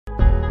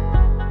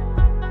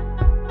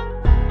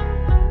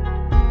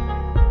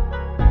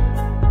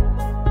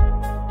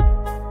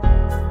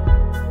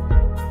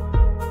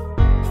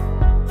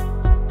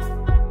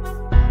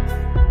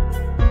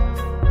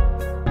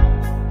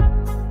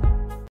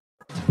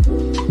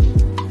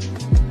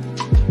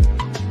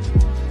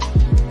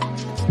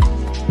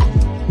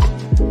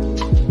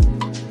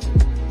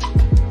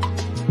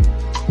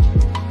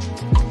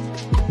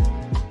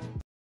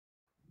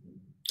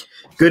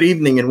Good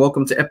evening and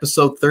welcome to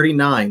episode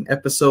 39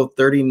 of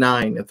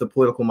the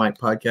Political Mind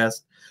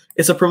podcast.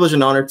 It's a privilege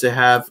and honor to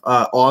have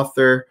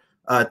author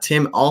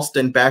Tim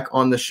Alston back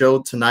on the show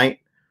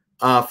tonight.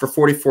 For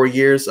 44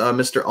 years,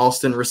 Mr.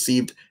 Alston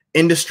received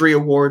industry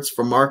awards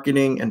for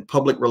marketing and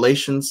public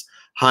relations,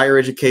 higher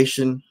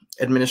education,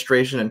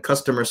 administration, and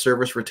customer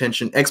service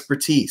retention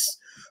expertise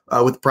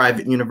with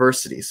private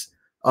universities,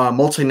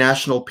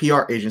 multinational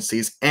PR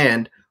agencies,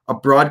 and a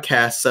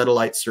broadcast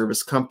satellite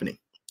service company.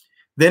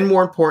 Then,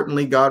 more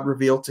importantly, God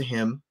revealed to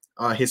him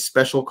his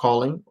special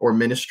calling or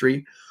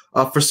ministry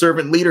for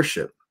servant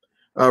leadership,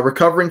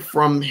 recovering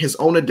from his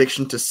own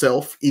addiction to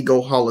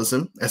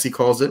self-egoholism, as he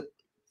calls it,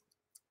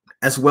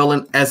 as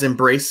well as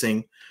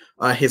embracing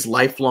his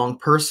lifelong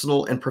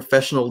personal and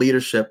professional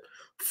leadership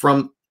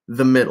from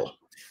the middle.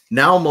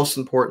 Now, most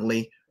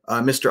importantly,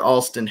 Mr.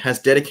 Alston has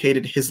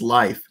dedicated his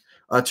life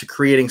to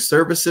creating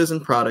services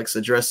and products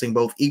addressing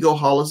both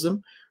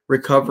egoholism,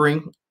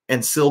 recovering,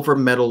 and silver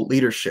medal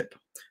leadership,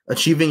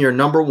 achieving your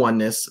number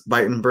oneness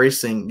by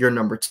embracing your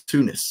number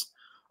two-ness.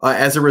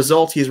 As a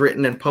result, he's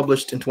written and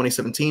published in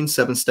 2017,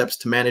 7 Steps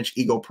to Manage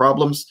Ego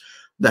Problems,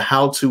 the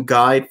how-to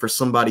guide for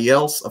somebody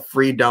else, a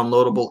free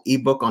downloadable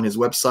ebook on his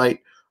website,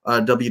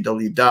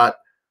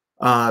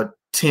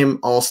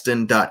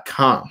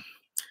 www.timalston.com.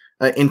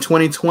 In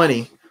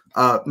 2020,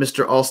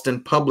 Mr.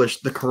 Alston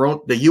published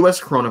the U.S.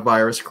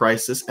 coronavirus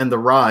crisis and the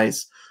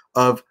rise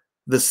of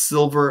the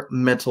silver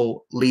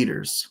medal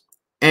leaders.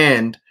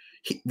 And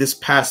this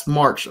past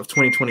March of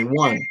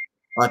 2021,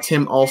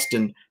 Tim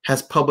Alston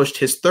has published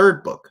his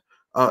third book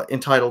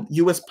entitled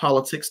U.S.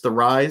 Politics, The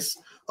Rise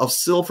of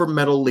Silver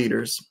Medal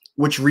Leaders,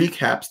 which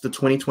recaps the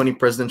 2020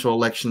 presidential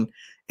election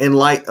in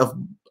light of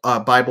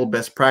Bible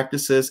best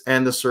practices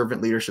and the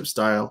servant leadership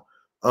style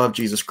of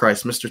Jesus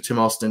Christ. Mr. Tim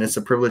Alston, it's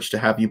a privilege to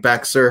have you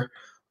back, sir.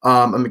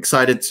 I'm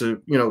excited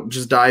to,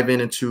 just dive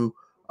into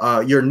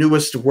your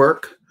newest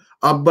work.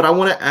 But I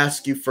want to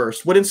ask you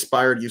first, what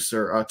inspired you,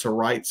 sir, to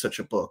write such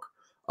a book?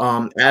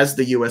 As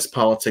the U.S.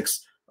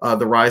 Politics,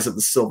 the Rise of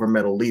the Silver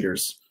Medal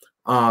Leaders,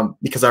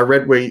 because I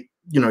read where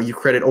you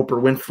credit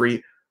Oprah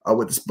Winfrey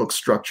with this book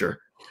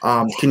structure.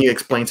 Can you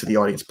explain to the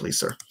audience, please,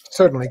 sir?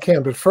 Certainly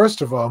can. But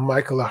first of all,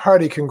 Michael, a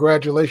hearty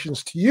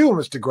congratulations to you,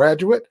 Mr.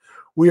 Graduate.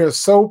 We are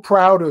so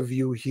proud of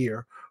you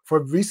here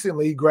for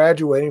recently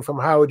graduating from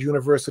Howard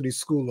University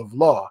School of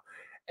Law.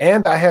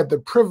 And I had the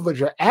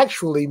privilege of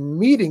actually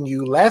meeting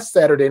you last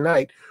Saturday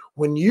night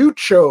when you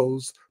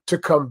chose to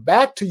come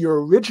back to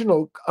your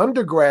original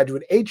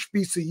undergraduate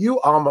HBCU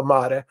alma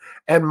mater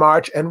and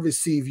march and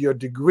receive your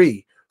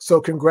degree.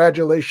 So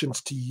congratulations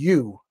to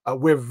you.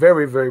 We're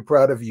very, very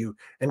proud of you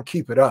and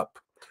keep it up.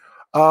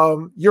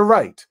 You're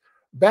right.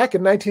 Back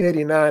in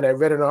 1989, I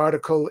read an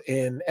article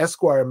in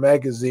Esquire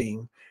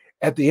magazine.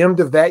 At the end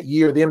of that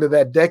year, the end of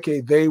that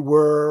decade, they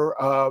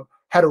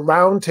had a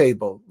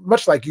roundtable,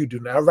 much like you do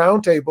now, a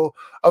roundtable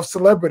of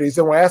celebrities,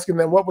 and we're asking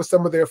them what were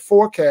some of their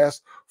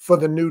forecasts for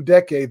the new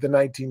decade, the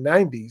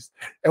 1990s.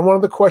 And one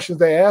of the questions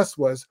they asked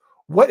was,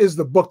 what is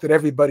the book that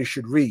everybody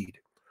should read?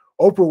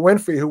 Oprah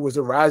Winfrey, who was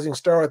a rising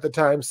star at the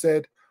time,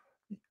 said,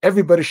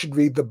 everybody should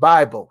read the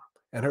Bible.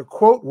 And her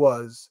quote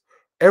was,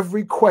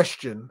 every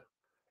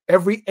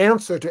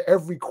answer to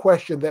every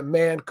question that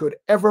man could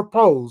ever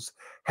pose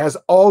has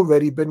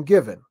already been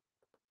given.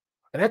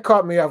 And that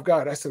caught me off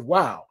guard. I said,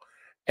 wow.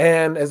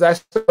 And as I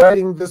started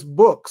writing this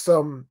book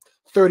some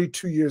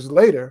 32 years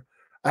later,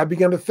 I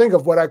began to think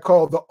of what I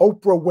call the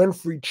Oprah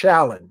Winfrey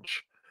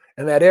Challenge,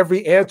 and that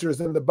every answer is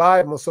in the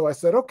Bible. So I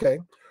said, okay,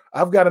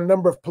 I've got a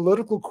number of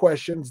political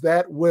questions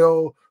that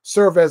will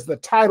serve as the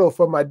title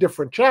for my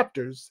different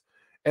chapters.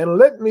 And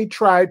let me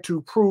try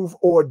to prove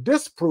or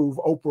disprove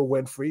Oprah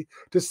Winfrey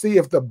to see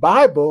if the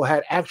Bible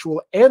had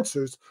actual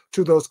answers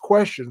to those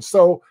questions.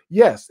 So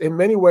yes, in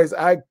many ways,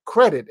 I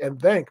credit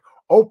and thank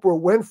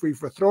Oprah Winfrey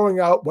for throwing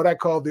out what I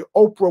call the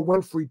Oprah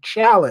Winfrey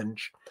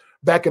Challenge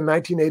back in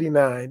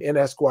 1989 in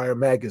Esquire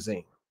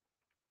magazine.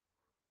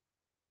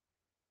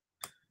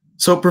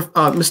 So,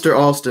 Mr.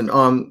 Alston,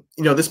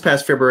 this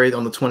past February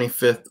on the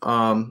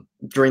 25th,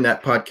 during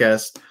that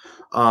podcast,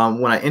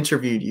 when I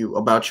interviewed you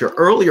about your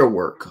earlier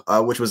work,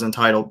 which was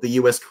entitled The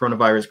U.S.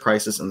 Coronavirus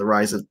Crisis and the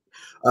Rise of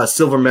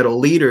Silver Medal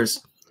Leaders,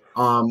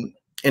 and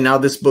now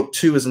this book,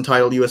 too, is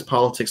entitled U.S.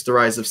 Politics, The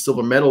Rise of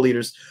Silver Medal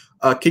Leaders.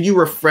 Can you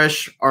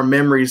refresh our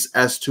memories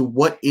as to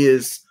what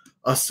is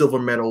a silver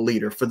medal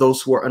leader for those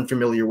who are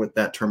unfamiliar with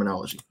that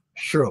terminology?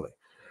 Surely.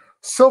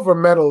 Silver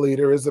medal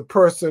leader is a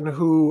person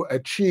who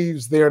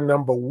achieves their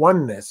number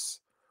oneness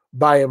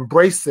by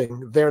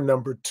embracing their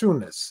number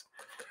two-ness.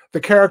 The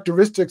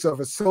characteristics of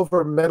a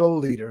silver medal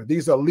leader,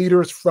 these are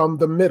leaders from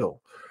the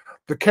middle.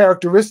 The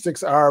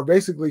characteristics are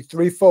basically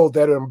threefold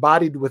that are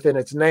embodied within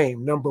its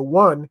name. Number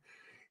one,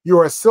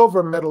 you're a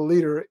silver medal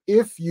leader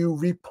if you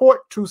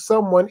report to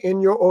someone in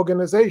your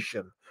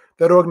organization.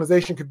 That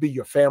organization could be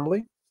your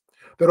family.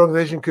 That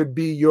organization could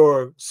be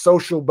your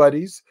social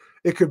buddies.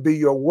 It could be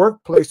your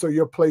workplace or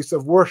your place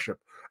of worship.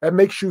 That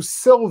makes you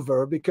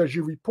silver because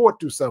you report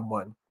to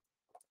someone.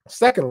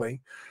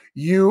 Secondly,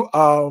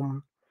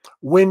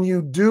 when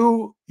you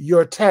do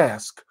your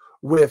task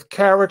with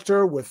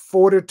character, with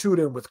fortitude,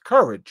 and with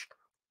courage,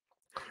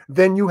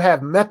 then you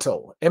have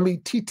mettle,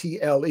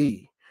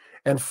 mettle.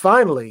 And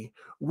finally,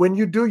 when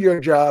you do your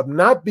job,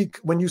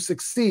 when you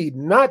succeed,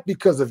 not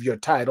because of your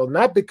title,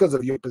 not because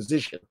of your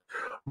position,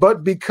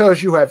 but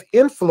because you have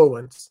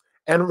influence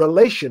and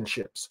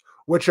relationships,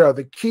 which are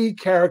the key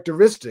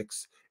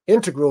characteristics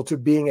integral to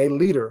being a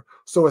leader.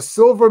 So a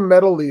silver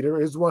medal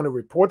leader is one who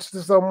reports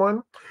to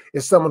someone,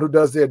 is someone who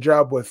does their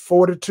job with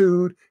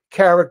fortitude,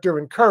 character,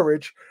 and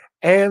courage,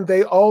 and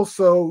they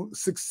also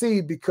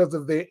succeed because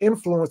of their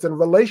influence and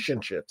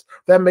relationships.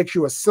 That makes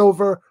you a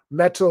silver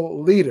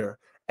medal leader.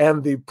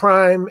 And the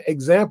prime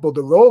example,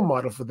 the role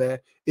model for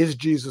that is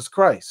Jesus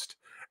Christ.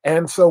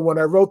 And so when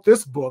I wrote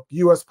this book,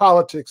 U.S.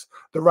 Politics,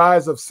 The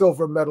Rise of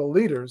Silver Medal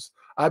Leaders,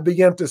 I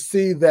began to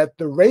see that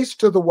the race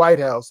to the White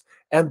House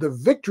and the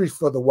victory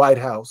for the White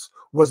House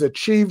was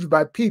achieved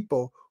by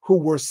people who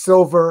were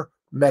silver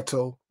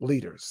medal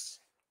leaders.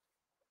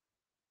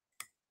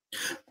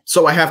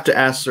 So I have to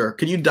ask, sir,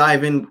 could you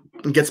dive in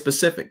and get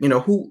specific?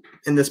 Who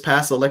in this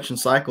past election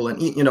cycle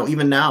and,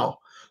 even now,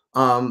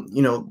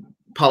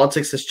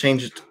 politics has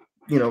changed,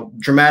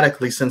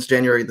 dramatically since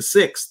January the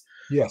 6th.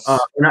 Yes.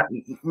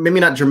 Maybe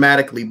not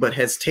dramatically, but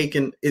has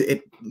taken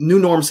it. New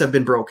norms have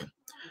been broken.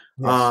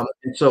 Yes.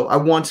 And so I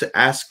want to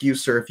ask you,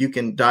 sir, if you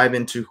can dive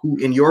into who,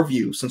 in your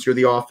view, since you're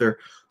the author,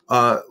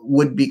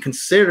 would be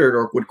considered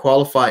or would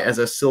qualify as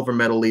a silver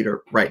medal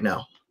leader right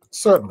now.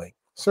 Certainly.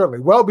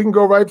 Well, we can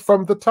go right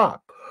from the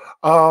top.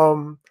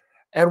 And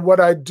what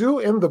I do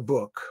in the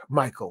book,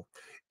 Michael,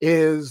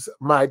 is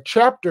my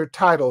chapter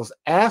titles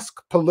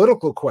Ask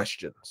Political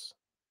Questions,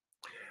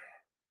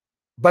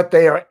 but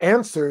they are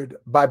answered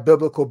by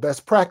biblical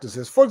best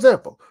practices. For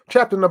example,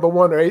 chapter number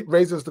 1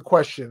 raises the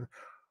question,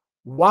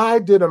 why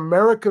did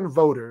American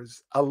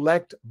voters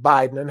elect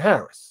Biden and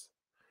Harris?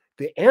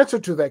 The answer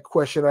to that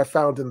question I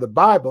found in the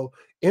Bible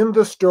in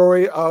the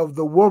story of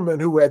the woman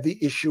who had the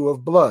issue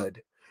of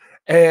blood.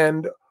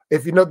 And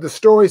if you know, the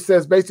story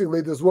says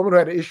basically this woman who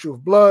had an issue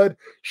of blood,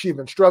 she'd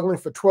been struggling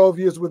for 12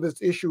 years with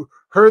this issue,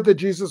 heard that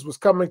Jesus was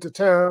coming to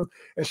town,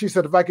 and she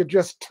said, if I could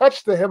just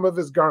touch the hem of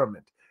his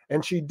garment.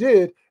 And she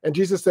did, and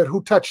Jesus said,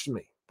 who touched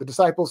me? The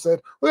disciples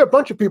said, well, there are a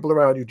bunch of people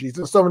around you, Jesus.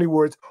 In so many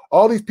words,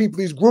 all these people,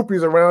 these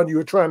groupies around you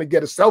are trying to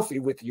get a selfie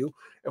with you.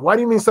 And why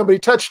do you mean somebody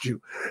touched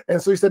you? And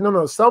so he said,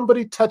 no,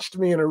 somebody touched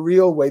me in a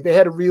real way. They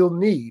had a real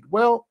need.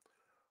 Well,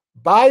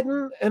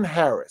 Biden and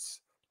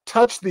Harris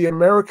touched the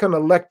American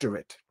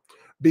electorate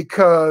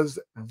because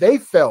they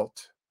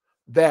felt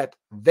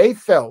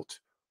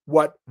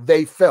what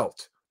they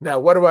felt. Now,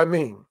 what do I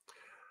mean?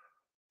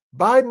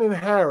 Biden and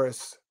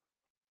Harris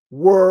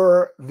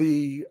were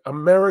the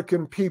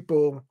American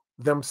people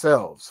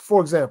themselves. For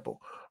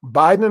example,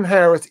 Biden and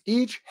Harris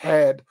each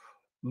had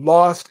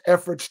lost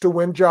efforts to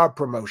win job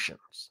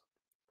promotions.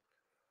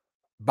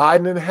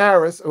 Biden,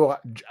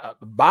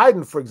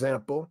 for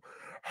example,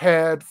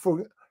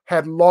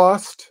 had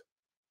lost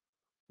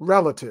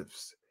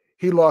relatives.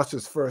 He lost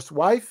his first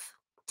wife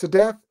to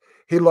death.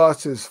 He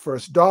lost his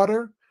first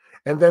daughter.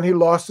 And then he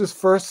lost his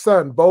first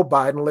son, Beau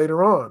Biden,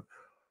 later on.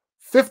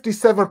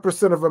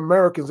 57% of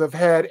Americans have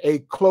had a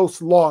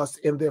close loss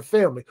in their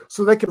family,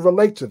 so they can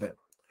relate to them.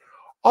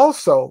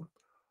 Also,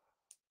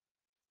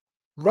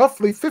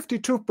 roughly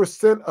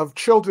 52% of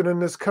children in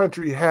this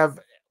country have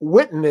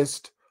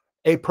witnessed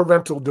a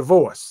parental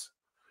divorce.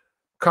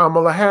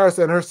 Kamala Harris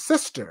and her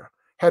sister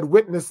had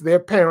witnessed their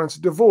parents'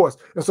 divorce.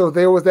 And so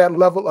there was that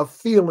level of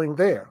feeling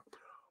there.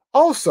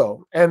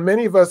 Also, and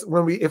many of us,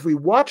 if we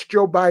watch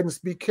Joe Biden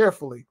speak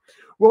carefully,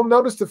 we'll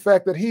notice the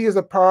fact that he is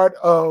a part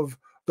of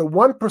the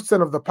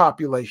 1% of the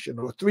population,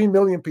 or 3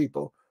 million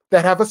people,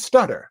 that have a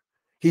stutter.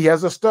 He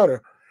has a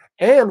stutter.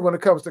 And when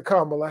it comes to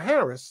Kamala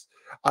Harris,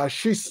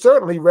 she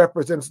certainly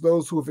represents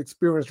those who have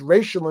experienced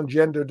racial and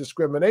gender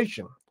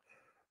discrimination.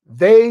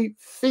 They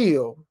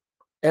feel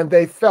and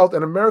they felt,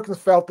 and Americans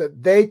felt,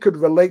 that they could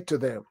relate to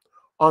them.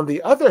 On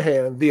the other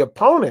hand, the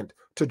opponent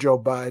to Joe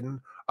Biden,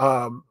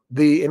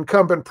 the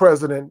incumbent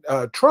president,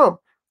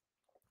 Trump,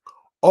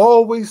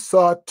 always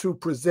sought to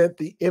present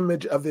the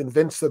image of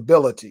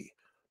invincibility.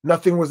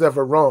 Nothing was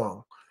ever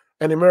wrong.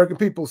 And the American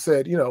people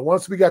said,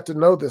 once we got to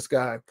know this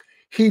guy,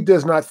 he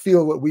does not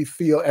feel what we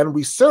feel. And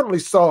we certainly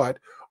saw it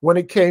when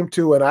it came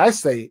to, and I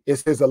say,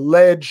 it's his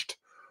alleged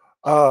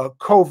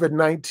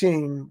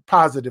COVID-19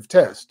 positive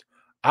test.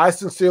 I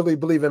sincerely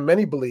believe, and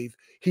many believe,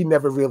 he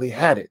never really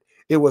had it.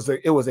 It was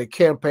a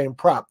campaign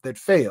prop that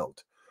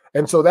failed.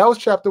 And so that was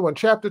chapter 1.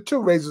 Chapter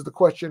 2 raises the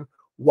question,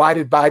 why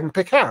did Biden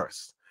pick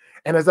Harris?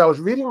 And as I was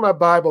reading my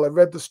Bible, I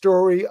read the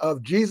story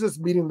of Jesus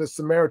meeting the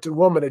Samaritan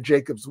woman at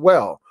Jacob's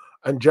well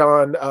in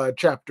John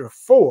chapter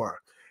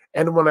 4.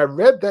 And when I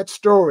read that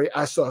story,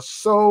 I saw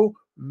so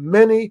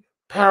many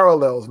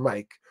parallels,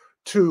 Mike,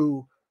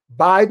 to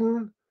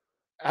Biden.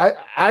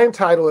 I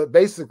entitle it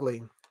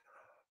basically,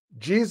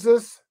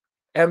 Jesus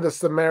and the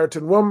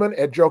Samaritan woman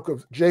at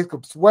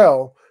Jacob's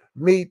well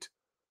meet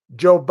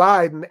Joe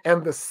Biden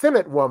and the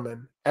Senate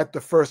woman at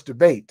the first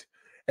debate.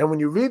 And when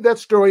you read that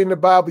story in the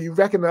Bible, you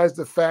recognize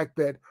the fact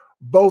that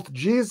Both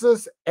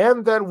Jesus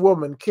and that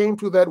woman came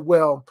to that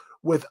well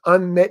with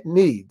unmet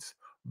needs.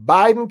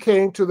 Biden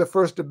came to the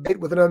first debate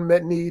with an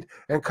unmet need,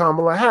 and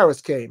Kamala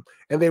Harris came,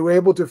 and they were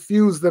able to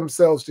fuse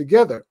themselves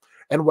together.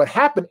 And what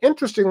happened,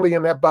 interestingly,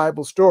 in that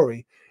Bible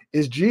story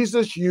is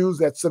Jesus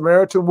used that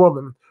Samaritan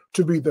woman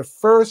to be the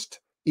first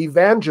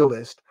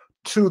evangelist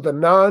to the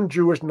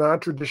non-Jewish,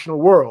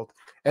 non-traditional world.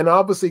 And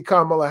obviously,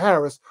 Kamala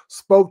Harris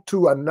spoke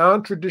to a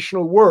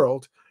non-traditional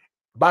world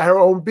by her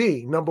own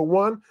being. Number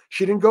one,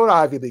 she didn't go to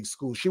Ivy League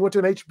school. She went to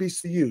an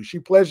HBCU. She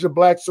pledged a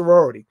black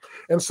sorority.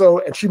 And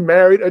she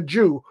married a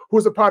Jew who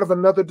was a part of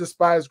another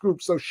despised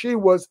group. So she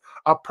was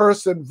a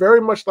person very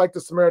much like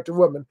the Samaritan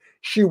woman.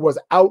 She was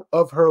out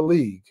of her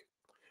league.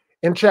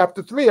 In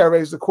chapter 3, I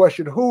raised the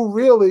question, who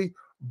really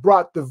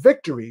brought the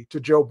victory to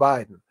Joe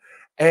Biden?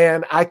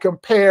 And I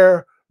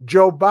compare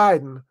Joe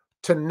Biden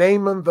to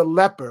Naaman the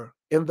leper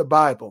in the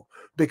Bible,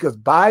 because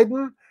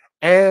Biden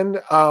and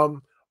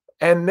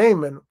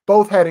Naaman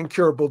both had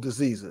incurable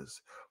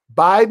diseases.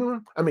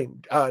 Naaman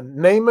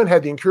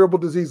had the incurable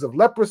disease of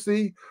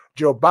leprosy.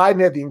 Joe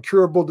Biden had the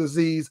incurable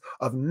disease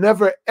of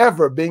never,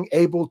 ever being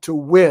able to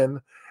win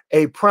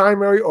a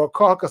primary or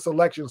caucus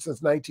election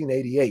since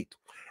 1988.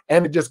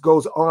 And it just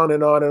goes on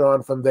and on and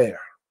on from there.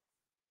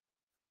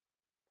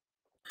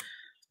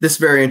 This is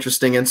very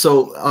interesting. And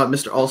so,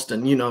 Mr.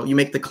 Alston, you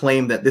make the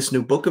claim that this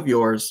new book of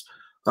yours,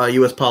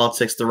 U.S.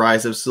 Politics, The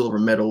Rise of Silver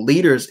Medal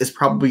Leaders, is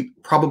probably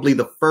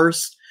the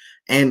first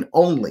and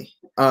only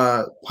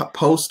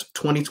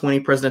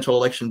post-2020 presidential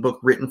election book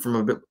written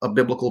from a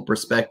biblical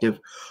perspective.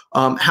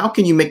 How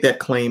can you make that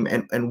claim,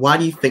 and why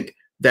do you think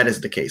that is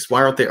the case?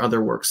 Why aren't there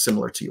other works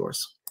similar to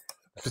yours?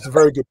 It's a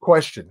very good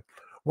question.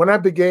 When I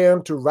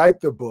began to write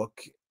the book,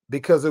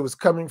 because it was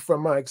coming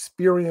from my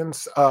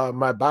experience,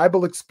 my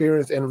Bible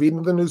experience, and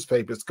reading the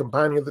newspapers,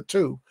 combining the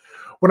two,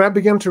 when I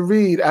began to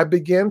read, I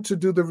began to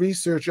do the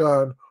research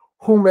on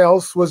whom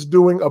else was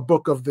doing a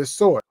book of this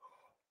sort.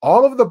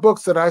 All of the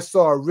books that I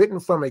saw written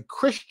from a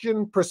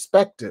Christian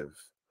perspective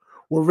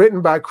were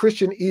written by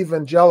Christian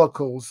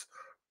evangelicals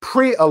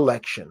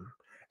pre-election,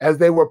 as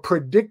they were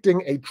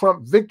predicting a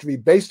Trump victory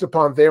based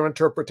upon their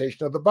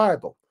interpretation of the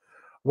Bible.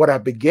 What I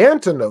began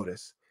to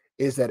notice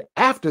is that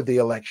after the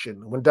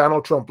election, when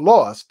Donald Trump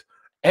lost,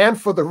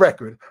 and for the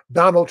record,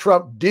 Donald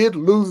Trump did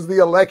lose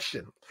the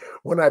election,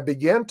 when I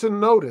began to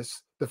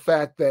notice the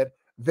fact that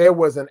there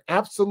was an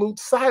absolute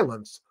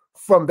silence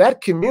from that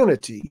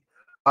community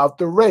of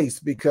the race,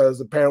 because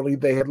apparently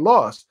they had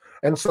lost.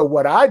 And so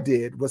what I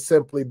did was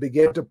simply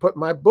begin to put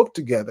my book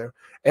together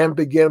and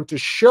begin to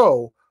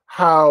show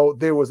how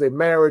there was a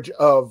marriage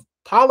of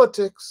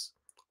politics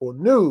or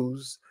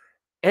news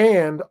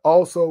and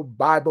also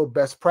Bible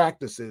best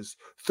practices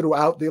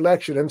throughout the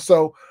election. And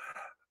so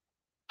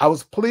I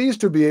was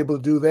pleased to be able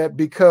to do that,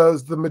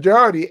 because the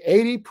majority,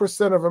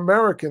 80% of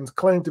Americans,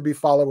 claim to be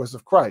followers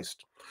of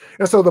Christ.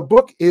 And so the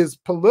book is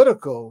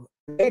political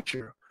in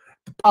nature.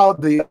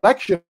 The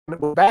election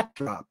will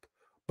backdrop,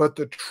 but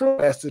the true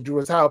message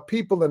was how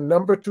people in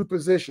number two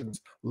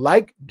positions,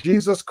 like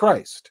Jesus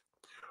Christ,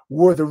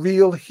 were the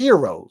real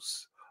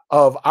heroes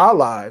of our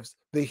lives,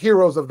 the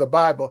heroes of the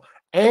Bible,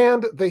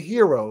 and the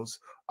heroes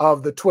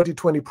of the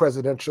 2020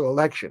 presidential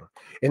election.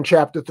 In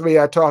chapter 3,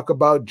 I talk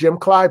about Jim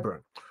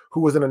Clyburn,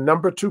 who was in a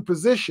number two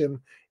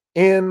position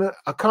in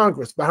a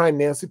Congress behind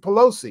Nancy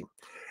Pelosi.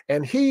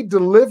 And he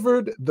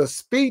delivered the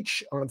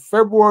speech on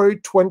February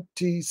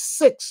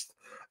 26th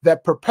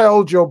that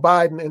propelled Joe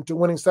Biden into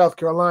winning South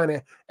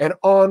Carolina and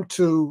on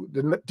to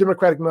the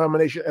Democratic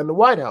nomination and the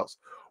White House.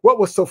 What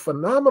was so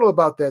phenomenal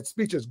about that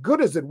speech, as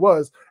good as it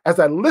was, as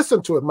I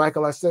listened to it,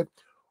 Michael, I said,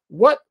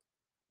 what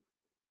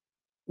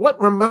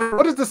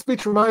does the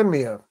speech remind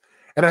me of?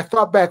 And I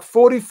thought back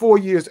 44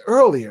 years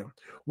earlier,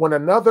 when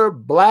another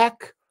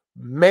Black,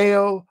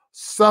 male,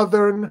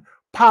 Southern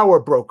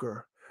power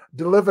broker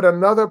delivered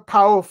another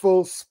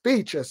powerful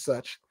speech as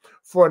such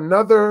for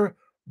another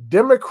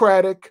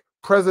Democratic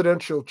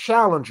presidential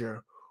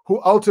challenger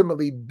who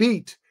ultimately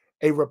beat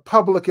a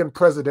Republican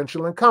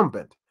presidential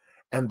incumbent.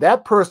 And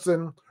that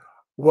person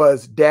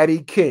was Daddy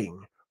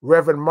King,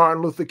 Reverend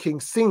Martin Luther King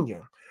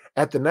Sr.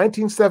 At the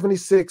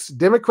 1976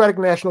 Democratic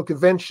National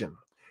Convention,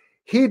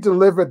 he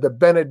delivered the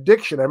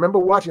benediction. I remember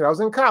watching, I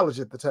was in college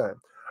at the time.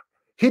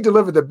 He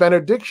delivered the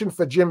benediction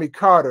for Jimmy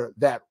Carter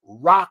that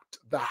rocked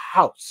the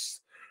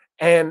house.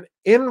 And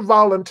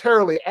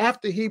involuntarily,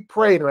 after he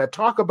prayed, and I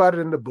talk about it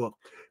in the book,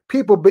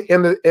 people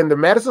in the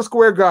Madison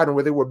Square Garden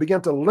where they were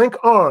began to link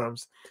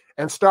arms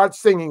and start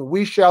singing,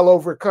 "We Shall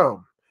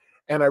Overcome."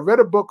 And I read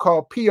a book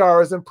called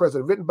PR as in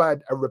President, written by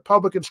a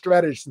Republican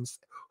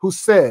strategist, who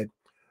said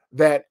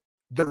that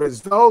the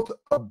result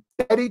of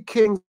Daddy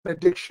King's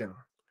benediction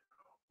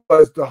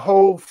was the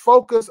whole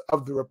focus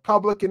of the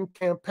Republican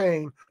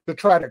campaign to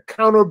try to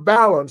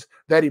counterbalance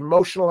that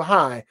emotional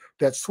high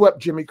that swept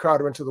Jimmy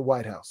Carter into the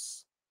White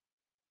House.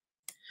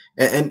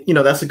 And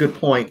that's a good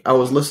point. I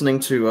was listening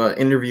to an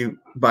interview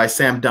by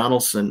Sam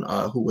Donaldson,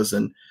 who was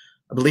I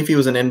believe he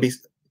was an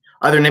NBC,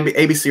 either an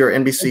ABC or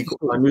NBC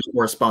news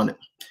correspondent.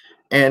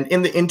 And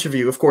in the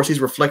interview, of course, he's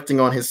reflecting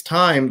on his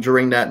time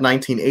during that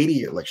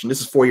 1980 election.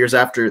 This is 4 years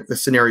after the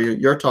scenario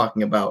you're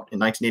talking about in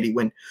 1980,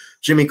 when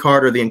Jimmy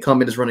Carter, the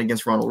incumbent, is running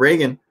against Ronald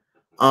Reagan.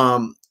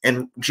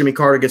 And Jimmy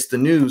Carter gets the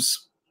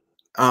news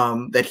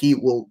that he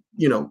will,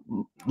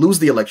 lose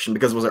the election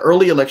because it was an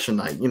early election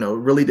night.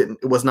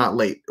 It was not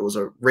late. It was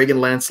a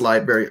Reagan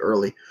landslide very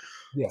early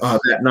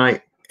that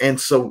night. And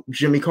so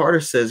Jimmy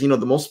Carter says,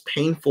 the most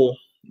painful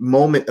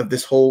moment of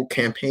this whole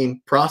campaign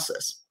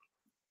process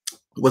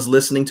was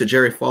listening to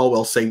Jerry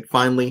Falwell say,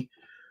 finally,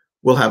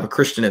 we'll have a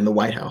Christian in the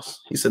White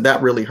House. He said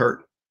that really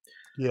hurt.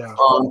 Yeah.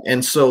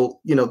 And so,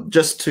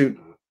 just to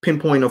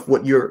pinpoint of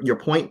what your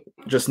point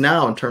just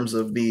now in terms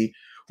of the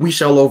we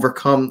shall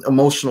overcome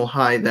emotional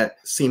high that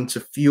seemed to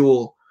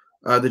fuel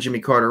the Jimmy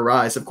Carter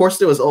rise. Of course,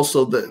 there was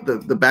also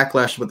the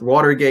backlash with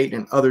Watergate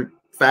and other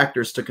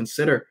factors to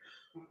consider.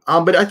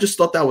 But I just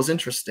thought that was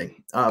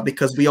interesting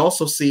because we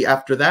also see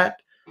after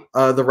that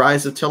the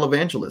rise of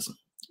televangelism.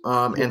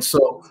 And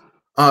so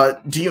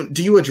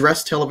do you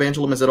address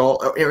televangelism at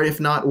all? Or if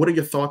not, what are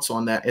your thoughts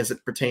on that as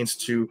it pertains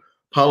to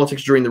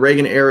politics during the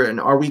Reagan era? And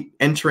are we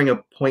entering a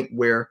point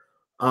where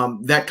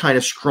that kind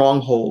of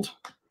stronghold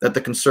that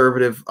the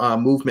conservative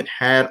movement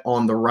had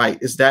on the right,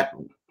 is that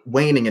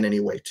waning in any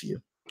way to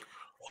you?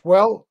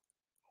 Well,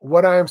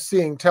 what I'm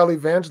seeing,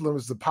 televangelism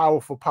is a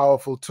powerful,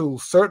 powerful tool,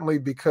 certainly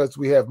because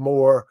we have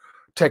more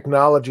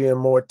technology and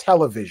more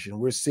television.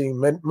 We're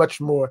seeing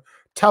much more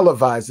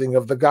televising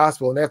of the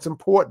gospel, and that's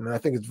important. I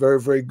think it's very,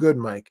 very good,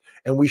 Mike,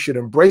 and we should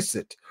embrace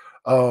it.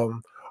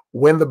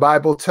 When the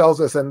Bible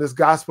tells us, and this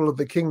gospel of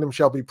the kingdom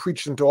shall be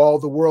preached into all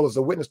the world as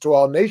a witness to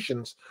all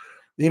nations,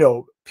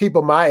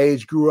 people my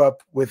age grew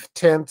up with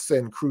tents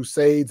and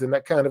crusades and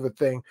that kind of a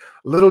thing.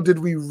 Little did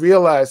we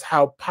realize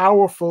how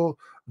powerful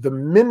the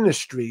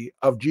ministry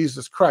of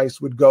Jesus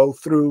Christ would go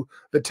through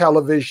the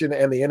television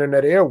and the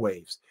internet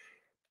airwaves.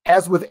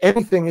 As with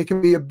anything, it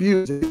can be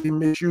abused, it can be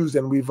misused,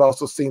 and we've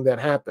also seen that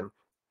happen.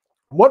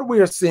 What we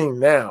are seeing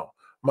now,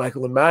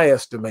 Michael, in my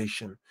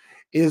estimation,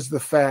 is the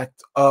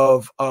fact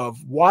of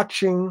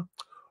watching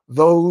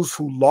those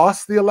who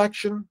lost the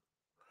election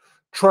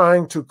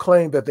trying to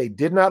claim that they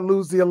did not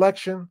lose the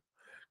election,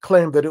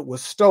 claim that it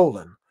was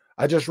stolen.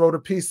 I just wrote a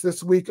piece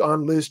this week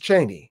on Liz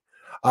Cheney.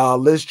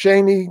 Liz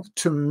Cheney,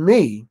 to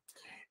me,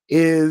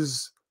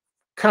 is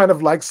kind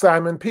of like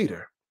Simon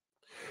Peter.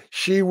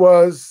 She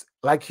was,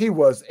 like he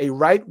was, a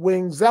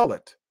right-wing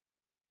zealot.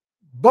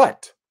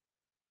 But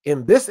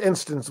in this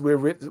instance we're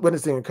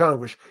witnessing in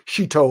Congress,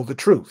 she told the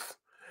truth.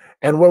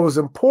 And what was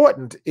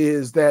important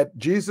is that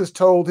Jesus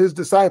told his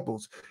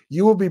disciples,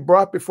 you will be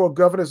brought before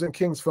governors and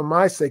kings for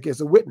my sake as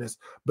a witness,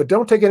 but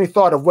don't take any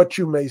thought of what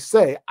you may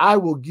say. I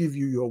will give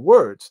you your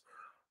words.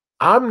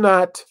 I'm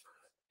not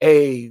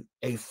a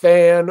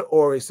fan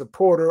or a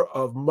supporter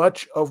of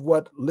much of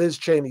what Liz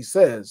Cheney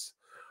says,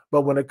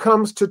 but when it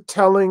comes to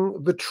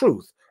telling the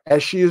truth,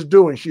 as she is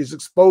doing, she's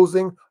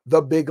exposing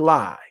the big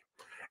lie.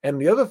 And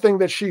the other thing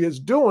that she is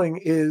doing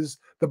is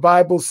the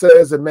Bible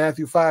says in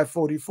Matthew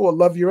 5:44,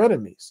 love your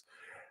enemies.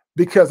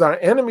 Because our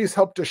enemies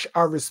help to,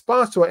 our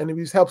response to our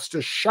enemies helps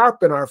to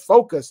sharpen our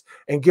focus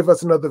and give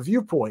us another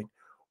viewpoint.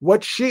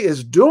 What she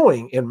is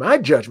doing, in my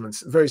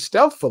judgments, very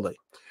stealthily,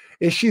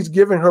 is she's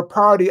giving her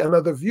party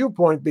another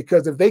viewpoint,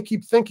 because if they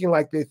keep thinking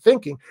like they're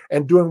thinking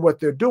and doing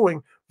what they're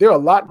doing, there are a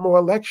lot more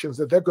elections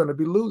that they're going to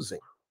be losing.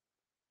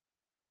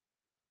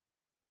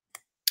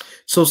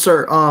 So,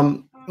 sir,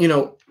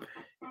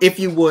 if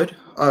you would,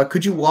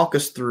 could you walk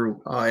us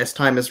through, as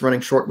time is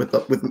running short with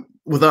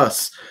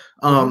us,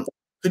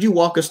 could you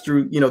walk us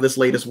through, this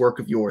latest work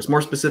of yours?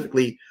 More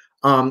specifically,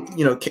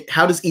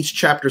 how does each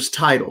chapter's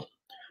title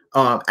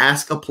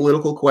ask a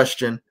political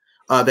question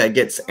that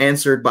gets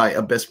answered by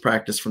a best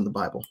practice from the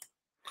Bible?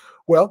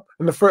 Well,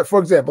 for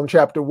example, in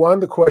chapter 1,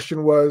 the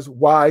question was,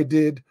 why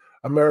did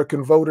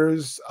American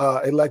voters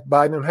elect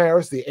Biden and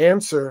Harris? The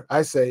answer,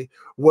 I say,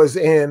 was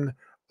in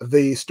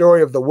the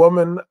story of the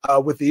woman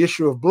with the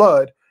issue of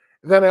blood.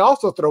 Then I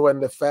also throw in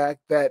the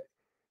fact that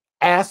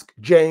ask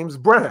James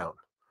Brown,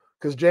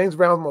 because James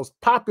Brown's most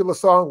popular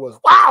song was,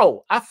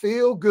 wow, I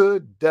feel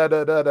good, da,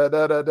 da, da, da,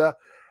 da, da, da.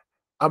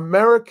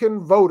 American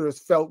voters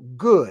felt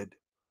good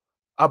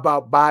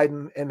about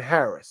Biden and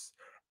Harris.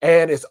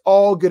 And it's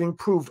all getting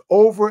proved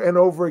over and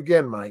over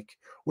again, Mike,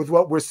 with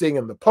what we're seeing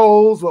in the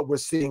polls, what we're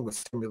seeing with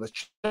stimulus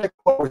check,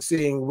 what we're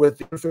seeing with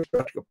the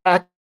infrastructure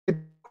package,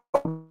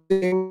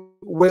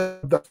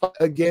 with the fight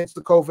against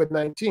the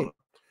COVID-19.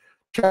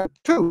 Chapter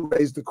 2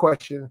 raised the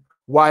question,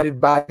 why did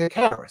Biden pick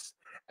Harris?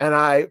 And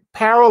I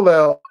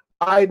parallel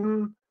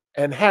Biden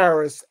and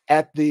Harris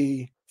at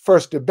the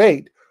first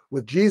debate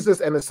with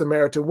Jesus and the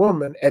Samaritan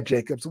woman at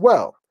Jacob's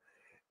well.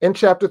 In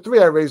chapter 3,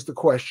 I raised the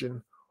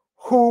question,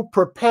 who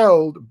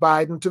propelled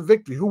Biden to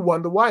victory? Who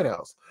won the White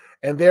House?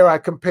 And there I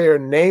compare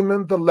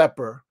Naaman the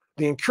leper,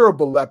 the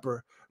incurable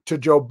leper, to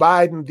Joe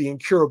Biden, the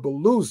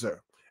incurable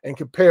loser, and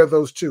compare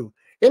those two.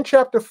 In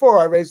chapter 4,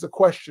 I raised the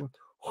question,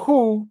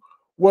 who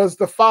was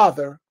the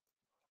father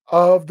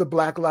of the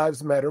Black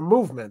Lives Matter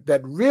movement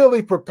that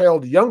really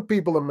propelled young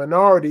people and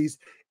minorities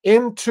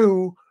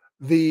into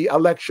the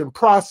election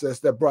process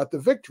that brought the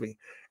victory.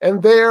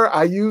 And there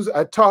I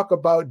talk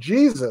about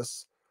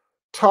Jesus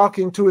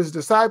talking to his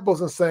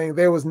disciples and saying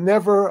there was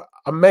never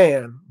a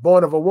man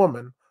born of a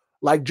woman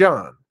like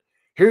John.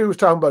 Here he was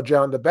talking about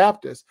John the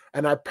Baptist,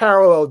 and I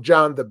paralleled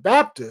John the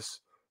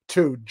Baptist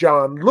to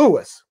John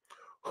Lewis,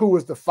 who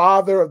was the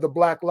father of the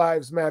Black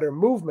Lives Matter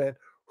movement,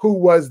 he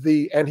was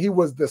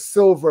the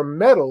silver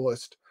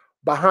medalist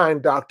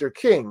behind Dr.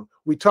 King.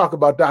 We talk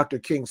about Dr.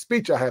 King's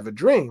speech, I Have a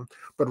Dream,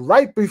 but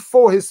right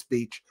before his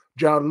speech,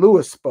 John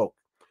Lewis spoke.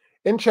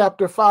 In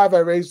chapter 5, I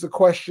raised the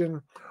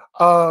question,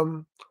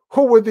 who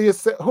were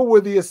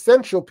the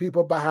essential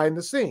people behind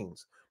the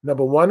scenes?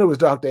 Number one, it was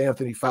Dr.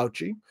 Anthony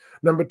Fauci.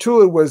 Number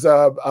two, it was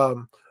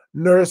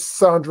Nurse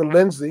Sandra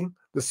Lindsay,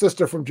 the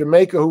sister from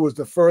Jamaica who was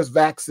the first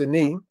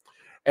vaccinee.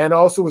 And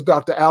also was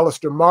Dr.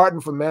 Alistair Martin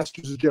from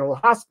Massachusetts General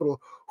Hospital,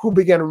 who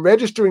began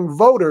registering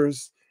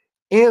voters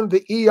in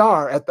the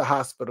ER at the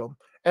hospital,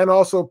 and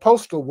also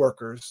postal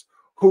workers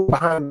who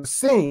behind the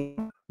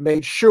scene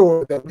made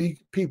sure that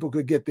people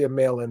could get their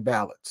mail-in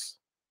ballots.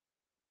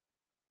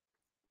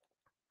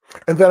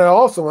 And then I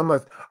also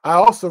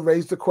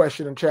raised the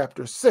question in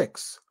chapter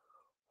 6,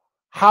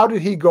 how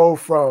did he go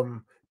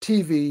from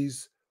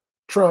TV's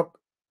Trump,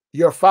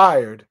 you're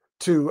fired,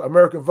 to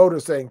American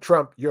voters saying,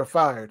 Trump, you're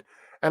fired?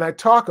 And I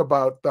talk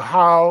about the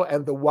how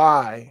and the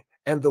why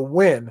and the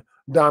when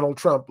Donald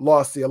Trump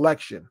lost the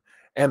election.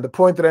 And the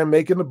point that I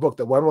make in the book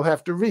that one will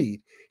have to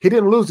read, he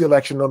didn't lose the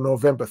election on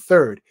November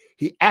 3rd.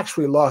 He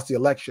actually lost the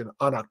election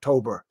on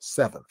October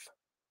 7th.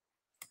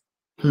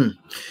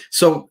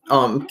 So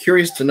I'm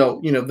curious to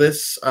know,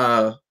 this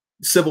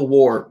civil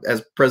war,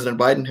 as President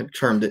Biden had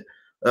termed it,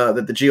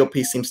 that the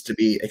GOP seems to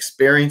be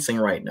experiencing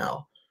right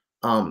now.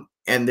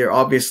 And there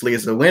obviously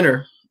is a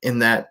winner in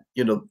that,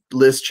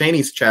 Liz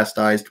Cheney's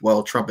chastised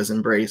while Trump is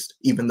embraced,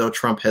 even though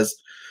Trump has,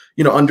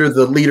 under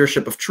the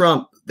leadership of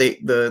Trump, the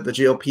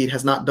GOP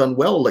has not done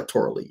well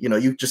electorally.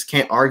 You just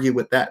can't argue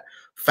with that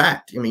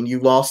fact. I mean,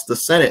 you lost the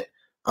Senate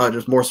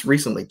just more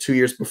recently. 2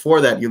 years before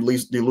that, you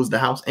lose the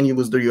House and you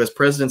lose the U.S.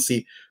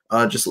 presidency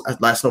just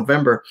last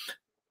November.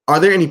 Are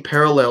there any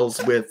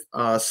parallels with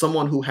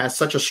someone who has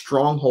such a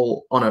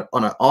stronghold on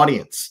an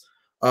audience,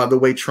 the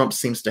way Trump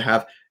seems to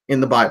have in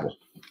the Bible?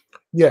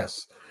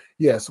 Yes.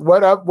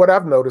 What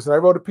I've noticed, and I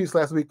wrote a piece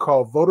last week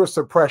called "Voter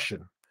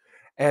Suppression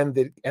and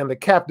the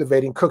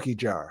Captivating Cookie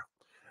Jar."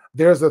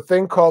 There's a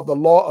thing called the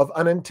law of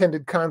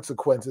unintended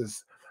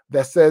consequences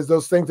that says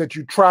those things that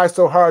you try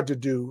so hard to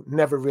do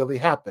never really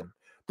happen.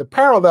 The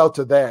parallel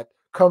to that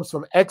comes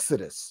from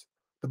Exodus,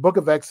 the book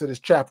of Exodus,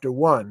 chapter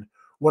 1,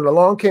 when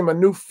along came a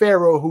new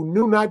Pharaoh who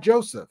knew not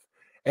Joseph.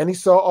 And he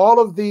saw all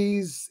of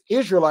these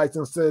Israelites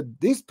and said,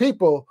 these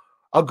people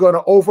are going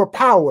to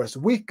overpower us.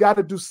 We've got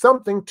to do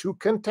something to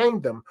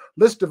contain them.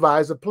 Let's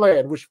devise a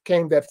plan, which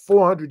became that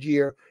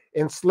 400-year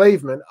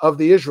enslavement of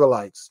the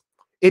Israelites.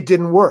 It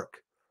didn't work.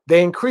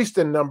 They increased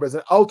in numbers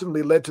and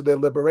ultimately led to their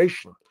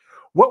liberation.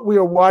 What we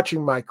are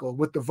watching, Michael,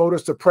 with the voter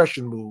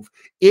suppression move,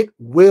 it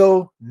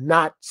will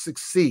not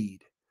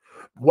succeed.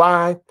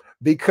 Why?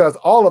 Because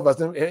all of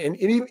us, and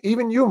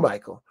even you,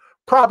 Michael,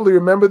 probably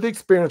remember the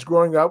experience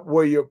growing up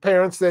where your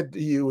parents said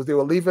to you as they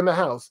were leaving the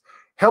house,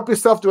 help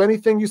yourself to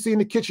anything you see in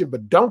the kitchen,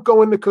 but don't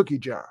go in the cookie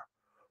jar.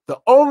 The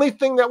only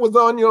thing that was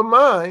on your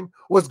mind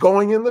was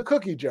going in the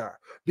cookie jar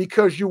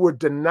because you were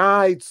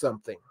denied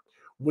something.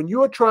 When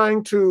you are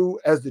trying to,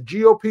 as the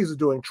GOPs are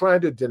doing,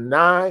 trying to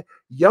deny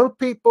young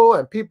people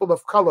and people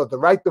of color the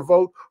right to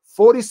vote,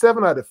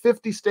 47 out of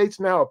 50 states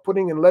now are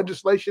putting in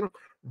legislation,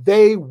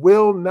 they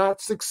will not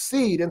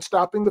succeed in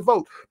stopping the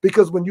vote.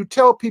 Because when you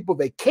tell people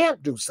they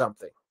can't do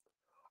something,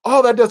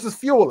 all that does is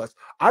fuel us.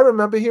 I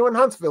remember here in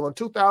Huntsville in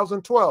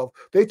 2012,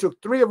 they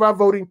took 3 of our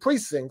voting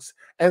precincts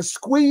and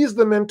squeezed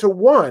them into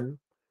one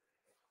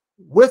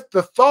with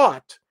the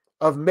thought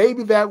of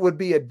maybe that would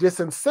be a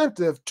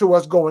disincentive to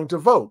us going to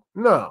vote.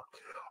 No.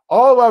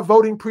 All our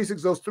voting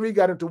precincts, those 3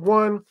 got into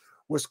one,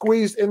 were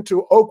squeezed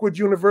into Oakwood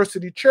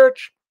University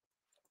Church.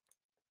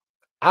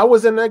 I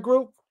was in that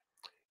group.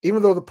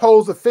 Even though the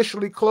polls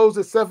officially closed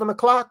at 7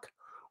 o'clock,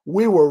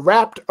 we were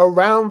wrapped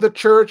around the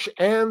church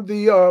and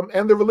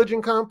the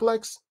religion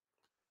complex.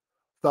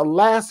 The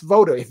last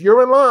voter, if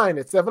you're in line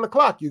at 7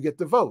 o'clock, you get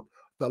to vote.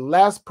 The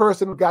last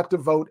person got to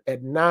vote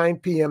at 9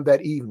 p.m.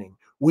 that evening.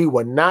 We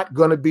were not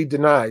going to be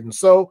denied. And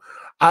so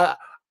I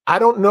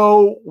don't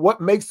know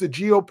what makes the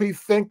GOP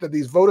think that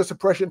these voter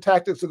suppression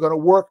tactics are going to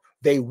work.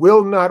 They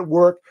will not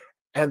work.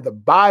 And the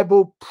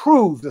Bible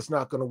proves it's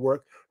not going to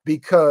work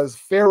because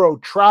Pharaoh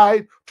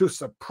tried to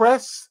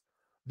suppress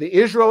the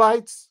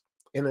Israelites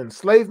in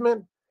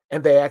enslavement,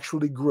 and they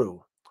actually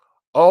grew.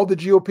 All the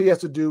GOP has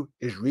to do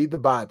is read the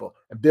Bible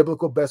and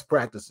biblical best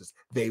practices.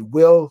 They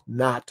will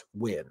not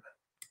win.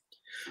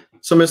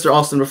 So, Mr.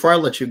 Alston, before I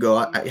let you go,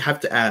 I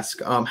have to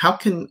ask, how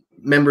can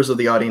members of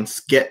the audience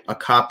get a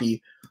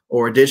copy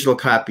or a digital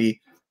copy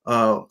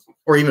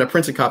or even a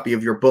printed copy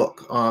of your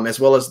book, as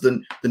well as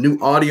the new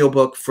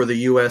audiobook for the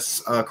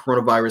U.S.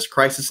 Coronavirus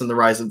Crisis and the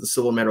Rise of the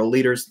Civil Environmental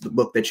Leaders, the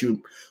book that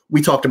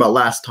we talked about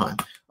last time?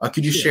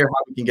 Could you share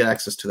how we can get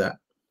access to that?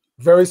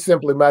 Very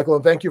simply, Michael,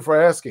 and thank you for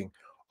asking.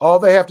 All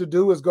they have to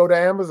do is go to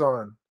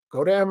Amazon.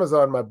 Go to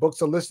Amazon. My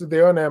books are listed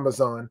there on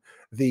Amazon.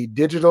 The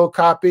digital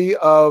copy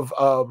of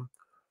on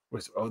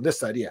this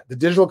side, yeah, the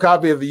digital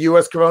copy of the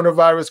U.S.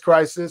 coronavirus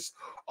crisis,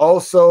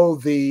 also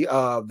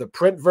the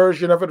print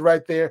version of it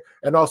right there,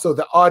 and also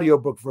the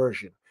audiobook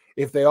version.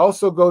 If they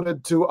also go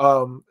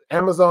to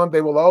Amazon,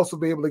 they will also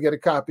be able to get a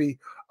copy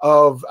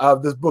of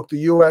this book, The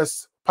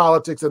U.S.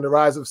 Politics and the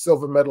Rise of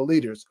Silver Medal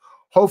Leaders.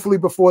 Hopefully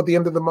before the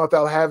end of the month,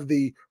 I'll have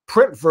the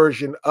print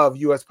version of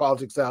U.S.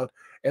 Politics out,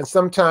 and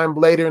sometime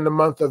later in the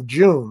month of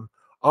June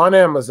on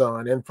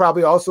Amazon, and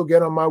probably also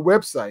get on my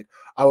website,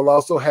 I will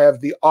also have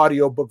the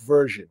audiobook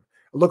version.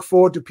 I look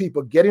forward to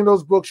people getting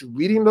those books,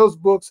 reading those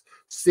books,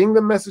 seeing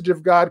the message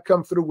of God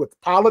come through with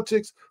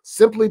politics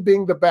simply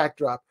being the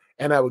backdrop.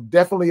 And I would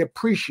definitely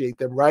appreciate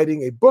them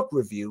writing a book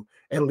review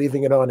and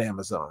leaving it on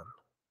Amazon.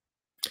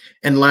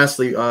 And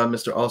lastly,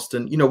 Mr.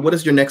 Alston, what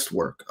is your next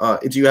work?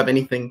 Do you have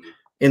anything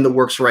in the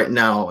works right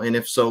now? And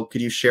if so,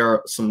 could you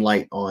share some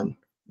light on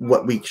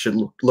what we should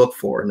look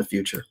for in the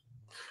future?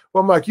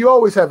 Well, Mike, you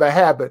always have a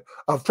habit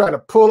of trying to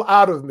pull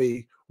out of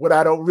me what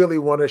I don't really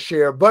want to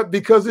share. But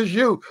because it's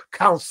you,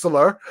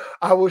 counselor,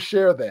 I will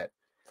share that.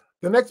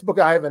 The next book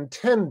I have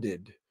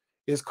intended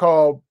is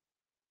called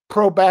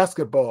Pro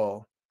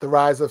Basketball, The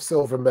Rise of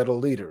Silver Medal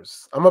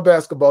Leaders. I'm a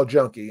basketball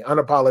junkie,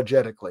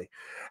 unapologetically.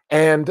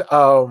 And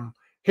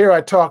here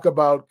I talk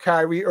about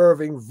Kyrie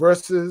Irving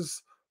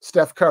versus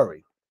Steph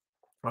Curry.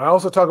 I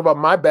also talk about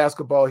my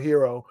basketball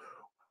hero,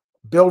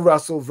 Bill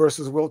Russell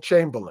versus Wilt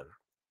Chamberlain.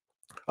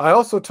 I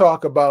also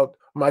talk about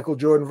Michael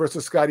Jordan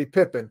versus Scottie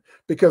Pippen,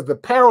 because the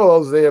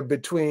parallels there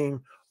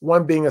between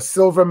one being a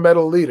silver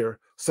medal leader,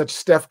 such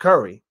Steph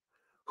Curry,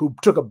 who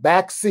took a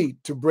back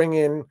seat to bring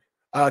in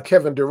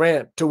Kevin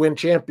Durant to win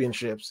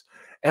championships,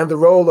 and the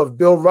role of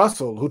Bill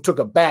Russell, who took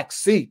a back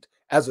seat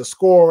as a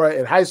scorer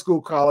in high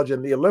school, college,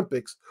 and the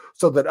Olympics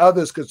so that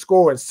others could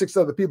score and 6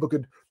 other people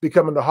could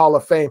become in the Hall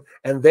of Fame,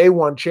 and they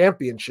won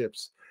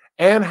championships,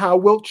 and how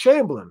Wilt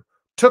Chamberlain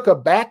took a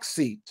back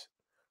seat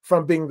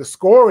from being the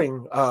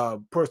scoring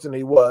person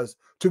he was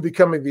to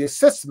becoming the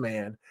assist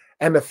man,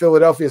 and the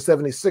Philadelphia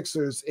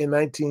 76ers in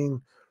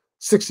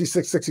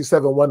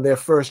 1966-67 won their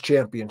first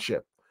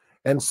championship.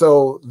 And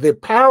so the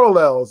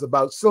parallels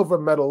about silver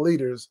medal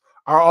leaders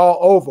are all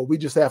over. We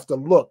just have to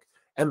look.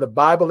 And the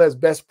Bible has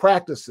best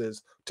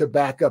practices to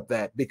back up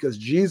that, because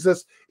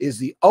Jesus is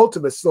the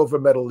ultimate silver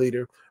medal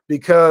leader,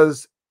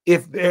 because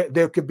if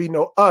there could be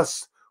no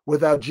us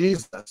without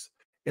Jesus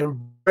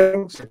in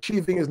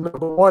achieving his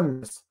number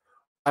oneness,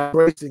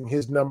 embracing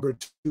his number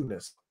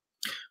two-ness.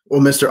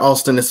 Well, Mr.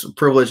 Alston, it's a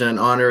privilege and an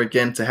honor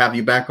again to have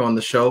you back on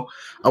the show.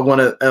 I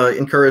want to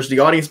encourage the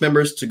audience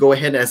members to go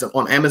ahead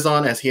on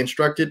Amazon, as he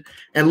instructed,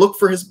 and look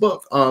for his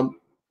book,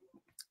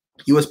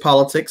 U.S.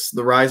 Politics,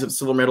 The Rise of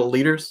Silver Medal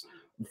Leaders.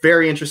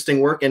 Very interesting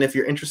work. And if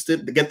you're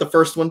interested, get the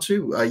first one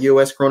too,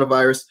 U.S.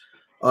 Coronavirus,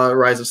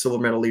 Rise of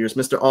Silver Medal Leaders.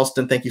 Mr.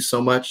 Alston, thank you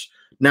so much.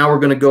 Now we're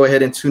going to go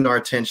ahead and tune our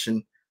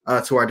attention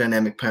to our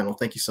dynamic panel.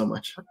 Thank you so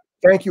much.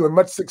 Thank you, and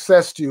much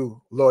success to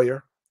you,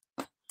 lawyer.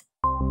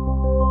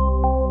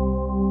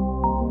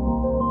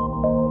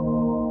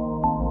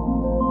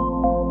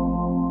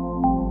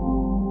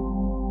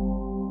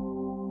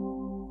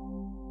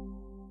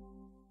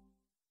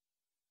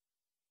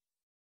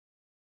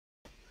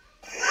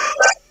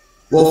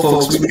 Well,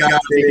 folks, we've got a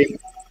big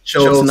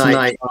show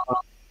tonight.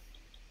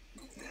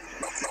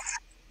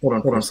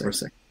 Hold on a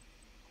second.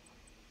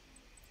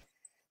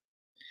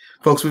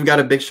 Folks, we've got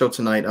a big show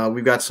tonight.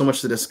 We've got so much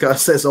to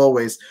discuss, as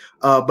always.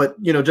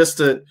 But just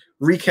to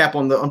recap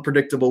on the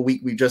unpredictable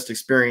week we just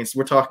experienced,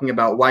 we're talking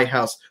about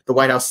the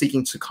White House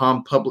seeking to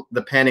calm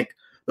the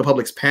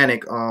public's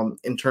panic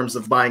in terms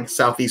of buying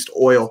Southeast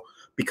oil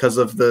because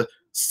of the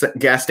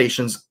gas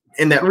stations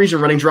in that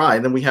region running dry.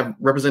 And then we have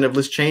Representative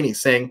Liz Cheney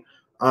saying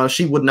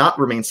she would not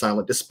remain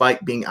silent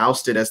despite being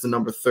ousted as the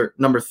number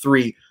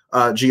 3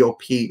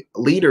 GOP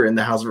leader in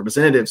the House of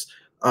Representatives.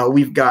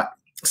 We've got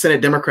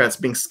Senate Democrats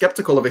being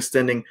skeptical of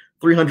extending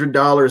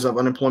 $300 of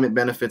unemployment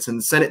benefits, and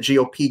the Senate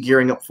GOP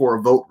gearing up for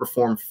a vote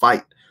reform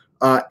fight.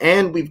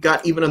 And we've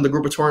got, even on the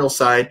gubernatorial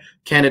side,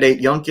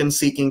 candidate Youngkin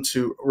seeking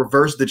to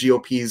reverse the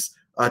GOP's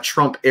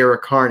Trump-era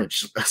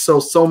carnage.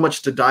 So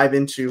much to dive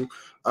into,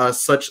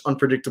 such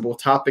unpredictable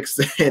topics.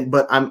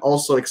 But I'm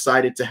also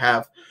excited to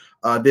have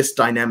this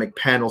dynamic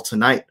panel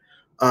tonight.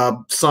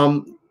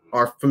 Some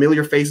are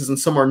familiar faces and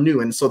some are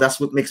new, and so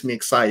that's what makes me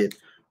excited.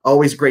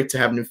 Always great to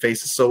have new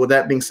faces. So with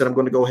that being said, I'm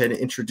going to go ahead and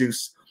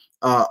introduce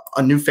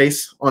a new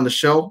face on the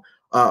show,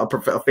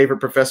 a favorite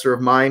professor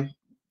of mine,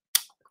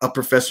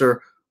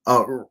 Professor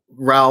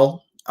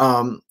Raul.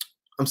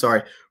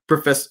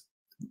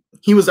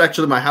 He was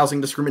actually my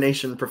housing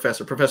discrimination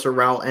professor, Professor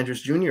Raul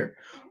Andrews Jr.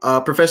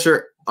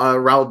 Professor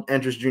Raul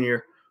Andrews Jr.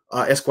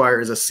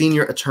 Esquire is a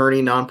senior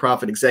attorney,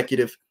 nonprofit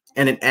executive,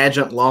 and an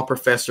adjunct law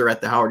professor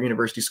at the Howard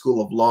University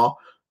School of Law.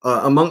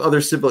 Among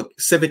other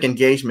civic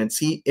engagements,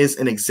 he is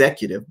an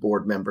executive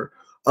board member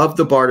of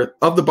the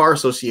Bar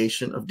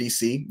Association of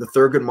DC, the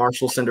Thurgood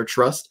Marshall Center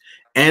Trust,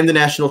 and the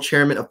national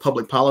chairman of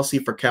public policy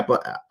for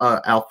Kappa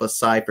Alpha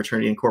Psi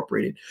Fraternity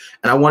Incorporated.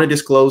 And I want to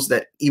disclose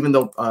that even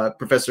though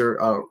Professor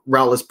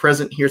Raul is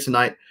present here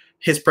tonight,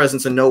 his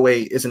presence in no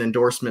way is an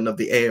endorsement of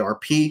the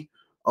AARP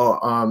or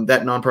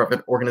that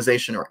nonprofit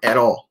organization or at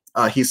all.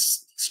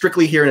 He's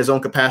strictly here in his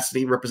own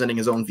capacity, representing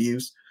his own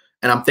views,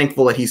 and I'm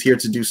thankful that he's here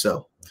to do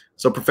so.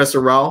 So,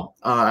 Professor Raul,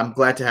 I'm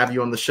glad to have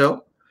you on the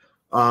show.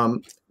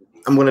 I'm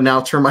going to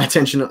now turn my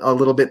attention a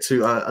little bit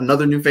to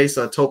another new face,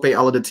 Tope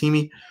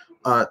Aladatimi.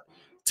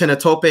 Tena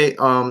Tope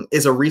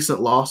is a recent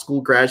law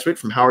school graduate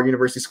from Howard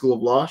University School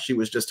of Law. She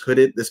was just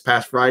hooded this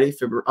past Friday,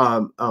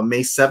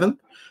 May 7th,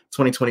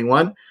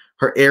 2021.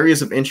 Her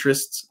areas of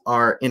interests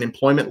are in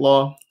employment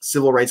law,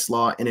 civil rights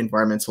law, and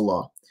environmental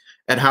law.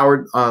 At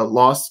Howard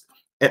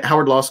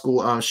Law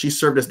School, she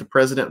served as the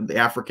president of the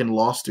African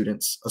Law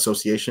Students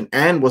Association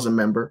and was a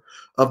member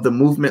of the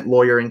Movement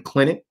Lawyering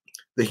Clinic,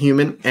 the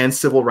Human and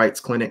Civil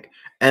Rights Clinic,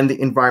 and the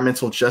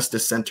Environmental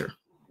Justice Center.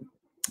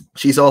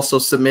 She's also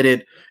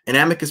submitted an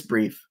amicus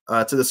brief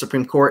to the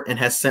Supreme Court and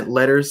has sent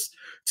letters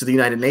to the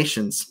United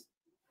Nations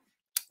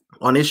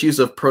on issues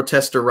of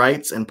protester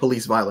rights and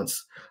police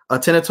violence.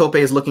 Tena Tope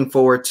is looking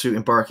forward to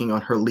embarking on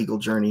her legal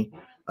journey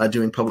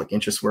doing public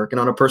interest work. And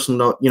on a personal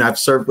note, I've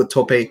served with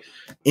Tope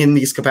in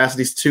these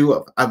capacities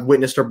too. I've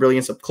witnessed her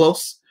brilliance up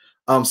close.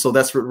 So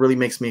that's what really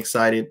makes me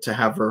excited to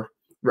have her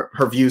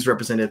views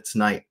represented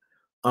tonight.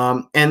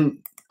 And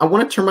I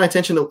want to turn my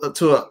attention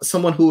to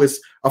someone who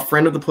is a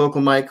friend of the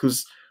Political Mic,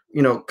 who's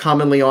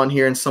commonly on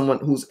here, and someone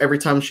who's every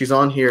time she's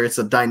on here, it's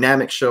a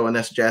dynamic show, and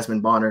that's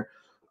Jasmine Bonner,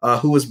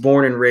 who was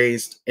born and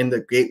raised in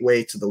the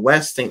Gateway to the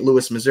West, St.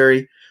 Louis,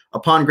 Missouri.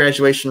 Upon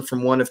graduation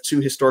from one of two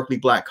historically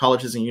Black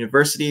colleges and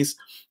universities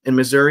in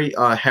Missouri,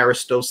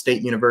 Harris-Stowe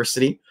State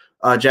University,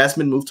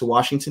 Jasmine moved to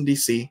Washington,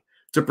 D.C.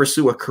 to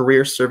pursue a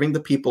career serving the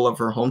people of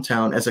her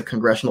hometown as a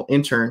congressional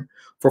intern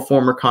for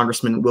former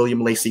Congressman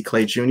William Lacey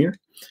Clay Jr.,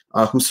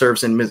 who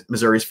serves in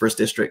Missouri's 1st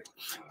District.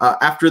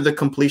 After the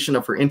completion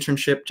of her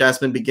internship,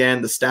 Jasmine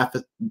became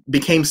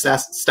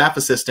staff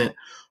assistant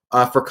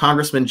for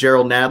Congressman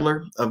Gerald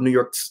Nadler of New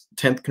York's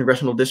 10th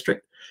Congressional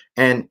District,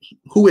 and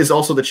who is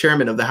also the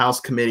chairman of the House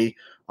Committee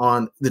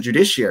on the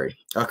Judiciary.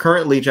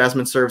 Currently,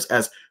 Jasmine serves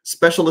as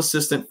special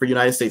assistant for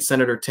United States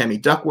Senator Tammy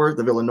Duckworth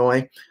of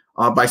Illinois.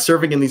 By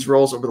serving in these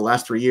roles over the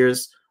last 3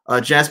 years,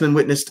 Jasmine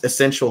witnessed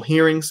essential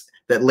hearings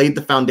that laid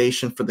the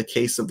foundation for the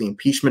case of the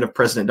impeachment of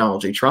President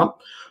Donald J. Trump.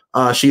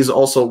 She is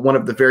also one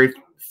of the very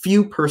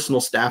few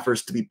personal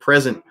staffers to be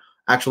present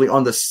actually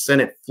on the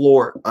Senate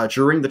floor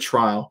during the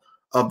trial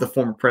of the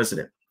former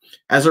president.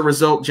 As a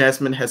result,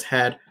 Jasmine has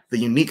had the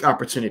unique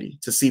opportunity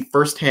to see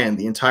firsthand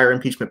the entire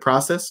impeachment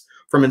process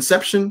from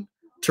inception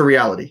to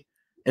reality.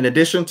 In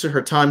addition to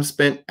her time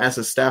spent as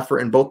a staffer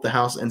in both the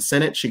House and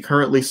Senate, she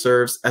currently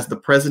serves as the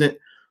president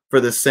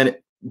for the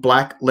Senate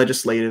Black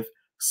Legislative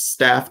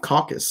Staff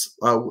Caucus,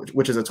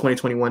 which is a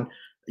 2021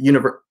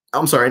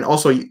 and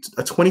also a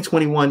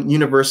 2021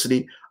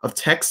 University of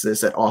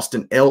Texas at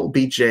Austin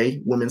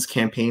LBJ Women's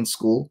Campaign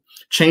School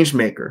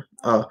changemaker,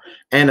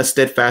 and a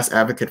steadfast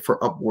advocate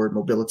for upward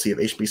mobility of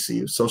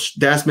HBCU. So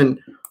Jasmine,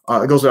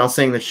 it goes without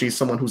saying that she's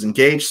someone who's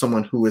engaged,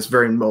 someone who is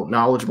very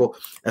knowledgeable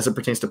as it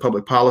pertains to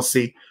public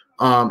policy,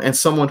 and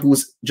someone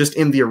who's just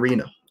in the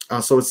arena.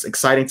 So it's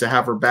exciting to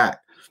have her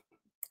back.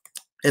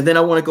 And then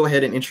I want to go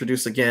ahead and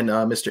introduce again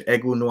Mr.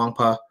 Egwu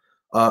Nwangpa.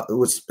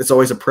 It's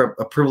always a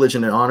privilege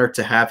and an honor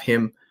to have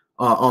him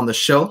on the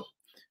show.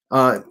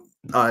 Egwu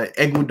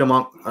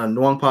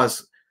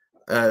Nwangpa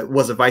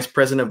was a vice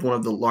president of one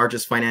of the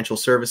largest financial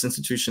service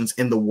institutions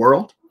in the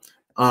world.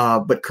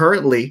 But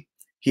currently,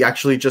 he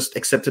actually just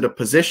accepted a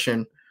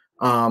position.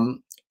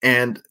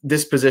 And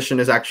this position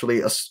is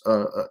actually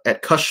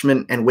at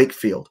Cushman and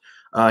Wakefield.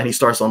 And he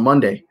starts on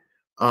Monday.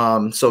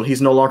 So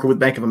he's no longer with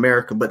Bank of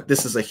America, but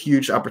this is a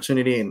huge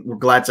opportunity, and we're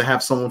glad to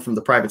have someone from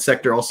the private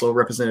sector also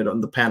represented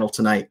on the panel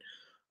tonight.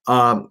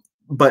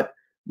 But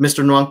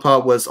Mr.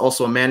 Nwangpa was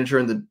also a manager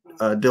in the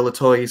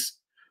Dilatoy's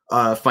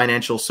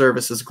Financial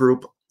Services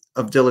Group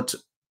of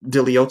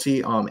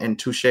Dilioty and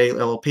Touche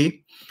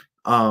LLP.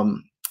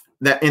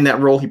 That in that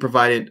role, he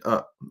provided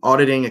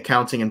auditing,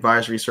 accounting,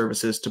 advisory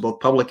services to both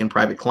public and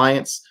private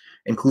clients,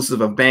 inclusive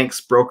of banks,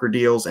 broker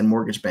deals, and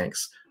mortgage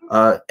banks.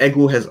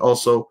 Egwu has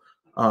also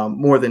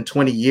more than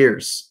 20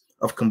 years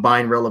of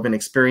combined relevant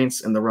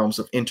experience in the realms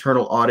of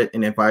internal audit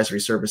and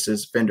advisory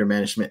services, vendor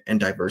management, and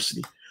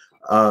diversity.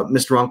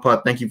 Mr.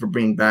 Nwangpa, thank you for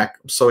being back.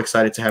 I'm so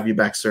excited to have you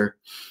back, sir.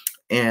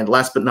 And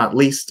last but not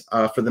least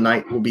for the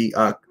night will be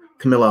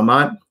Camilla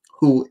Ahmad,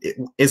 who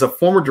is a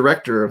former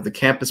director of the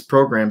campus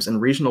programs and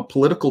regional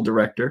political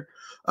director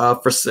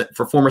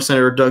for former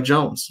Senator Doug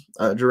Jones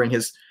during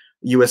his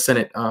U.S.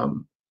 Senate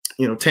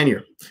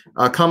tenure.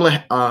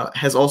 Kamala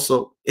is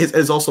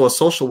also a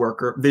social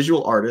worker,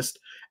 visual artist,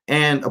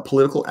 and a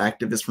political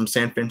activist from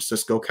San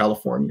Francisco,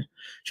 California.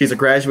 She's a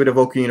graduate of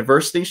Oak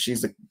University.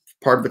 She's a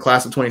part of the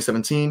class of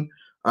 2017.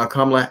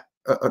 Camilla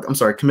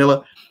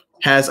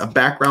has a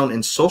background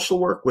in social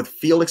work with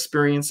field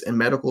experience in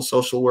medical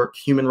social work,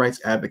 human rights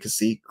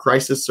advocacy,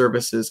 crisis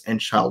services, and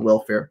child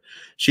welfare.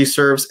 She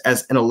serves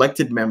as an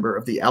elected member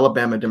of the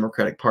Alabama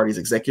Democratic Party's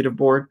executive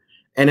board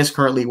and is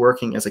currently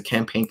working as a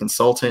campaign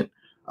consultant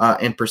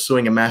and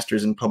pursuing a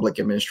master's in public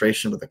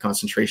administration with a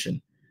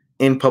concentration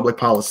in public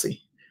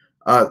policy.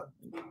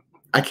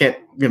 I can't,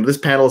 this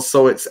panel is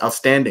so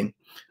outstanding.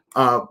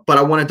 But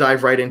I want to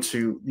dive right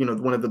into,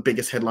 one of the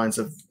biggest headlines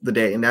of the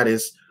day, and that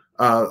is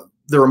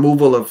the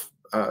removal of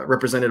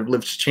Representative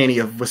Liz Cheney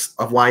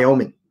of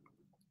Wyoming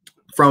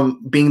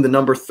from being the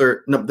number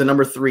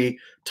 3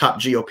 top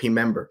GOP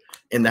member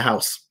in the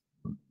House.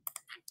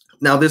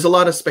 Now, there's a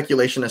lot of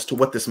speculation as to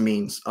what this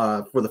means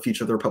for the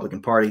future of the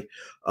Republican Party.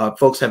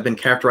 Folks have been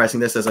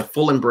characterizing this as a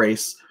full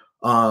embrace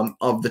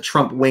of the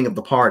Trump wing of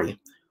the party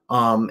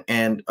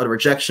and a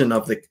rejection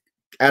of the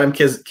Adam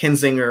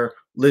Kinzinger,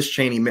 Liz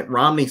Cheney, Mitt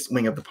Romney's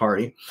wing of the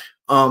party.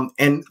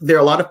 And there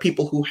are a lot of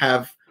people who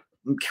have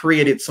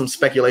created some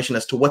speculation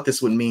as to what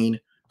this would mean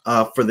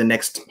for the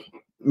next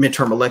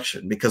midterm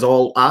election, because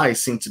all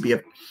eyes seem to be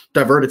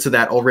diverted to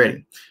that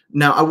already.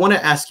 Now, I want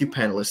to ask you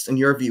panelists, in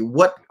your view,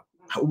 what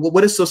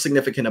is so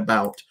significant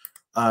about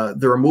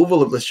the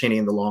removal of Liz Cheney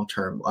in the long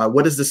term?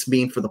 What does this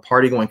mean for the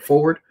party going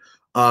forward?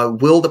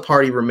 Will the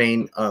party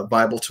remain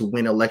viable to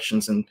win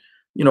elections in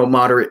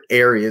moderate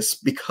areas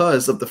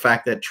because of the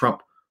fact that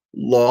Trump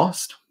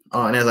lost?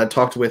 And as I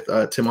talked with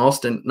Tim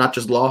Alston, not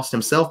just lost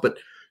himself, but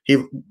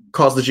he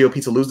caused the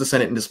GOP to lose the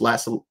Senate in this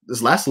last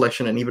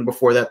election, and even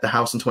before that, the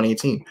House in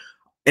 2018.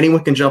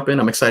 Anyone can jump in.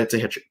 I'm excited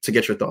to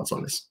get your thoughts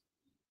on this.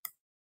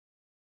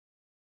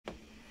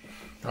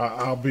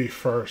 I'll be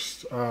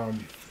first.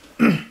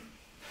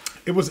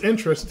 It was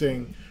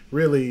interesting,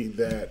 really,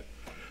 that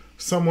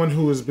someone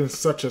who has been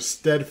such a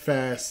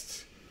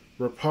steadfast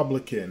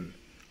Republican,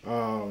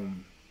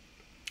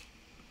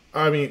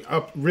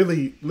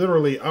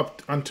 literally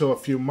up until a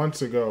few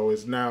months ago,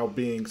 is now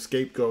being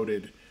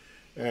scapegoated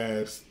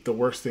as the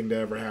worst thing that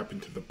ever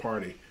happened to the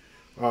party.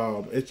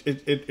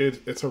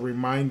 It's a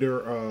reminder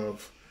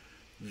of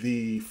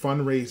the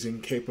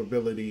fundraising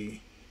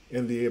capability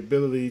and the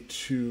ability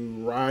to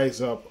rise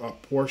up a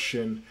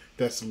portion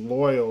that's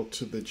loyal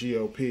to the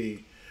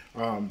GOP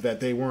that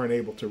they weren't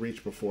able to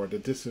reach before. The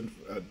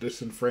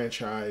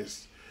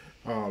disenfranchised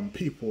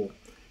people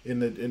in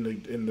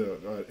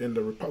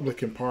the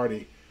Republican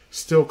Party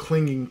still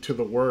clinging to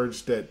the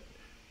words that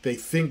they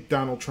think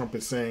Donald Trump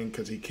is saying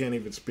because he can't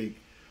even speak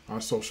on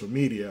social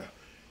media,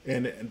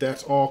 and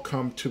that's all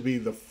come to be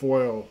the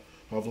foil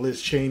of Liz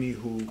Cheney,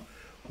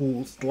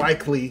 who's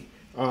likely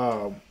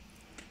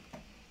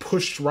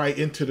pushed right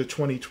into the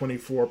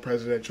 2024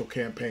 presidential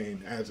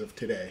campaign as of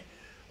today,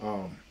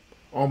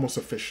 almost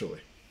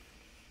officially.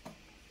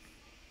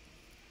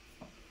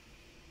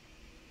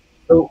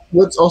 So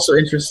what's also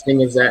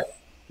interesting is that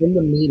in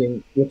the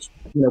meeting, which,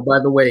 by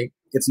the way,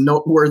 it's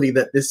noteworthy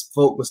that this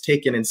vote was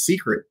taken in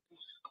secret.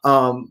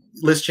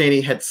 Liz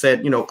Cheney had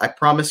said, I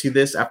promise you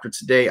this, after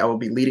today, I will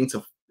be leading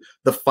to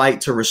the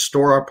fight to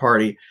restore our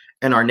party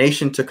and our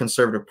nation to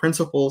conservative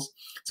principles,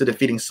 to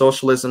defeating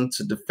socialism,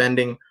 to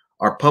defending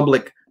our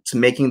public, to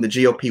making the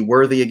GOP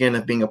worthy again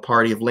of being a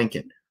party of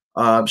Lincoln.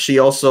 She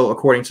also,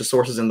 according to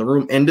sources in the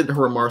room, ended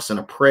her remarks in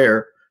a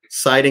prayer,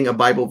 citing a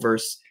Bible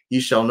verse,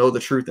 "You shall know the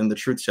truth and the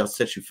truth shall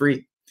set you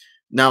free."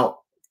 Now,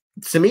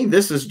 to me,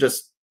 this is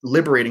just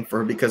liberating for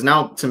her, because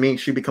now, to me,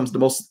 she becomes the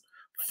most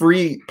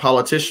free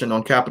politician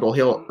on Capitol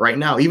Hill right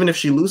now, even if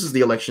she loses the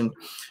election.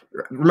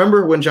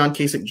 Remember when John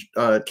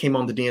Kasich came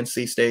on the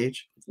DNC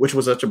stage, which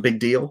was such a big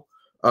deal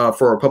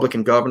for a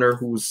Republican governor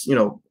who's,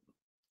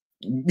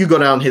 you go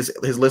down his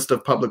list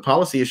of public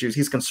policy issues,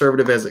 he's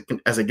conservative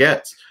as it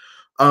gets.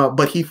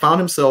 But he found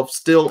himself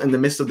still in the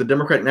midst of the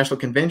Democratic National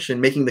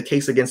Convention making the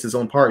case against his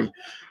own party.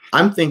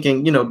 I'm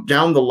thinking,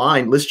 down the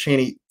line, Liz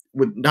Cheney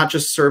would not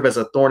just serve as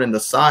a thorn in the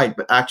side,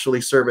 but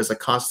actually serve as a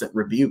constant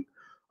rebuke,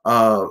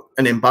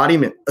 an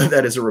embodiment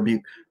that is a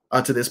rebuke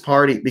to this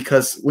party.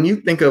 Because when you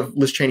think of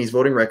Liz Cheney's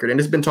voting record, and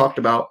it's been talked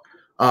about,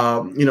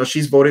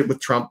 she's voted with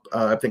Trump,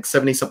 I think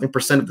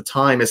 70-something% of the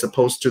time, as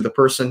opposed to the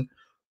person,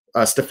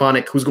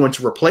 Stefanik, who's going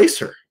to replace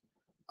her,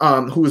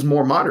 who is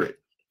more moderate,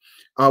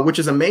 which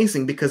is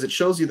amazing because it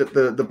shows you that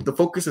the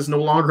focus is no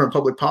longer on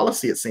public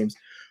policy, it seems.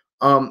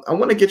 I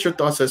want to get your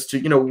thoughts as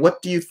to,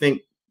 what do you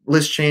think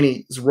Liz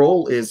Cheney's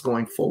role is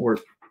going forward,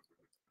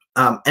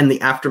 and the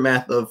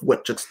aftermath of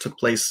what just took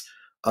place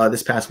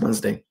this past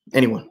Wednesday?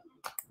 Anyone?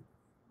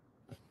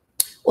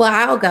 Well,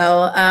 I'll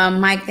go.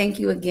 Mike, thank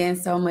you again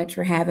so much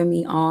for having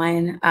me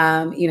on.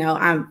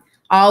 I'm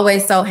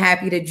always so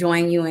happy to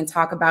join you and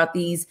talk about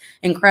these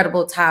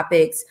incredible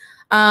topics.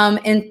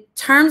 In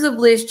terms of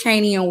Liz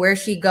Cheney and where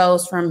she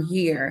goes from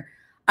here,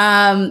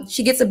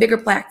 she gets a bigger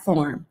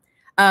platform.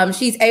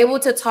 She's able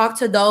to talk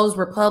to those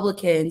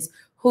Republicans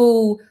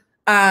who,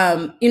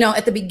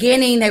 at the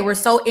beginning, they were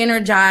so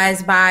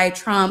energized by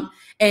Trump,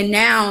 and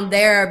now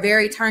they're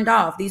very turned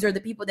off. These are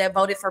the people that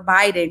voted for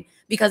Biden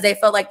because they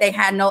felt like they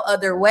had no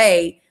other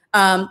way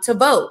to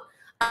vote.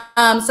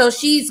 So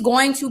she's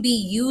going to be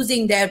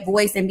using that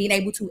voice and being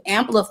able to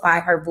amplify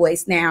her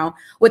voice now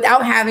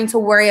without having to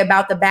worry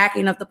about the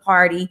backing of the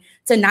party,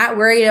 to not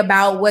worry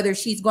about whether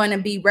she's going to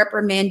be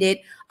reprimanded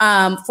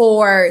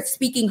for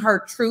speaking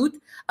her truth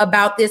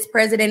about this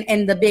president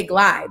and the big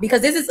lie,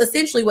 because this is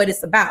essentially what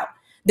it's about.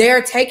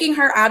 They're taking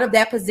her out of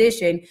that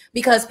position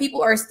because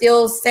people are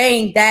still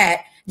saying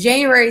that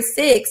January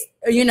 6th,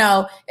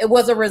 it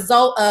was a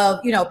result of,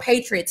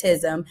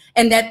 patriotism,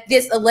 and that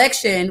this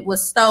election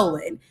was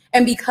stolen.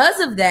 And because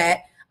of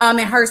that, and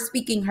her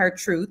speaking her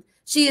truth,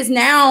 she is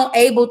now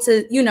able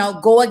to,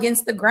 go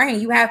against the grain.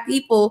 You have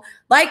people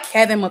like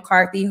Kevin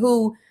McCarthy,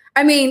 who,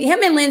 him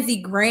and Lindsey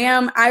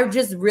Graham, I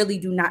just really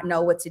do not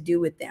know what to do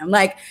with them.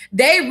 Like,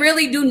 they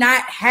really do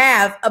not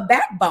have a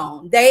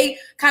backbone. They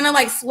kind of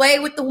like sway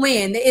with the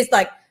wind. It's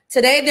like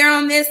today they're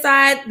on this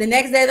side, the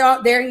next day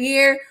they're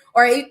here,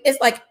 or it's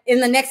like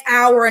in the next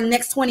hour and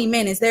next 20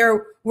 minutes,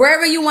 they're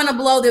wherever you want to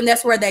blow them,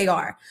 that's where they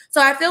are.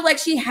 So I feel like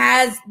she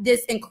has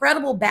this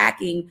incredible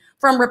backing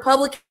from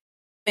Republicans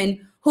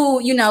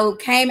who,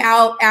 came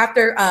out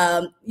after,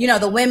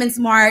 the Women's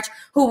March,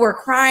 who were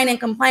crying and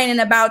complaining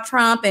about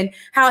Trump and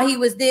how he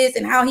was this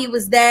and how he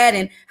was that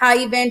and how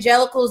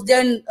evangelicals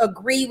didn't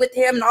agree with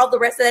him and all the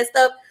rest of that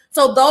stuff.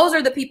 So those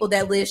are the people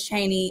that Liz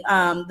Cheney,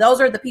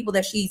 those are the people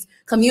that she's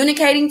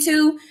communicating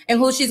to and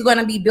who she's going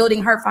to be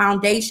building her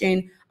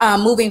foundation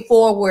moving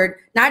forward,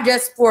 not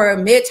just for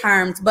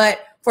midterms, but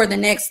for the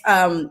next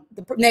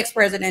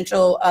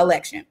presidential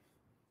election.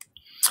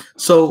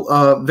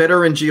 So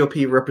veteran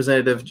GOP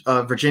Representative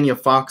Virginia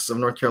Foxx of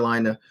North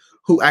Carolina,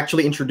 who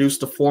actually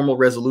introduced a formal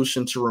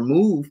resolution to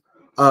remove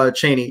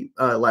Cheney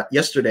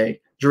yesterday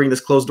during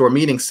this closed-door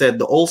meeting, said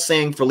the old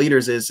saying for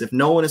leaders is, if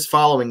no one is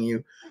following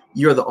you,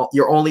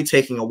 you're only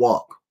taking a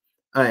walk.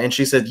 And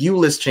she said, you,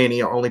 Liz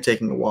Cheney, are only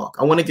taking a walk.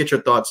 I want to get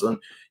your thoughts on,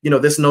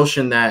 this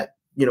notion that,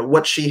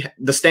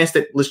 the stance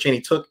that Liz Cheney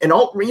took. And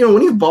all, when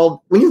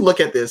you look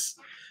at this,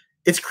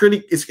 it's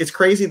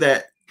crazy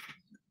that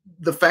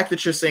the fact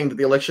that you're saying that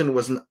the election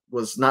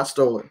was not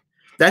stolen,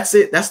 that's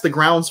it. That's the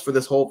grounds for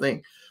this whole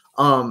thing.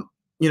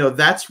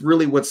 That's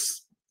really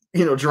what's,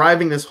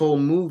 driving this whole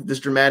move, this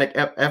dramatic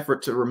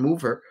effort to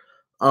remove her,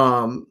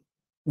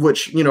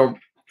 which,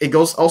 it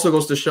also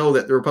goes to show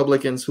that the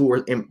Republicans who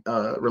were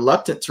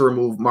reluctant to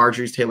remove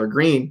Marjorie Taylor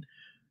Greene,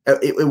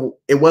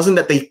 it wasn't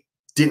that they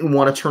didn't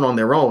want to turn on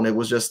their own. It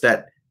was just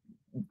that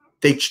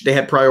they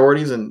had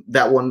priorities, and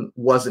that one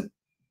wasn't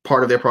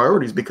part of their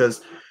priorities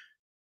because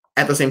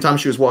at the same time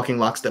she was walking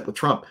lockstep with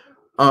Trump.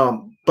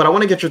 But I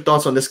want to get your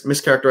thoughts on this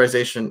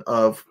mischaracterization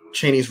of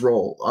Cheney's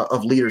role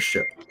of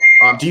leadership.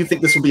 Do you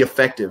think this will be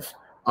effective,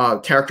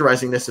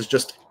 characterizing this as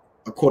just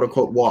a quote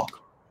unquote walk?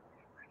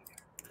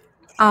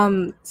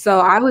 So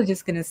I was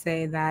just going to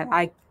say that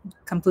I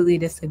completely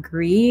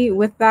disagree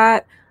with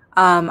that.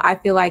 I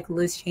feel like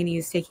Liz Cheney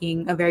is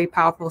taking a very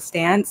powerful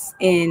stance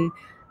in,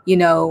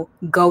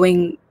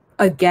 going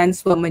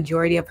against what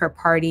majority of her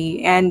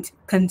party and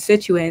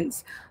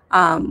constituents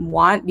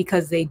want,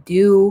 because they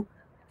do,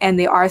 and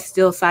they are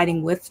still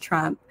siding with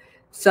Trump.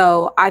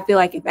 So I feel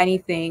like, if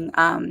anything,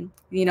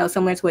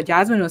 similar to what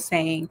Jasmine was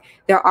saying,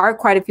 there are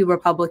quite a few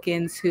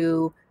Republicans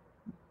who,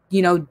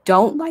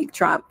 don't like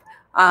Trump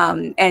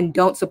and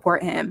don't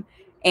support him.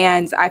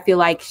 And I feel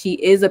like she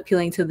is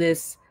appealing to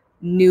this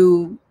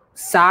new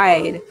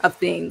side of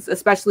things,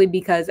 especially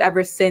because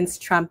ever since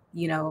Trump,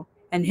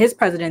 and his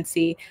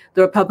presidency,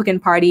 the Republican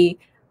Party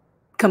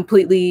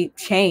completely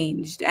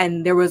changed,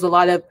 and there was a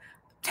lot of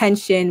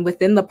tension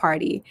within the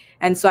party.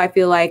 And so I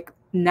feel like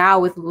now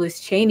with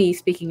Liz Cheney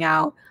speaking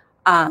out,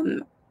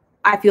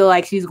 I feel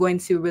like she's going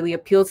to really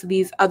appeal to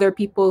these other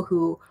people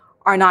who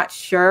are not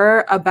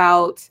sure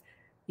about,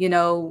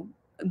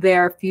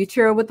 their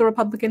future with the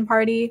Republican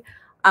Party.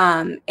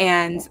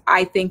 And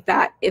I think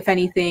that, if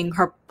anything,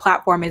 her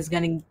platform is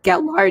going to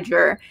get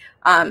larger,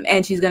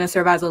 and she's going to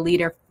serve as a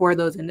leader for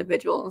those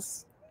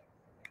individuals.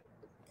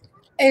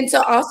 And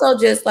to also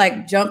just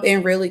jump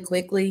in really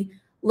quickly,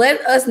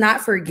 let us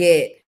not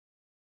forget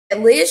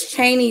that Liz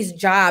Cheney's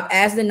job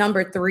as the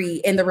number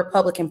 3 in the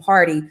Republican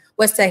Party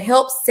was to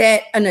help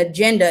set an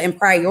agenda and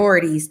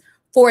priorities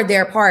for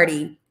their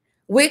party,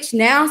 which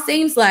now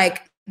seems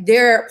like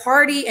their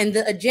party and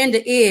the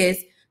agenda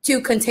is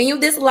to continue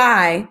this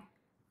lie,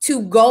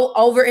 to go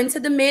over into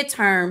the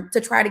midterm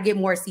to try to get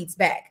more seats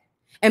back.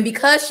 And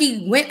because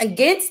she went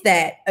against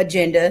that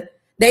agenda,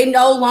 she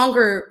no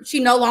longer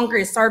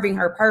is serving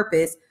her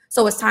purpose.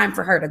 So it's time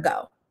for her to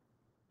go.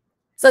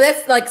 So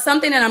that's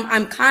something that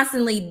I'm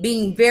constantly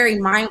being very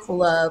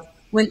mindful of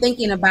when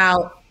thinking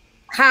about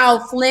how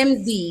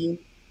flimsy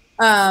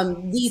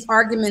these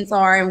arguments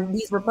are and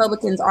these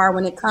Republicans are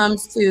when it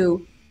comes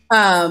to,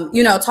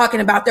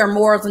 talking about their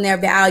morals and their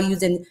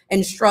values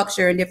and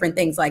structure and different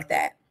things like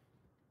that.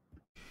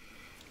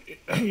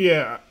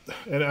 Yeah,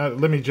 and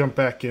let me jump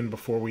back in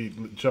before we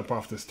jump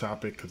off this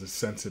topic because it's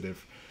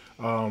sensitive.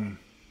 I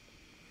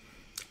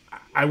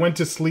went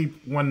to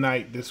sleep one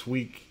night this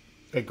week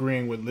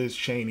agreeing with Liz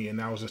Cheney, and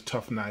that was a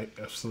tough night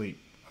of sleep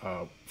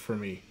for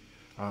me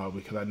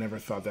because I never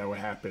thought that would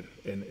happen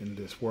in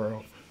this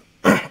world.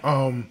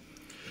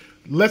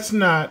 Let's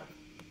not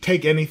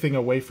take anything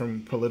away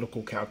from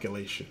political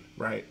calculation,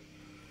 right?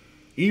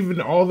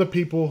 Even all the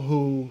people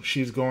who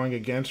she's going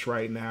against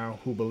right now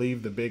who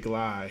believe the big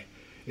lie,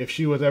 if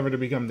she was ever to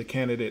become the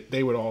candidate,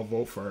 they would all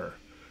vote for her.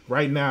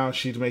 Right now,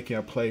 she's making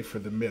a play for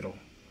the middle.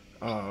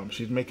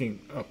 She's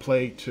making a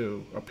play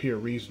to appear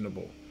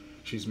reasonable.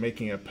 She's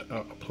making a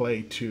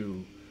play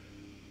to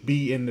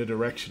be in the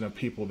direction of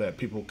people that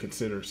people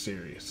consider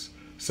serious.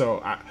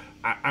 So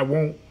I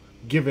won't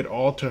give it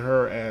all to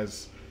her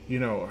as,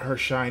 her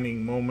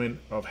shining moment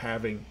of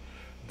having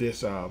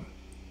this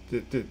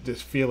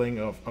this feeling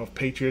of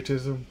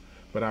patriotism,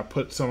 but I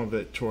put some of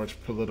it towards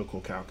political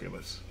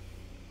calculus.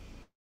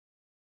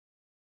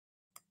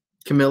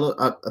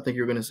 Camilla, I think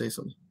you were going to say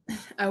something.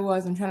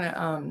 I'm trying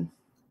to,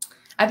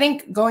 I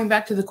think going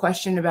back to the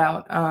question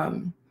about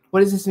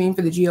what does this mean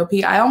for the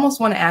GOP, I almost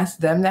want to ask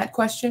them that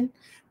question,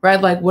 right?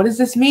 Like, what does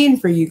this mean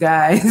for you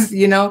guys?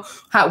 How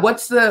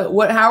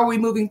are we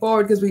moving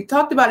forward? Because we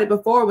talked about it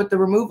before with the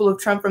removal of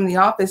Trump from the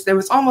office. There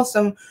was almost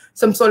some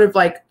sort of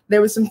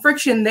there was some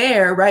friction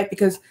there, right?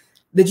 Because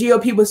the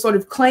GOP was sort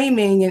of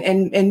claiming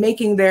and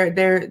making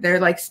their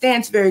like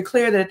stance very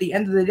clear that at the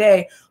end of the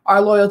day,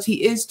 our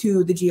loyalty is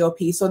to the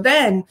GOP. So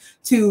then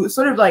to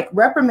sort of like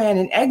reprimand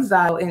and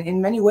exile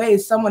in many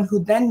ways, someone who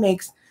then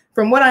makes,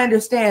 from what I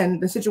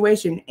understand, the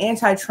situation,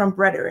 anti-Trump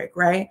rhetoric,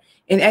 right?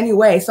 In any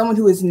way, someone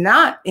who is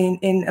not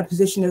in a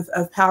position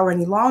of power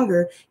any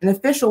longer, an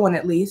official one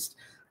at least,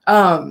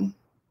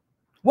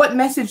 what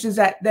message does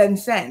that then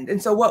send? And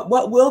so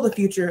what will the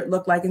future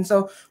look like? And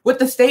so with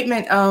the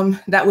statement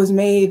that was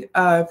made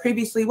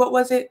previously, what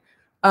was it?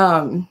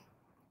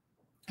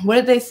 What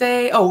did they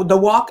say? Oh, the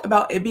walk,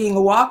 about it being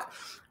a walk.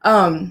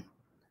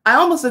 I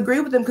almost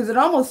agree with them because it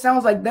almost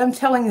sounds like them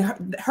telling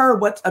her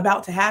what's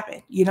about to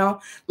happen,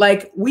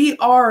 like we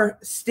are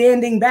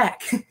standing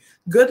back.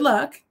 Good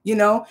luck,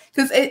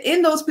 because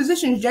in those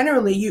positions,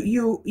 generally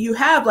you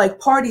have like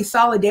party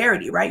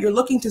solidarity, right? You're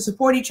looking to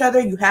support each other.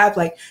 You have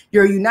like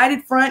your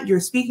united front. You're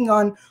speaking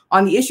on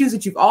the issues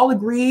that you've all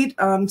agreed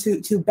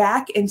to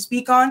back and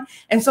speak on.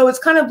 And so it's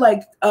kind of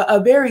like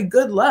a very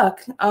good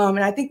luck. And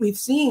I think we've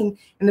seen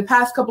in the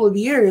past couple of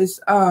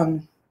years,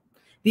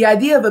 the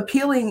idea of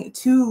appealing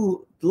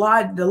to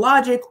the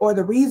logic or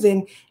the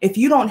reason, if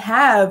you don't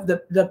have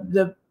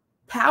the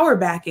power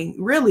backing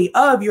really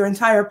of your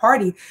entire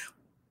party,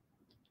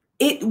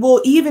 it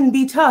will even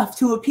be tough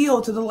to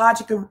appeal to the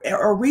logic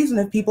or reason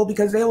of people,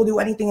 because they will do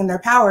anything in their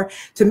power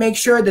to make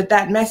sure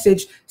that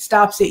message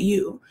stops at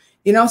you.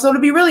 So it'll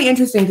be really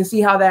interesting to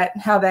see how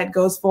that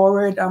goes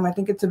forward. I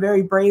think it's a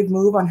very brave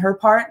move on her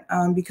part,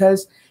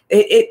 because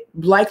it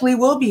likely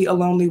will be a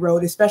lonely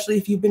road, especially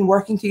if you've been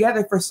working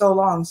together for so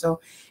long.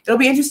 So it'll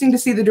be interesting to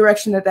see the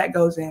direction that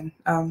goes in.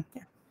 Yeah.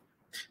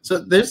 So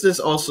there's this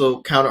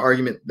also counter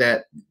argument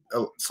that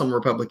some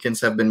Republicans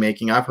have been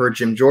making. I've heard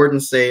Jim Jordan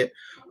say it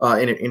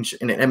in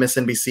an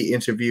MSNBC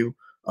interview.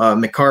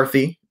 Kevin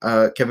McCarthy,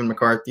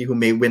 who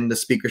may win the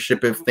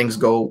speakership if things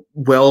go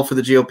well for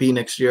the GOP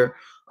next year,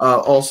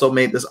 also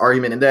made this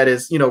argument, and that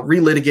is,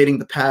 relitigating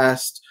the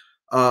past,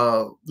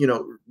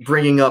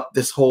 bringing up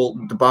this whole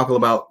debacle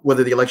about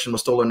whether the election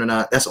was stolen or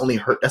not. That's only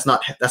hurt. That's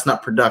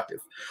not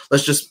productive.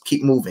 Let's just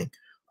keep moving.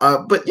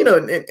 But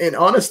in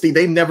honesty,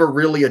 they never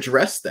really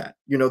addressed that.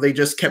 They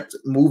just kept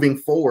moving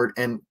forward,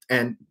 and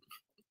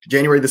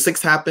January the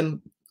 6th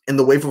happened. In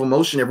the wave of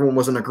emotion, everyone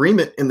was in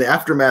agreement in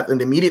the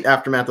immediate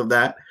aftermath of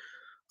that.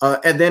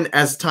 And then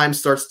as time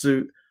starts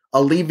to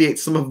alleviate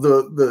some of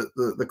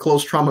the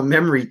close trauma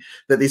memory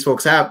that these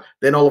folks have,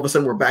 then all of a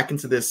sudden we're back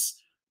into this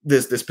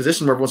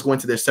position where everyone's going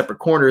to their separate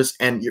corners,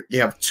 and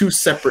you have two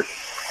separate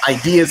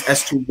ideas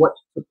as to what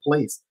took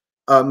place.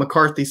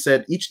 McCarthy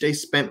said, each day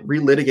spent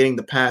relitigating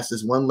the past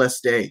is one less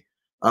day.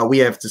 We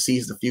have to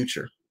seize the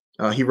future.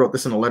 He wrote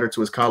this in a letter to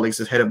his colleagues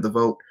ahead of the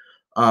vote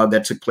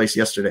that took place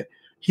yesterday.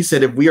 He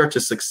said, if we are to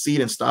succeed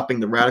in stopping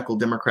the radical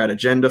Democrat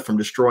agenda from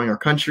destroying our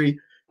country,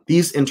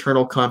 these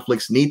internal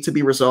conflicts need to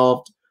be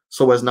resolved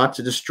so as not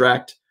to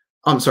detract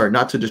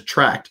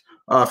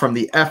from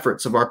the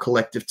efforts of our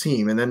collective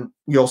team. And then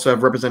we also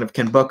have Representative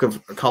Ken Buck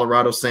of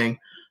Colorado saying,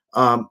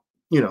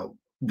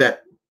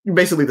 that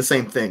basically the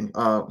same thing.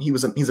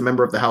 He's a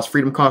member of the House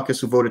Freedom Caucus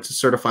who voted to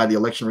certify the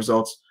election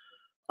results.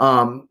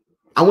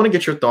 I want to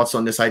get your thoughts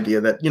on this idea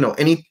that,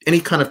 any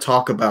kind of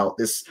talk about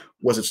this,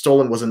 was it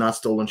stolen, was it not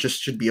stolen,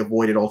 just should be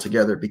avoided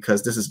altogether,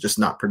 because this is just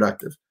not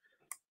productive.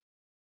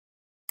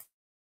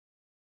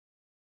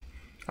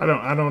 I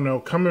don't know.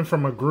 Coming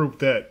from a group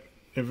that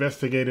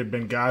investigated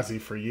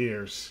Benghazi for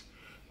years,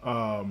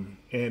 and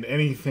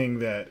anything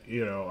that,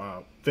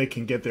 they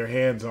can get their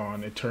hands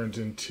on, it turns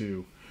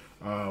into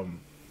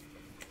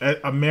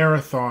a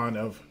marathon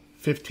of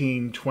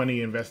 15,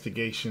 20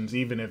 investigations,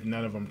 even if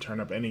none of them turn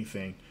up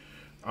anything.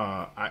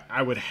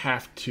 I would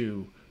have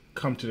to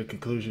come to the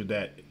conclusion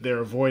that they're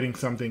avoiding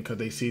something because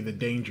they see the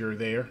danger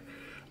there.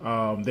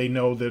 They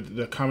know that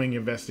the coming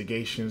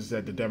investigations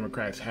that the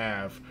Democrats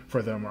have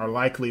for them are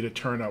likely to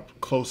turn up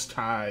close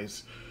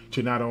ties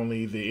to not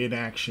only the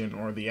inaction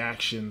or the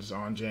actions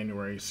on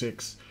January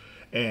 6th,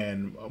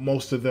 And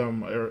most of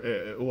them,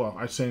 well,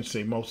 I shouldn't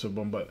say most of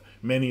them, but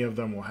many of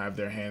them will have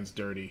their hands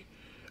dirty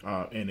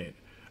in it.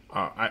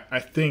 I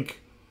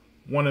think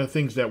one of the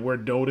things that we're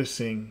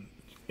noticing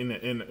in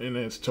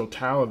its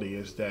totality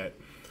is that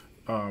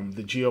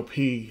the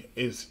GOP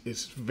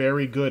is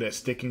very good at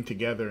sticking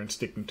together and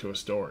sticking to a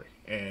story,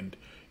 and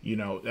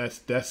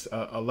that's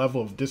a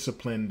level of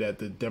discipline that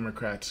the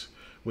Democrats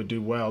would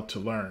do well to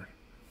learn.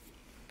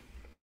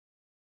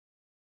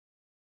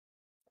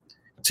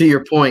 To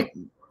your point,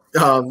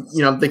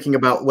 I'm thinking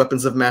about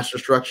weapons of mass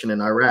destruction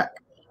in Iraq.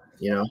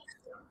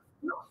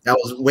 That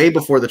was way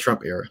before the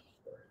Trump era.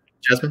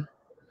 Jasmine?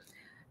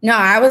 No,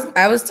 I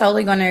was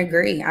totally going to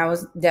agree. I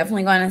was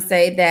definitely going to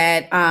say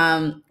that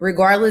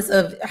regardless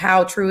of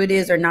how true it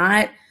is or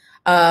not,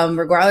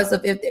 regardless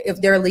of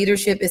if their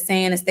leadership is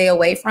saying to stay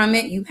away from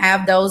it, you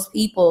have those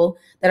people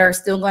that are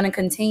still going to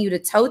continue to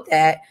tote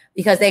that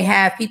because they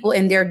have people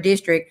in their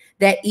district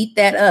that eat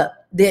that up.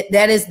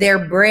 That is their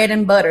bread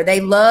and butter.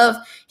 They love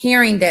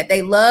hearing that.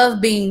 They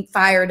love being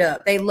fired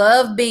up. They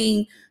love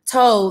being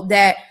told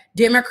that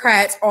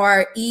Democrats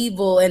are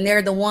evil and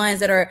they're the ones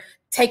that are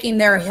taking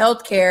their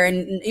health care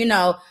and,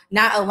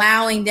 not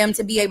allowing them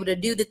to be able to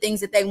do the things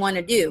that they want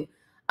to do.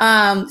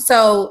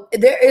 So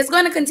there is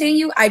going to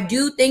continue. I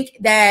do think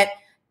that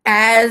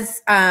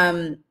as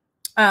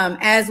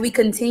we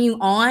continue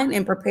on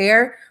and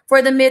prepare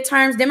for the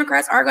midterms,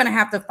 Democrats are going to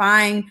have to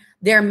find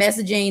their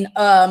messaging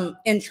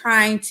in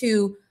trying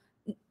to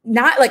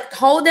not like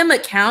hold them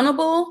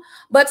accountable,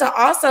 but to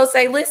also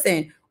say,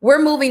 listen,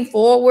 we're moving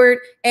forward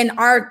and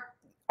our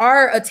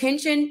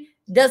attention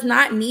does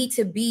not need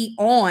to be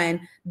on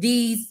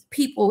these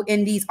people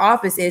in these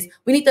offices.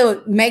 We need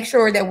to make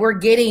sure that we're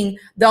getting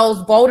those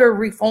voter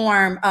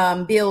reform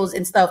bills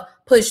and stuff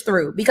pushed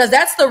through, because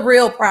that's the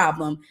real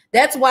problem.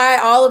 That's why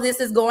all of this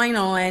is going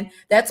on.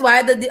 That's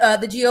why the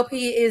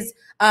GOP is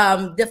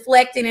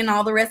deflecting and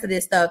all the rest of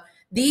this stuff.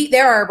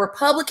 There are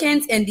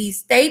Republicans in these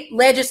state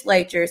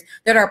legislatures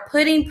that are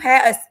putting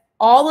past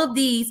all of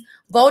these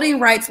voting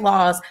rights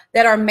laws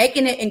that are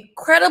making it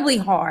incredibly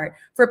hard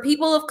for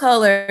people of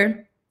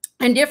color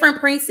in different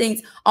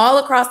precincts all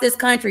across this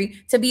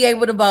country to be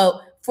able to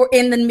vote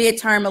in the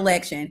midterm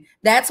election.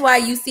 That's why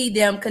you see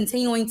them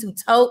continuing to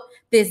tote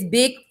this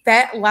big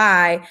fat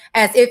lie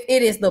as if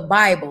it is the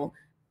Bible.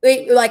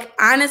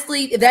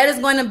 Honestly, that is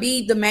going to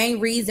be the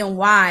main reason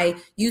why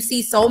you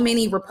see so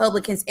many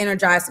Republicans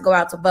energized to go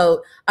out to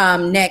vote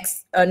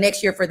next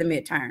year for the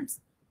midterms.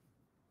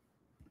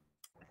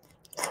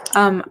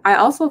 I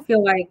also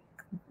feel like,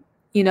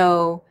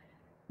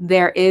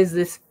 there is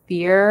this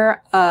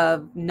fear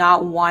of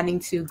not wanting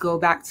to go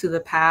back to the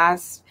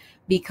past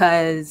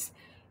because,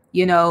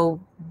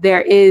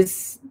 there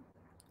is,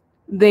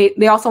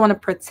 they also want to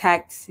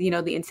protect,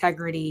 the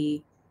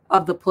integrity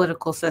of the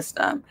political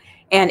system.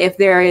 And if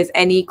there is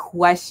any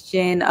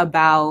question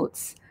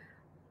about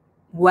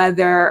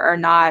whether or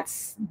not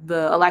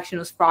the election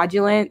was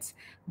fraudulent,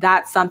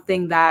 that's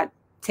something that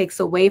takes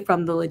away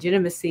from the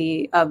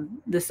legitimacy of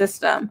the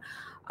system.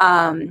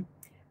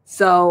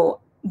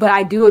 But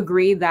I do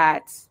agree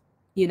that,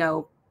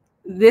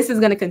 this is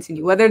going to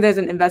continue. Whether there's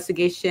an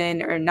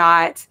investigation or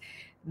not,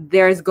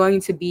 there's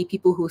going to be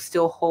people who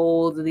still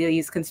hold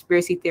these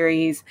conspiracy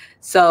theories.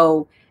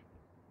 So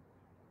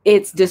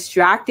it's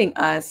distracting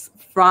us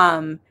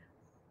from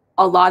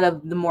a lot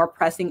of the more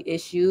pressing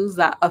issues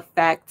that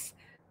affect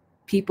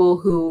people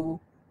who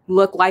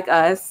look like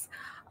us.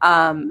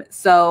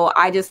 So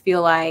I just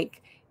feel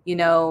like,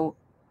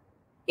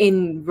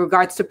 in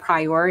regards to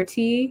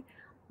priority,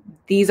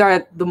 these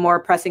are the more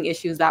pressing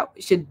issues that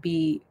should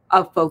be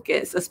of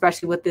focus,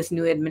 especially with this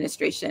new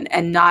administration,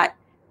 and not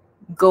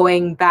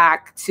going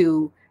back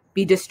to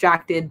be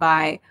distracted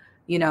by,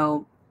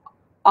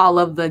 all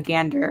of the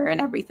gander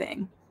and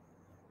everything.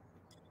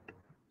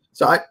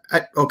 So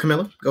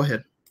Camilla, go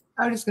ahead.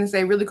 I was just going to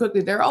say really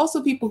quickly, there are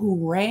also people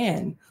who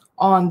ran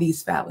on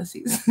these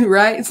fallacies,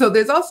 right? So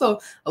there's also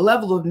a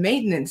level of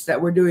maintenance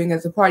that we're doing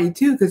as a party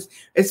too, because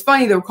it's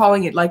funny they're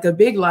calling it like a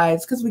big lie.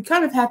 It's because we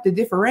kind of have to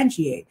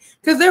differentiate,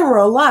 because there were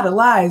a lot of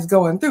lies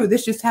going through.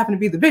 This just happened to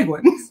be the big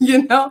one,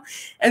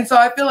 And so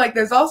I feel like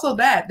there's also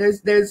that.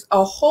 There's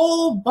a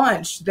whole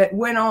bunch that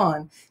went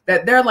on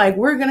that they're like,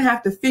 we're going to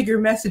have to figure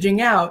messaging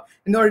out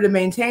in order to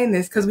maintain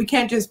this, because we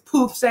can't just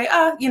poof say,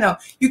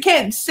 you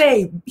can't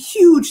say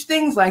huge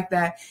things like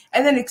that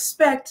and then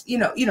expect,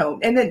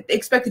 and then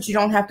expect that you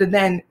don't have to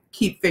then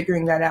keep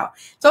figuring that out.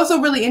 It's also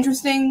really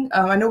interesting.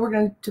 I know we're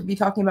going to be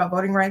talking about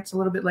voting rights a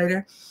little bit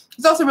later.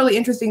 It's also really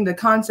interesting, the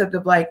concept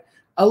of like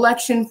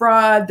election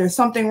fraud. There's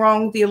something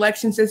wrong with the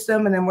election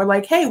system. And then we're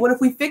like, hey, what if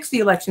we fix the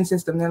election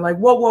system? And they're like,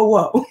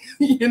 whoa.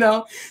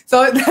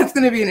 So that's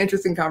going to be an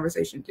interesting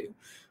conversation too.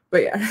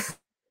 But yeah.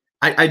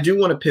 I do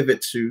want to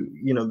pivot to,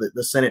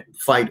 the Senate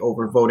fight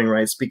over voting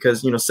rights,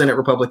 because, Senate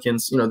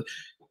Republicans,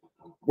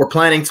 we're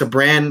planning to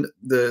brand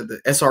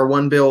the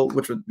SR1 bill,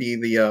 which would be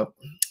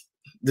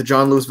the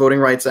John Lewis Voting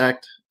Rights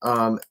Act.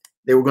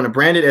 They were going to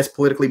brand it as a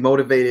politically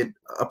motivated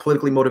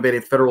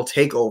federal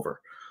takeover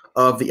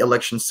of the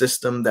election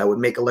system that would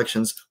make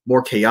elections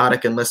more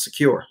chaotic and less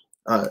secure.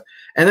 And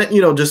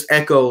that, just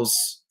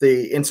echoes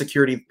the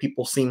insecurity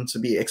people seem to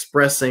be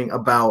expressing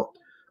about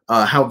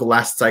how the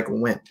last cycle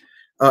went.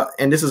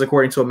 And this is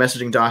according to a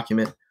messaging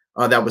document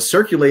that was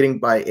circulating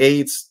by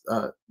aides.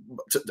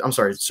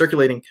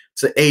 Circulating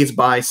to aides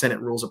by Senate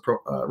Rules of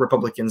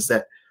Republicans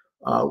that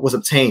was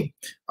obtained.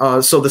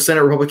 So the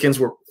Senate Republicans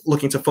were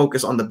looking to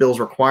focus on the bill's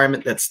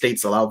requirement that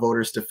states allow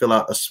voters to fill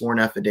out a sworn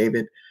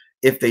affidavit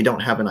if they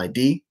don't have an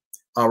ID.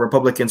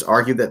 Republicans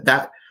argue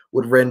that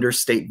would render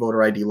state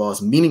voter ID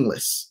laws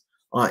meaningless,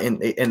 and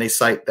they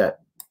cite that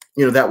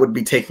that would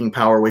be taking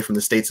power away from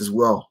the states as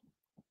well,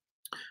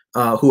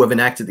 who have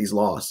enacted these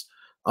laws.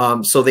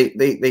 So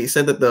they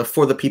said that the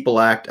For the People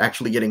Act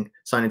actually getting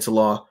signed into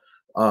law,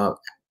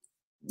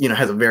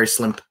 has a very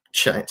slim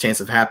chance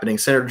of happening.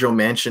 Senator Joe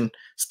Manchin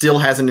still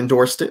hasn't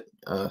endorsed it,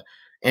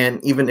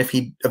 and even if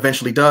he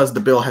eventually does, the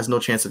bill has no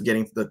chance of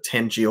getting the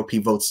 10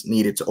 GOP votes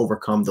needed to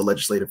overcome the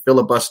legislative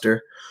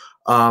filibuster.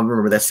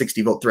 Remember that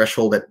 60 vote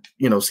threshold that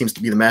seems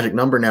to be the magic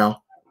number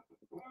now.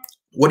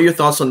 What are your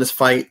thoughts on this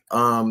fight?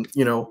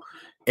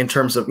 In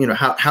terms of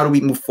how do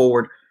we move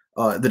forward,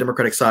 the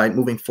Democratic side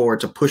moving forward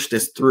to push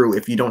this through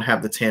if you don't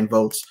have the 10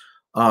 votes,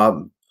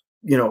 and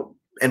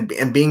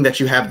being that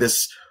you have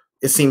this,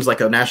 it seems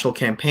like a national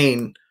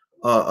campaign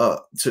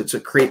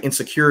to create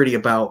insecurity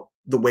about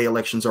the way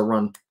elections are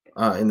run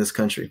in this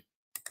country.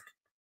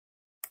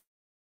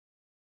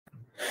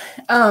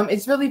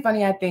 It's really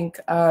funny. I think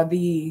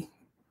the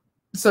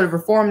sort of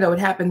reform that would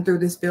happen through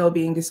this bill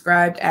being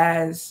described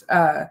as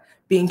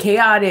being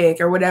chaotic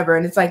or whatever.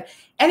 And it's like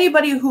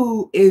anybody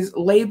who is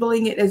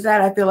labeling it as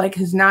that, I feel like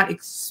has not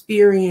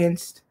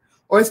experienced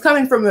or is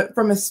coming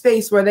from a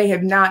space where they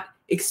have not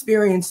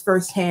experienced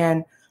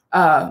firsthand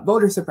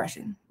voter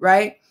suppression,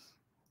 right?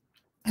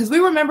 Because we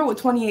remember what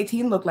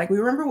 2018 looked like. We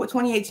remember what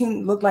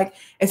 2018 looked like,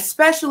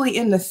 especially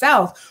in the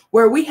South,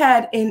 where we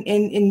had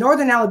in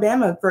Northern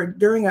Alabama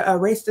during a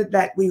race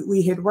that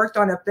we had worked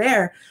on up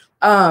there.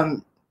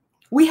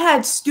 We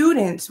had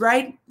students,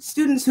 right?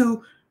 Students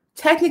who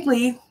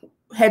technically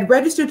had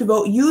registered to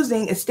vote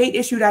using a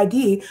state-issued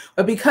ID,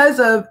 but because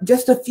of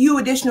just a few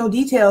additional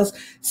details,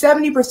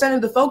 70%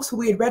 of the folks who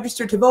we had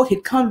registered to vote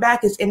had come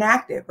back as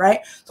inactive,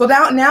 right? So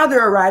now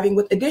they're arriving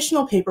with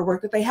additional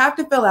paperwork that they have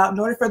to fill out in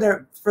order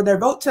for their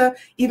vote to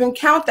even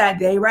count that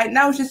day, right?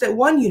 Now it's just at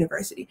one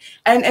university.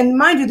 And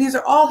mind you, these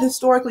are all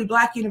historically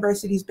Black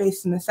universities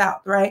based in the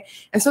South, right?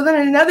 And so then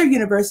in another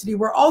university,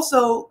 we're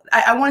also,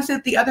 I want to say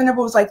that the other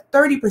number was like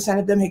 30%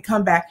 of them had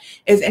come back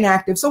as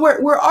inactive. So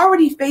we're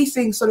already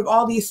facing sort of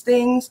all these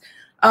things.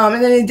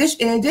 And then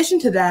in addition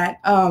to that,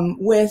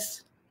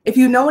 with, if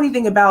you know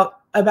anything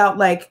about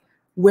like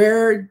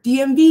where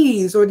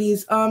DMVs or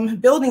these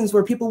buildings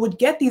where people would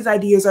get these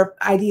IDs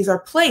are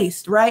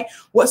placed, right?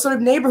 What sort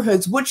of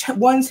neighborhoods, which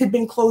ones had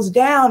been closed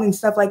down and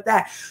stuff like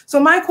that. So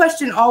my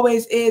question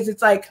always is,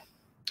 it's like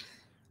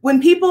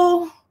when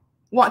people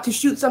want to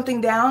shoot something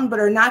down but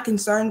are not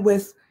concerned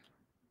with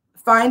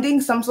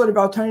finding some sort of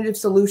alternative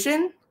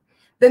solution,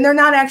 then they're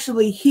not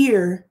actually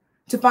here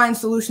to find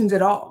solutions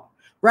at all.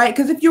 Right?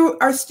 Because if you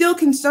are still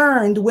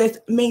concerned with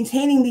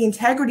maintaining the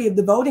integrity of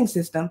the voting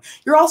system,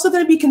 you're also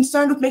going to be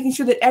concerned with making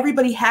sure that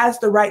everybody has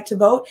the right to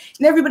vote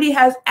and everybody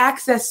has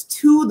access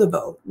to the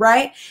vote,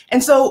 right?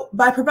 And so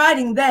by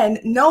providing then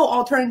no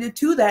alternative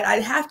to that,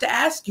 I'd have to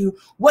ask you,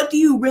 what do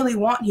you really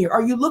want here?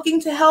 Are you looking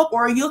to help,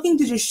 or are you looking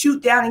to just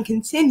shoot down and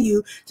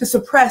continue to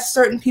suppress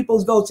certain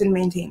people's votes and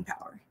maintain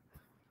power?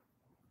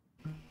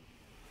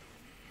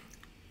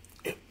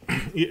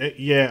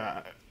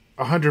 Yeah,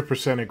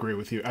 100% agree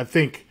with you. I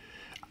think,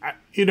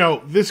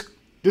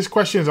 this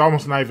question is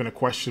almost not even a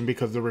question,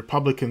 because the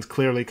Republicans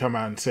clearly come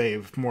out and say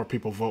if more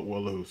people vote,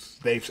 we'll lose.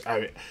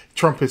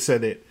 Trump has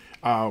said it.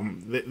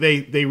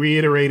 They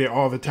reiterate it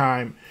all the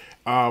time.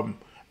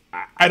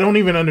 I don't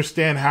even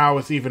understand how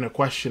it's even a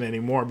question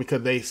anymore,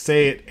 because they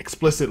say it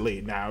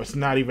explicitly now. It's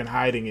not even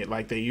hiding it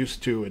like they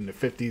used to in the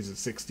 50s and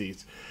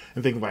 60s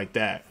and things like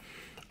that.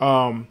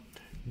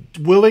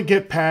 Will it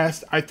get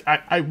passed?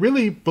 I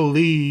really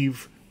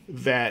believe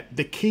that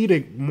the key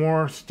to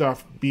more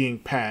stuff being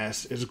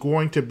passed is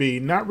going to be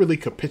not really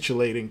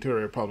capitulating to the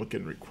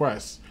Republican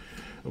requests,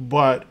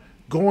 but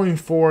going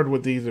forward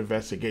with these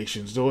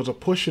investigations. There was a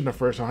push in the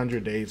first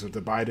 100 days of the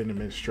Biden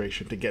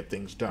administration to get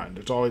things done.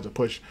 There's always a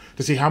push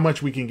to see how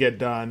much we can get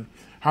done,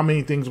 how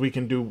many things we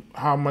can do,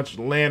 how much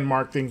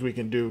landmark things we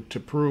can do to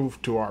prove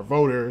to our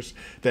voters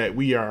that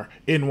we are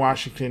in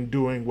Washington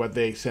doing what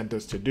they sent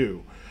us to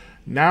do.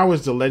 Now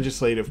is the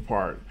legislative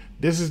part.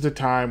 This is the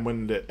time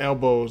when the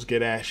elbows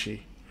get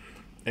ashy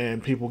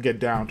and people get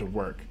down to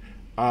work.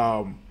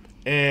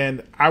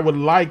 And I would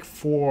like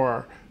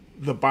for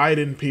the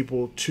Biden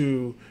people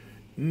to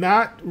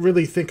not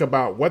really think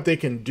about what they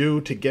can do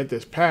to get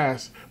this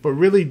passed, but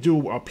really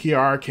do a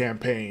PR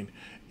campaign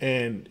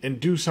and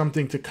do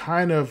something to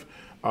kind of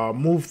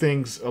move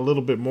things a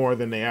little bit more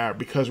than they are.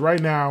 Because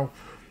right now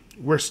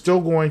we're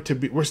still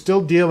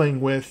dealing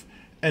with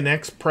an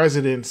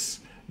ex-president's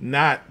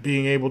not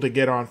being able to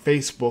get on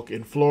Facebook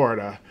in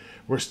Florida.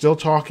 We're still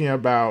talking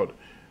about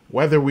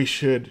whether we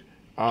should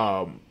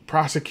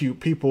prosecute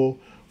people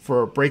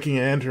for breaking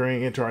and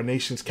entering into our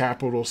nation's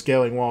capital,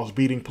 scaling walls,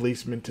 beating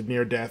policemen to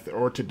near death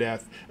or to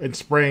death, and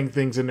spraying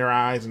things in their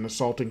eyes and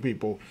assaulting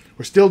people.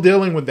 We're still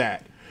dealing with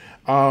that.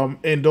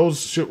 And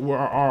those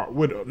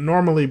would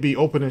normally be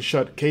open and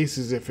shut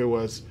cases if it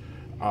was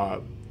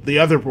the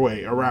other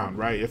way around,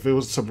 right? If it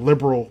was some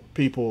liberal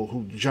people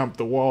who jumped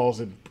the walls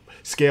and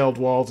scaled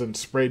walls and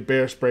sprayed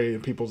bear spray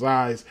in people's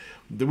eyes,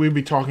 we'd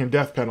be talking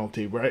death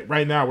penalty.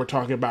 Right now, we're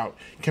talking about,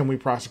 can we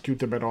prosecute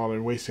them at all,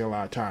 and wasting a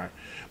lot of time.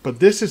 But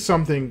this is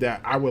something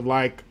that I would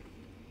like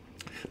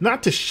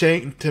not to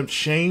shame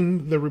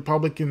the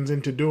Republicans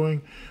into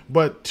doing,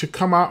 but to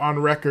come out on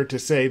record to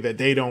say that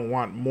they don't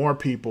want more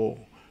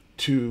people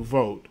to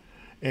vote,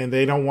 and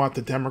they don't want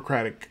the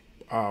democratic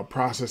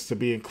process to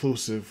be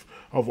inclusive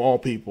of all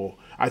people.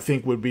 I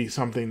think would be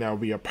something that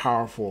would be a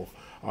powerful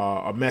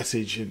a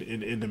message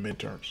in the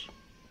midterms.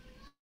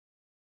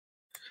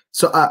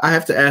 So I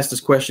have to ask this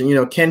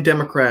question. Can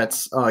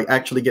Democrats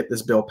actually get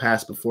this bill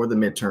passed before the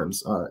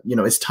midterms?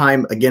 Is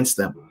time against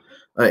them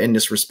in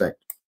this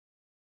respect?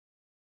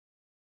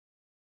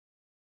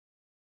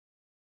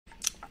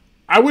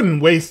 I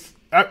wouldn't waste.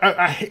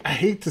 I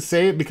hate to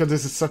say it because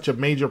this is such a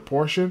major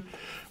portion,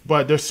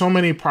 but there's so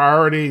many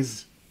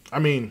priorities. I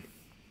mean,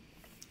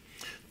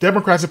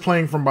 Democrats are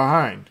playing from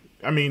behind.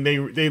 I mean,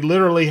 they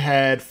literally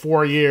had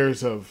 4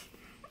 years of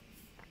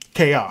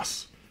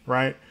chaos,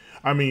 right?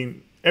 I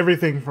mean,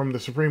 everything from the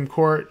Supreme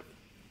Court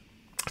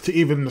to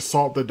even the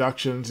SALT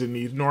deductions in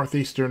these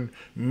northeastern,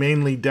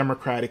 mainly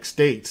Democratic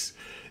states.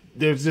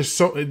 There's just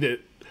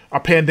a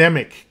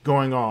pandemic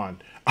going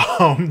on.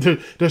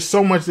 There's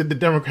so much that the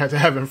Democrats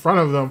have in front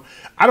of them.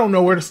 I don't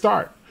know where to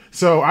start.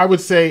 So I would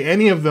say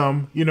any of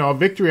them, a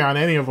victory on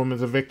any of them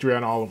is a victory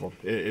on all of them,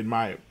 in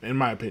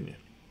my opinion.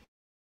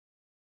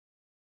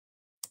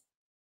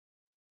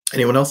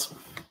 Anyone else?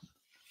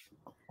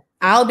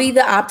 I'll be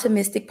the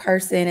optimistic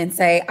person and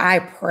say I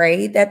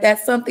pray that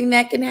that's something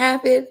that can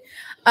happen.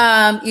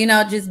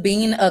 Just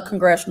being a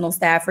congressional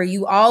staffer,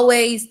 you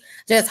always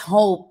just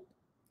hope,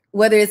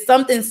 whether it's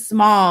something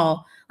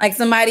small, like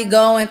somebody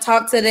go and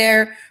talk to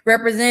their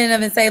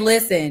representative and say,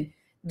 listen,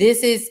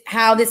 this is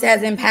how this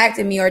has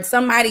impacted me, or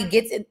somebody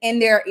gets it in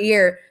their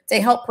ear to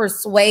help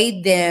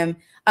persuade them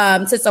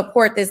to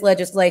support this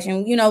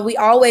legislation. We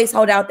always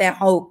hold out that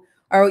hope,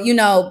 or,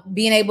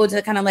 being able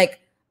to kind of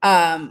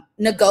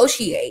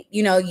negotiate.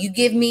 You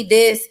give me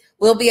this,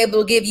 we'll be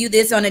able to give you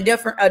this on a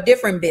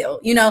different bill.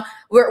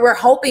 We're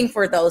hoping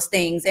for those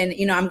things. And,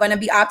 I'm going to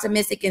be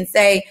optimistic and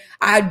say,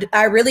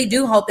 I really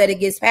do hope that it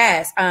gets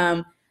passed.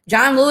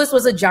 John Lewis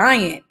was a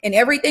giant, and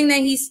everything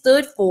that he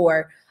stood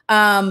for,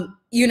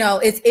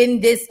 it's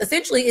in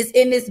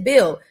this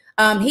bill.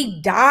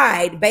 He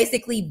died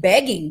basically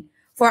begging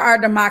for our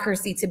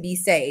democracy to be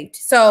saved.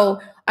 So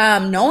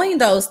knowing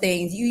those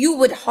things, you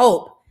would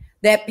hope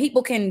that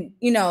people can,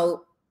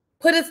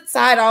 put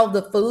aside all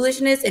the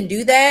foolishness and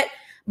do that.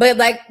 But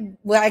like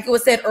it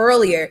was said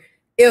earlier,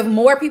 if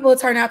more people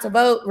turn out to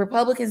vote,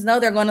 Republicans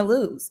know they're going to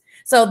lose.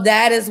 So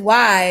that is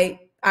why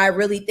I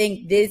really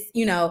think this,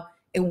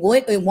 it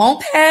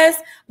won't pass.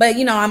 But,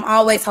 I'm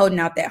always holding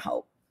out that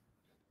hope.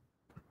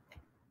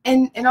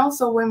 And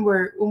also when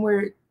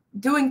we're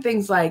doing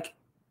things like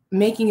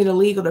making it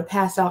illegal to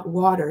pass out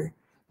water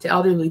to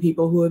elderly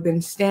people who have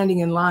been standing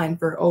in line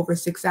for over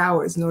 6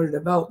 hours in order to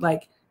vote,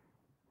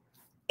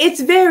 it's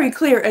very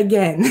clear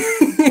again,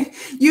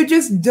 you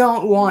just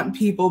don't want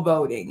people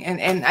voting.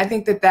 And I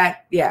think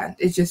that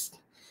it's just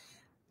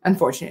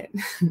unfortunate.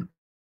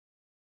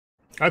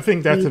 I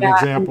think that's an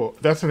example.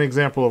 That's an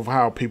example of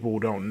how people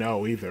don't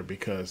know either,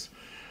 because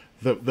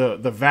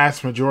the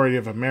vast majority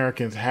of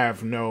Americans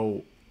have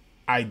no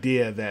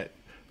idea that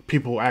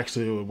people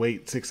actually would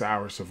wait 6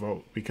 hours to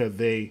vote, because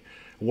they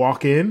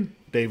walk in,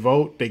 they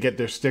vote, they get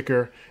their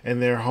sticker,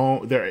 and they're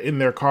home. They're in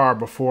their car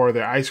before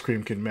their ice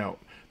cream can melt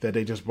that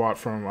they just bought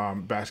from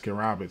Baskin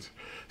Robbins.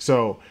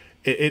 So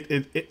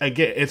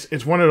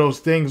it's one of those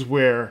things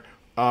where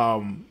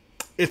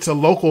it's a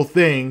local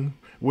thing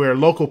where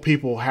local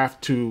people have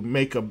to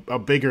make a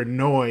bigger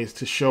noise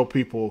to show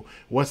people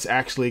what's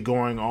actually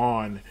going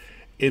on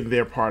in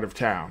their part of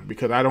town.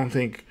 Because I don't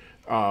think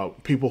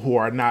people who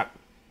are not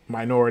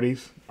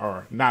minorities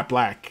or not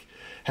black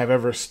have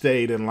ever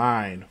stayed in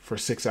line for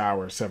 6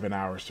 hours, 7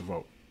 hours to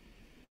vote.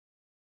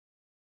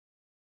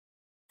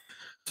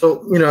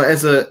 So,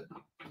 as a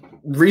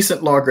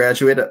recent law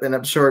graduate, and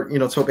I'm sure,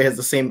 Tope has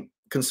the same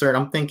concern,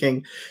 I'm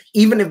thinking,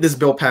 even if this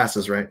bill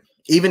passes, right?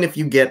 Even if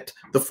you get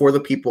the For the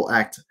People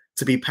Act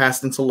to be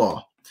passed into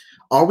law,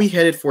 are we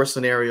headed for a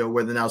scenario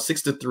where the now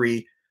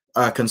 6-3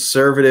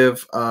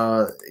 conservative,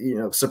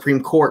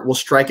 Supreme Court will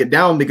strike it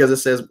down because it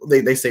says,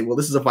 they say, well,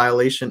 this is a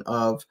violation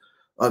of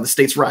the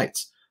state's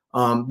rights.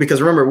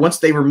 Because remember, once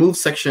they removed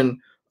Section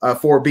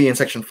 4B and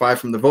Section 5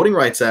 from the Voting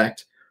Rights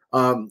Act,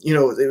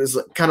 it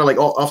was kind of like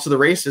all off to the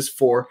races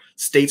for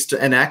states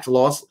to enact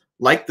laws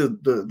like the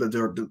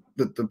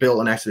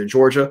bill enacted in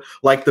Georgia,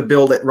 like the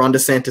bill that Ron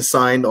DeSantis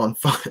signed on,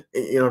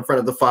 in front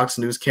of the Fox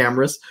News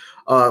cameras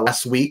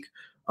last week.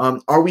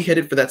 Are we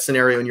headed for that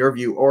scenario in your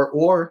view,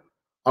 or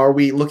are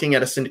we looking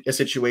at a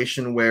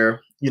situation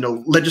where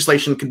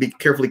legislation can be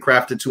carefully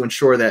crafted to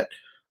ensure that,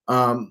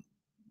 can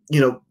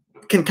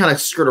kind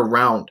of skirt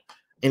around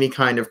any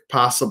kind of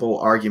possible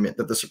argument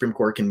that the Supreme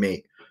Court can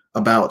make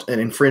about an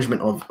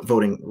infringement of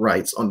voting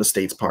rights on the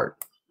state's part.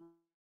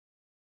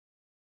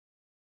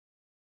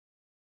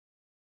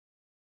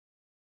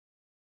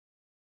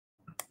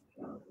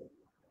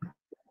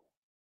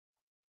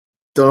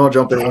 Don't all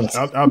jump in.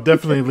 I'll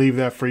definitely leave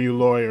that for you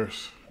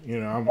lawyers.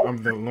 I'm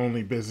the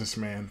lonely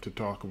businessman to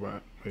talk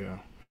about. Yeah.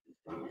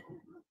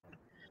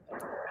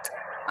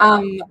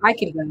 I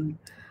can go.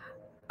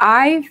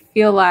 I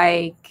feel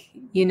like,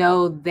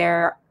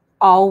 there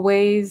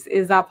always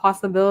is that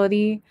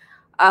possibility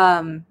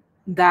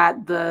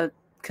that the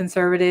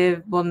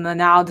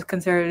now the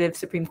conservative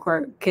Supreme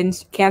Court can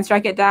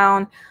strike it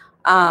down.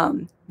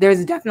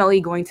 There's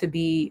definitely going to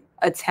be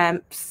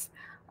attempts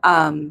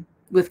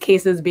with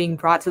cases being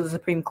brought to the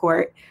Supreme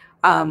Court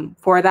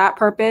for that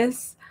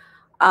purpose.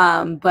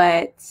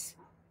 But,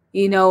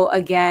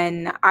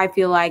 again, I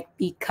feel like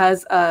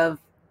because of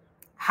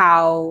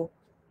how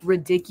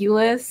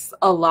ridiculous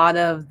a lot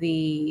of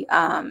the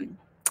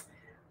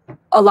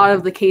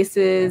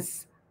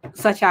cases,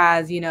 such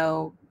as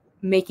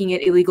making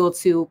it illegal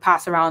to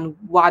pass around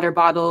water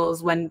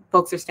bottles when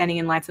folks are standing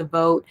in line to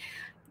vote,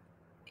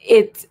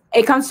 it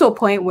comes to a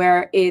point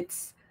where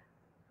it's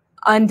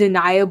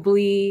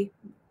undeniably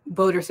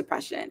voter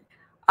suppression,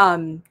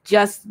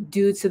 just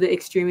due to the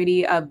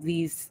extremity of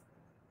these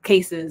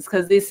cases.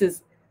 Because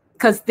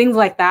things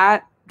like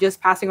that, just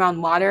passing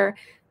around water,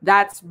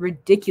 that's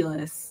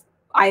ridiculous.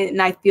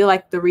 I feel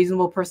like the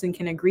reasonable person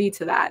can agree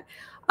to that.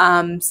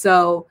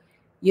 So,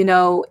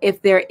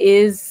 if there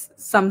is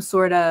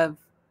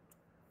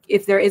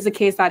a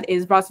case that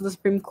is brought to the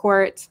Supreme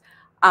Court,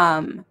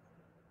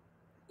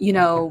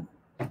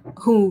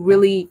 who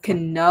really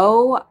can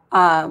know.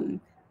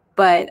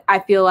 But I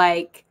feel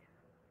like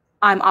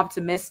I'm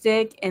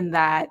optimistic in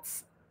that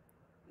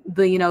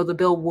the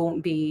bill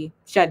won't be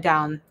shut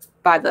down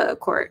by the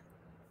court.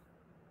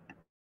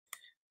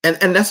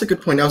 And that's a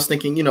good point. I was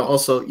thinking,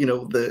 also,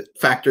 the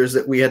factors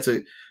that we had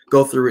to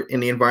go through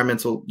in the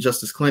environmental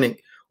justice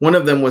clinic. One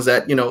of them was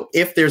that,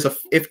 if there's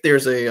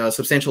a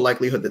substantial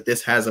likelihood that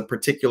this has a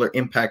particular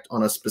impact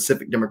on a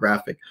specific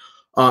demographic,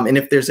 and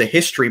if there's a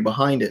history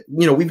behind it,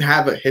 we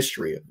have a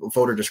history of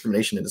voter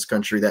discrimination in this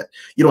country that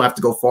you don't have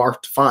to go far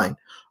to find.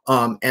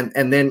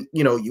 And then,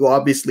 you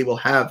obviously will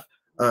have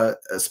a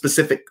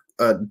specific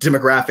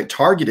demographic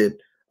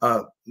targeted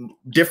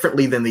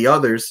differently than the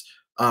others.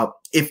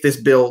 If this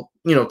bill,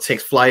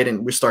 takes flight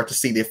and we start to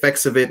see the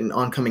effects of it in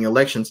oncoming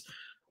elections.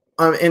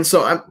 And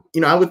so I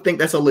would think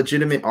that's a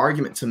legitimate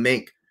argument to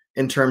make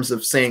in terms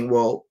of saying,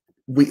 well,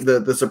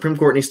 the Supreme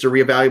Court needs to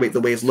reevaluate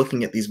the way it's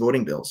looking at these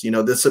voting bills.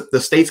 The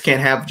states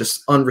can't have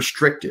just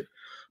unrestricted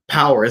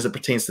power as it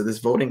pertains to this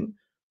voting,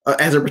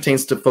 as it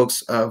pertains to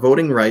folks'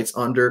 voting rights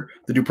under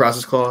the Due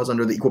Process Clause,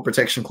 under the Equal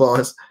Protection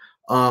Clause.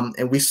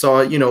 And we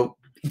saw,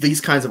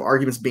 these kinds of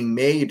arguments being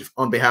made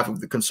on behalf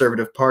of the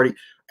Conservative Party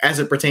as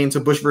it pertained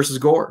to Bush versus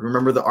Gore.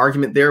 Remember, the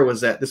argument there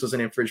was that this was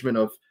an infringement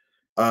of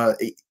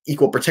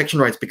equal protection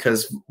rights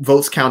because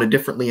votes counted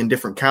differently in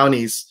different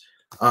counties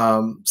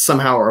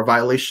somehow are a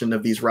violation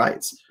of these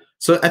rights.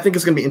 So I think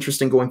it's going to be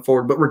interesting going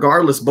forward. But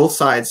regardless, both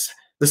sides,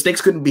 the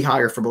stakes couldn't be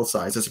higher for both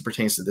sides as it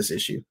pertains to this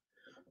issue.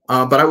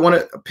 But I want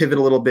to pivot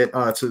a little bit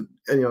to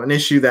an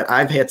issue that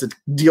I've had to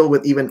deal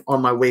with even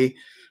on my way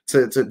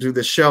to do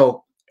this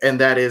show, and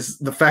that is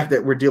the fact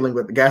that we're dealing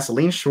with the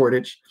gasoline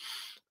shortage.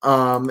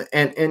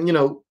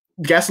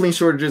 Gasoline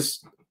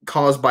shortages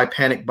caused by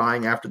panic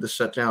buying after the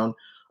shutdown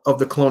of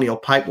the Colonial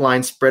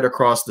Pipeline spread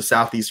across the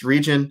southeast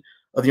region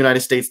of the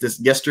United States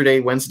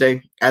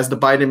Wednesday, as the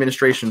Biden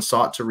administration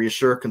sought to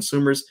reassure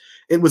consumers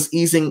it was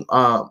easing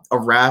a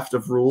raft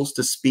of rules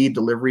to speed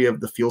delivery of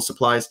the fuel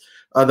supplies.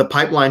 The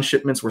pipeline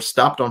shipments were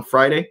stopped on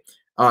Friday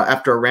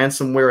after a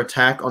ransomware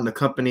attack on the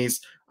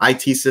company's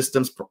IT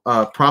systems,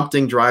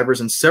 prompting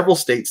drivers in several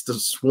states to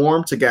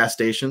swarm to gas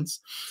stations,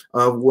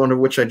 one of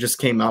which I just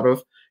came out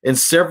of, in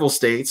several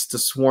states to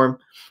swarm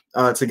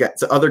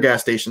to other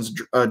gas stations,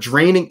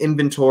 draining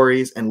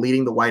inventories and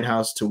leading the White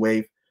House to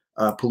waive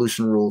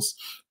pollution rules.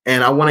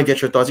 And I want to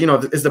get your thoughts.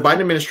 Is the Biden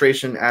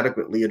administration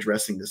adequately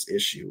addressing this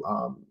issue?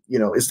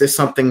 Is this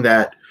something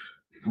that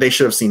they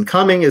should have seen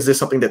coming? Is this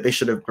something that they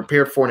should have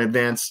prepared for in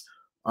advance?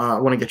 I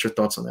want to get your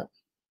thoughts on that.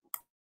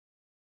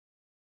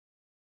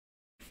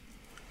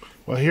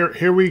 Well,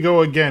 here we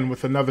go again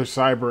with another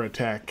cyber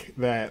attack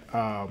that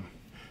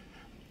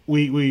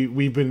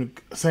we've been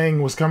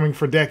saying was coming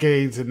for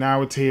decades, and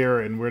now it's here,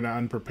 and we're not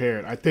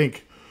unprepared. I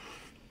think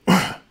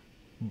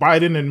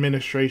Biden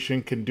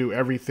administration can do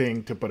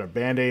everything to put a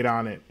Band-Aid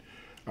on it,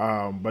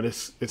 but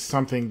it's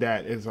something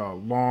that is a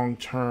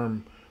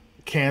long-term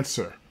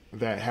cancer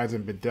that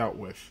hasn't been dealt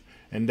with,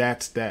 and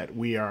that's that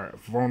we are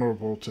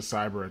vulnerable to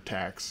cyber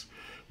attacks.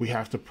 We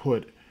have to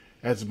put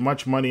as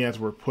much money as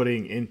we're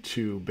putting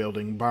into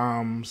building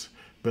bombs,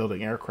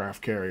 building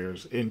aircraft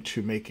carriers,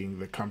 into making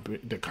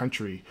the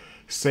country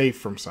safe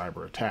from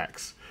cyber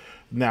attacks.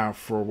 Now,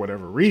 for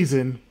whatever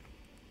reason,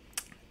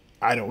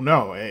 I don't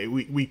know.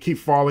 We keep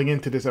falling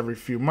into this every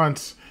few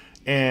months,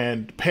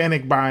 and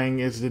panic buying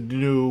is the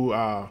new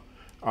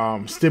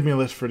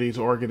stimulus for these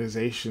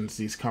organizations,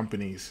 these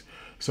companies.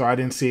 So I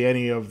didn't see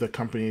any of the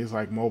companies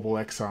like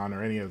Mobil, Exxon,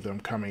 or any of them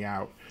coming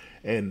out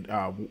and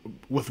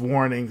with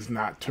warnings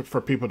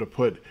for people to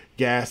put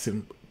gas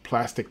in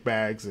plastic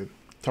bags and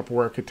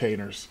Tupperware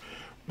containers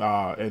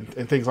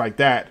and things like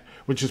that,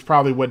 which is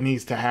probably what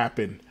needs to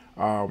happen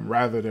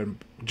rather than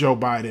Joe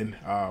Biden,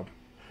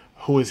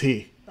 who is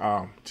he,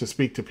 to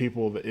speak to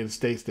people in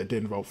states that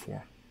didn't vote for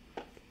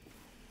him.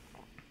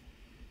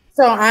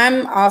 So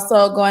I'm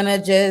also going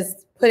to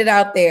just put it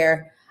out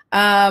there.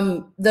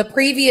 The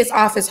previous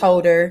office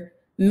holder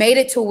made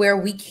it to where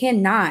we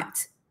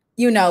cannot,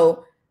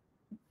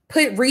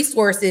 put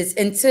resources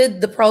into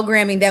the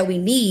programming that we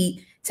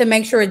need to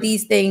make sure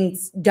these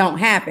things don't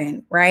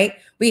happen, right?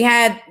 We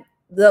had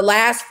the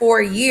last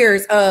 4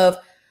 years of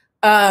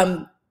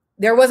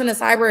there wasn't a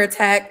cyber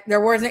attack. There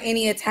wasn't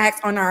any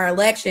attacks on our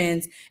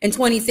elections in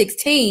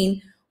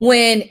 2016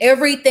 when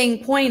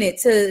everything pointed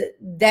to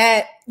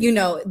that,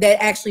 that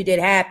actually did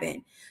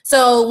happen.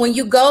 So when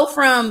you go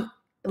from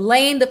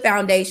laying the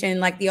foundation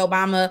like the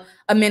Obama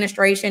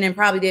administration and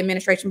probably the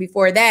administration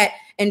before that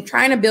and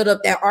trying to build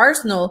up that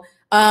arsenal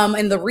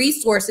and the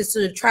resources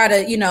to try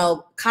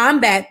to,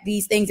 combat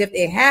these things if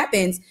it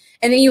happens.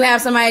 And then you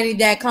have somebody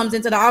that comes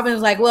into the office and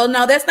is like, well,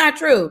 no, that's not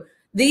true.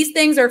 These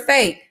things are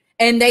fake.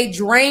 And they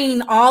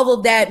drain all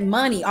of that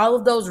money, all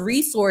of those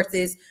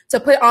resources to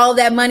put all of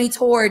that money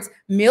towards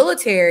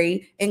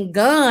military and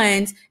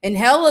guns and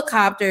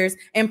helicopters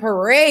and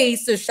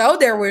parades to show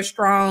that we're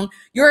strong.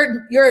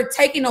 You're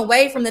taking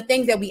away from the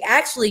things that we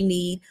actually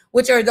need,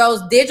 which are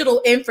those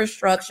digital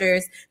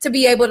infrastructures to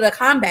be able to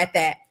combat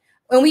that.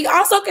 And we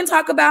also can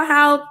talk about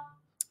how,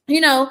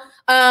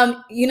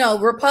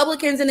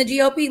 Republicans in the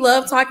GOP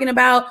love talking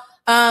about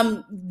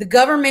the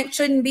government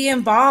shouldn't be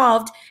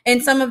involved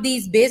in some of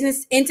these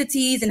business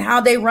entities and how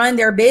they run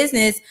their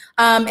business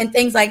and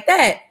things like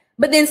that.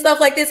 But then stuff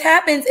like this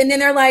happens and then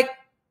they're like,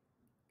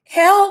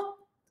 help,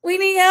 we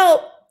need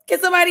help. Can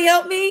somebody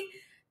help me?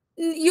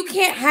 You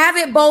can't have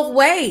it both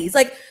ways.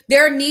 Like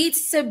there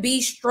needs to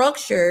be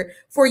structure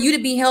for you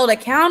to be held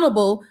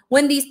accountable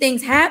when these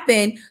things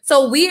happen.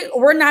 So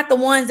we're not the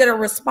ones that are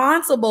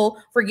responsible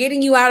for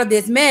getting you out of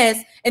this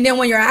mess. And then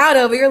when you're out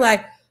of it, you're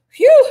like,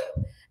 phew.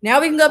 Now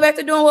we can go back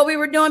to doing what we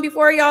were doing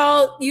before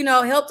y'all,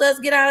 helped us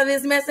get out of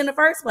this mess in the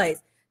first place.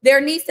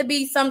 There needs to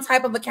be some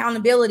type of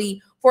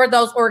accountability for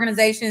those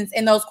organizations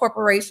and those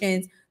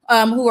corporations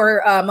who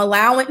are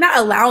not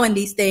allowing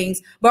these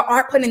things, but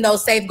aren't putting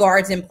those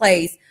safeguards in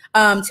place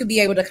to be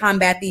able to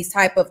combat these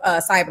type of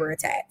cyber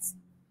attacks.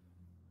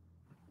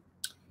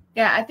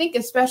 Yeah, I think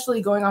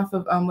especially going off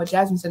of what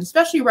Jasmine said,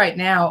 especially right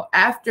now,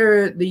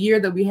 after the year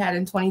that we had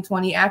in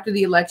 2020, after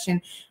the election,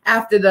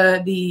 after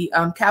the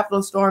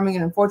Capitol storming,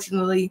 and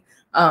unfortunately,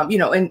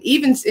 and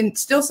even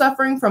still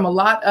suffering from a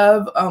lot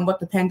of what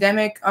the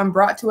pandemic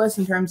brought to us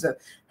in terms of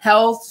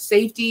health,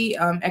 safety,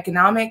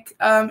 economic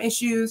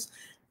issues,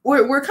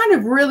 we're kind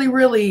of really,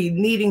 really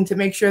needing to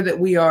make sure that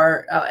we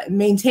are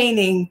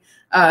maintaining,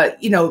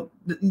 the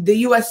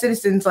U.S.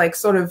 citizens, like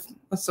sort of,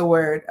 what's the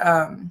word?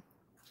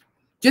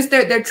 Just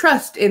their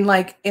trust in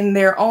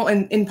their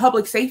own in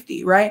public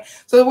safety, right?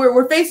 So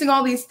we're facing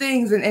all these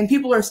things and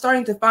people are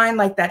starting to find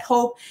like that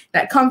hope,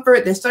 that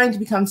comfort. They're starting to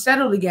become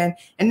settled again.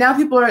 And now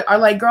people are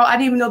like, girl, I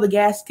didn't even know the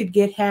gas could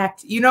get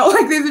hacked. These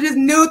are just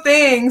new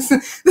things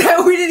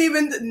that we didn't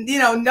even,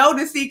 know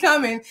to see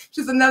coming.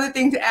 Just another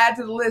thing to add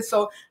to the list.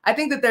 So I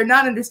think that they're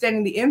not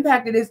understanding the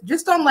impact it is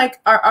just on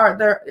like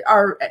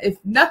our if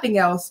nothing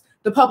else,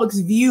 the public's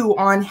view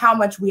on how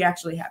much we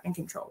actually have in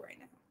control right now.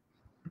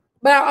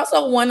 But I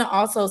also want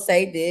to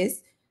say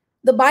this.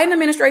 The Biden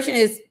administration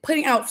is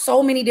putting out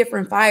so many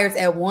different fires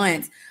at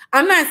once.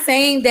 I'm not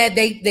saying that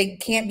they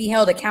can't be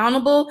held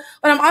accountable,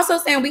 but I'm also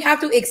saying we have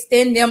to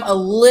extend them a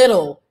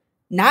little,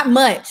 not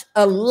much,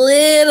 a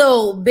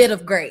little bit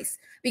of grace,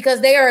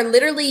 because they are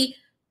literally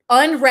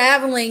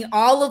unraveling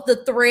all of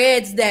the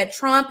threads that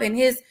Trump and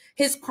his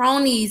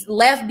cronies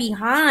left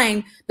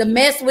behind, the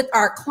mess with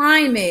our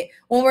climate,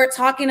 when we're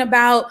talking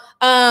about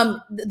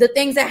the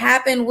things that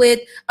happened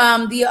with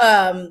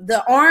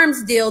the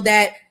arms deal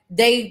that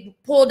they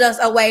pulled us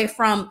away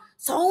from,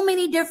 so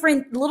many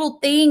different little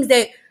things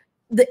that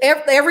the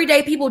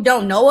everyday people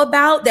don't know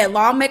about, that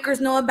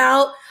lawmakers know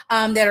about,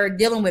 that are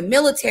dealing with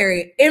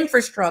military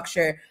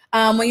infrastructure.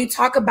 When you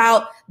talk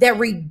about that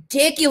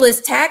ridiculous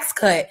tax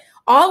cut,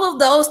 all of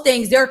those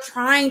things, they're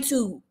trying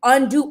to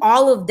undo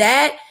all of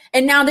that.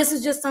 And now this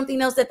is just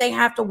something else that they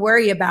have to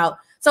worry about.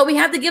 So we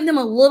have to give them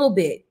a little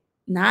bit,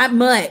 not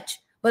much,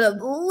 but a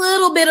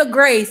little bit of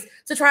grace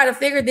to try to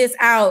figure this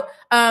out.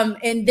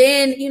 And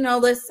then,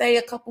 let's say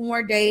a couple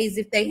more days,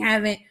 if they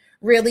haven't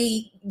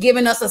really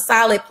given us a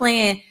solid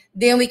plan,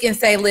 then we can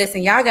say,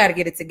 listen, y'all got to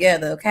get it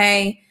together.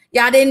 Okay.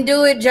 Y'all didn't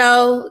do it,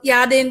 Joe.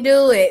 Y'all didn't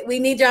do it. We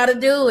need y'all to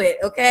do it.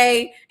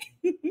 Okay.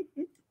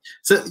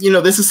 So,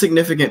 this is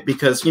significant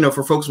because,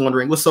 for folks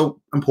wondering what's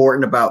so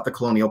important about the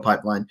Colonial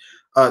Pipeline,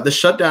 the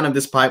shutdown of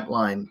this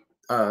pipeline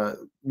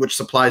which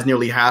supplies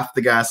nearly half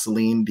the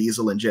gasoline,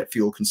 diesel, and jet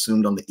fuel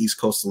consumed on the East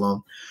Coast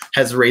alone,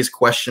 has raised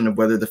question of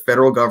whether the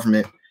federal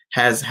government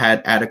has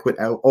had adequate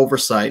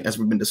oversight, as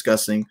we've been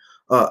discussing,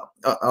 of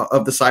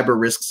the cyber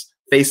risks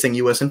facing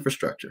U.S.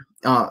 infrastructure.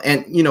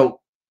 And, you know,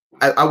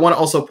 I want to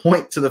also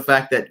point to the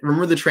fact that,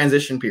 remember the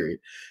transition period,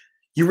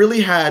 you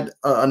really had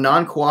a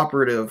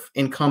non-cooperative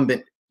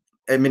incumbent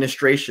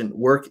administration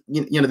work.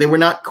 You know, they were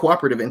not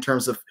cooperative in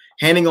terms of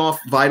handing off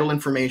vital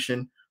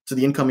information to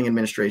the incoming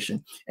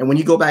administration. And when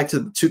you go back to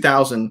the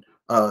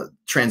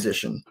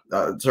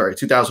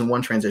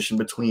 2001 transition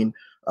between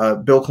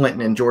Bill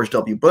Clinton and George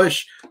W.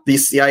 Bush, the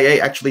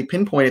CIA actually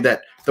pinpointed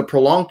that the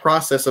prolonged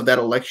process of that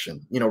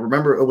election, you know,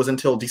 remember it was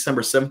until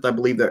December 7th, I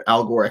believe, that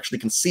Al Gore actually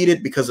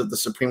conceded because of the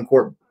Supreme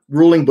Court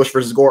ruling, Bush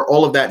versus Gore,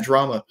 all of that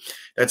drama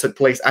that took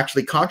place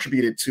actually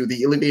contributed to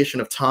the elevation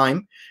of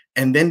time.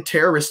 And then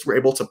terrorists were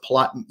able to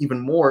plot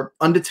even more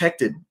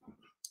undetected,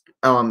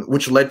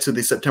 which led to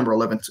the September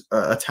 11th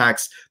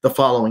attacks the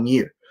following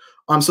year.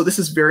 So this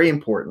is very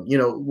important. You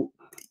know,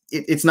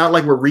 it's not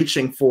like we're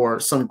reaching for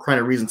some kind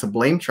of reason to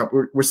blame Trump.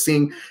 We're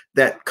seeing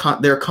that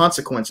there are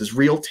consequences,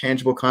 real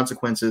tangible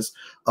consequences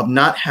of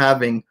not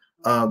having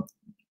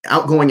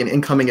outgoing and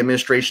incoming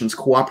administrations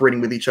cooperating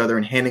with each other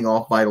and handing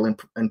off vital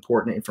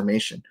important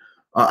information.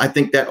 I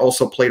think that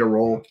also played a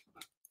role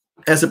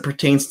as it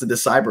pertains to the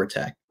cyber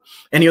attack.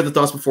 Any other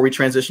thoughts before we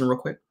transition real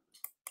quick?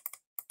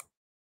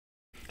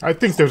 I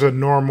think there's a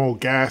normal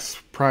gas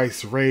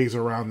price raise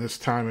around this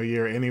time of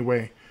year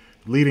anyway,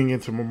 leading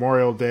into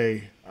Memorial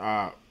Day.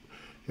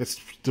 It's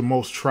the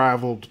most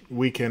traveled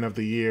weekend of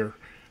the year.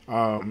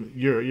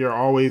 You're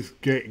always,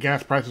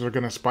 gas prices are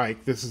going to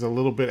spike. This is a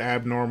little bit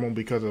abnormal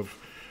because of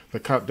the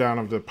cut down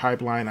of the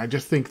pipeline. I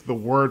just think the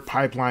word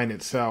pipeline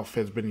itself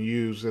has been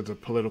used as a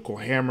political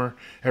hammer.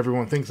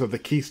 Everyone thinks of the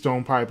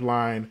Keystone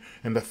Pipeline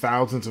and the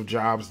thousands of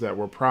jobs that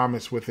were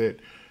promised with it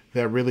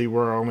that really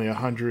were only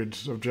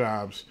hundreds of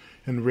jobs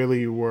and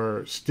really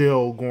were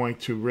still going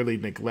to really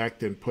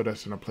neglect and put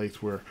us in a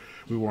place where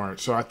we weren't.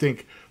 So I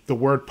think the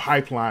word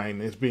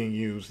pipeline is being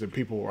used and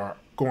people are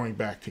going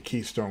back to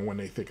Keystone when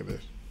they think of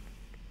this.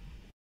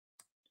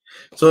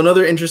 So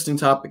another interesting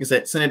topic is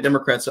that Senate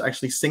Democrats are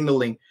actually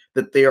signaling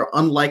that they are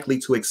unlikely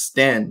to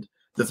extend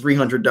the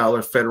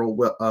 $300 federal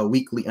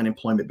weekly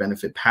unemployment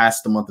benefit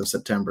past the month of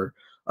September,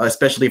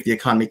 especially if the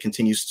economy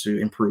continues to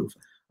improve.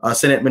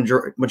 Senate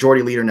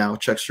Majority Leader now,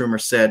 Chuck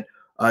Schumer, said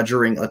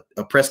during a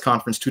press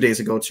conference 2 days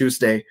ago,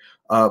 Tuesday,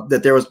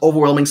 that there was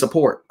overwhelming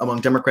support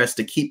among Democrats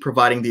to keep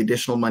providing the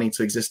additional money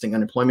to existing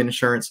unemployment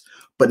insurance,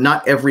 but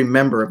not every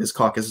member of his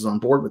caucus is on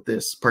board with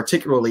this,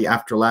 particularly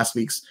after last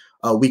week's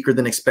weaker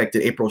than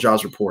expected April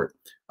jobs report.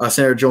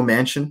 Senator Joe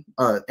Manchin,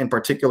 in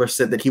particular,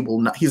 said that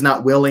he's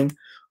not willing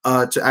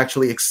to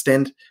actually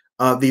extend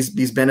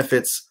these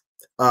benefits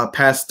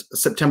past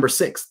September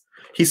 6th.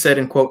 He said,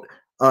 in quote,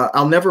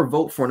 "I'll never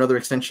vote for another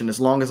extension as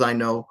long as I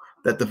know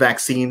that the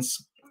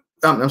vaccines.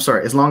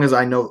 As long as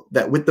I know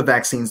that with the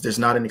vaccines, there's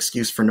not an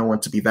excuse for no one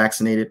to be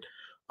vaccinated."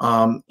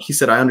 He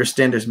said, "I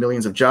understand there's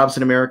millions of jobs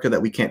in America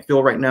that we can't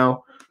fill right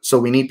now, so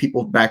we need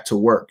people back to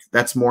work.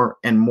 That's more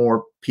and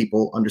more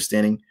people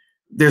understanding.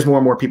 There's more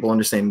and more people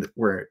understanding that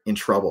we're in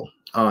trouble."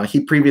 He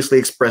previously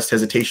expressed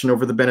hesitation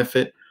over the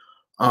benefit.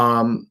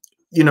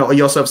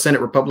 You also have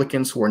Senate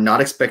Republicans who are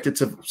not expected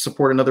to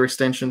support another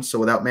extension. So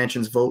without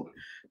Manchin's vote,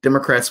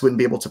 Democrats wouldn't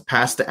be able to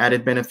pass the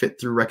added benefit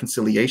through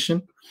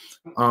reconciliation.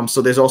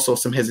 So there's also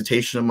some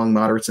hesitation among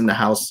moderates in the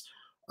House.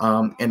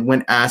 And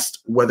when asked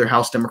whether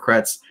House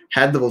Democrats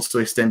had the votes to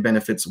extend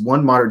benefits,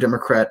 one moderate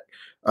Democrat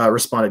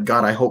responded,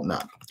 "God, I hope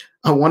not."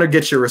 I want to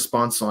get your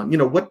response on,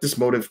 what this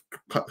motive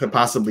could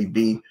possibly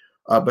be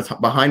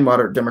behind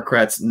moderate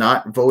Democrats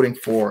not voting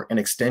for an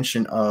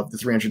extension of the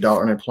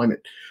 $300 unemployment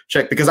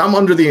check. Because I'm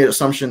under the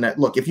assumption that,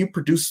 look, if you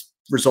produce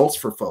results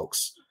for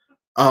folks,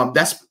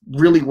 that's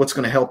really what's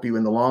going to help you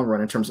in the long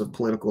run in terms of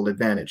political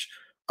advantage.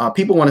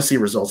 People want to see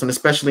results, and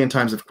especially in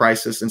times of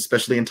crisis, and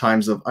especially in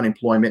times of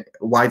unemployment,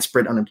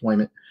 widespread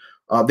unemployment,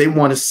 they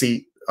want to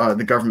see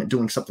the government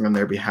doing something on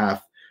their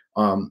behalf.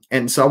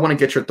 And so I want to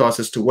get your thoughts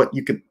as to what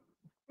you could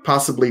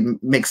possibly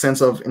make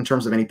sense of in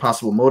terms of any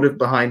possible motive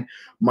behind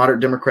moderate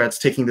Democrats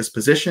taking this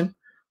position.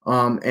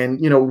 And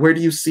where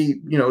do you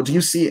see, do you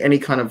see any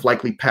kind of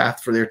likely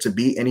path for there to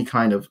be any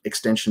kind of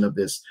extension of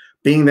this,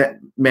 being that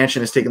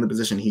Manchin has taken the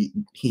position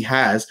he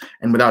has,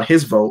 and without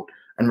his vote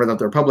and without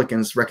the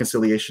Republicans,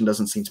 reconciliation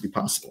doesn't seem to be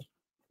possible?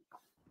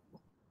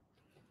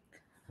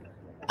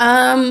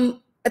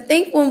 I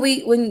think when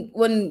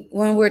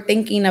we're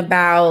thinking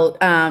about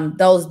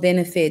those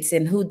benefits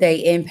and who they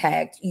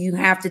impact, you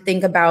have to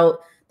think about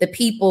the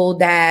people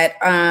that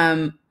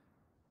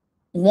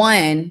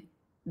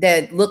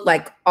that look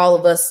like all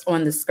of us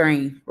on the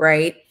screen,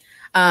 right?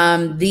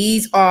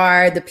 These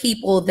are the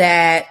people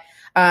that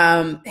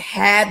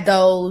had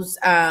those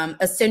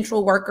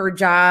essential worker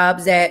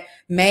jobs that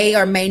may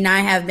or may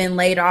not have been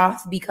laid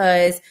off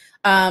because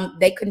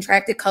they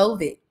contracted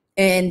COVID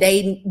and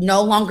they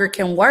no longer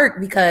can work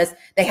because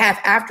they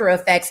have after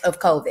effects of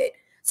COVID.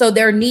 So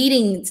they're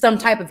needing some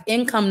type of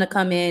income to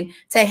come in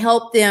to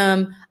help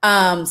them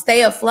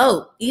stay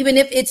afloat, even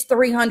if it's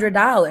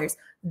 $300.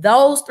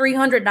 Those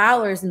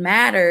 $300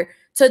 matter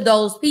to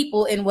those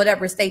people in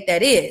whatever state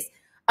that is.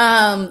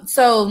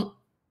 So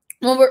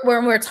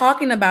when we're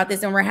talking about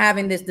this and we're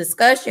having this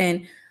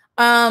discussion,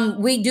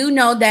 we do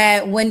know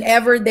that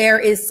whenever there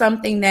is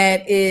something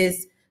that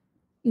is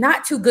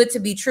not too good to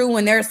be true,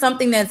 when there's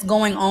something that's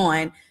going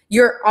on,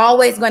 you're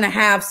always going to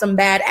have some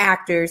bad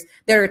actors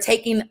that are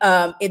taking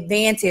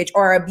advantage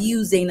or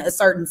abusing a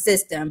certain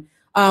system.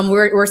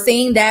 We're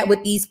seeing that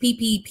with these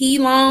PPP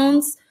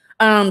loans,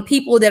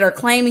 people that are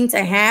claiming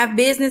to have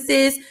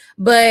businesses,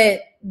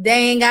 but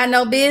they ain't got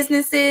no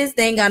businesses,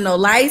 they ain't got no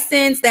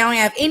license, they don't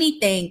have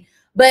anything.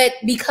 But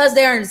because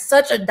they're in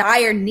such a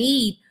dire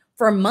need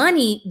for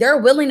money, they're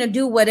willing to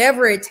do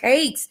whatever it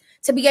takes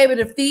to be able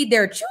to feed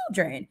their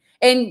children.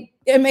 And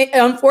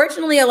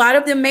unfortunately, a lot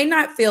of them may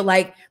not feel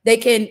like they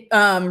can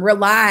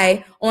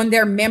rely on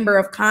their member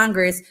of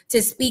Congress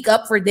to speak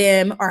up for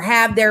them or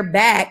have their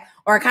back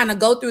or kind of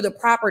go through the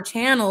proper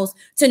channels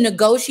to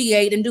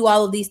negotiate and do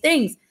all of these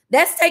things.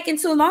 That's taking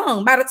too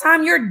long. By the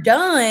time you're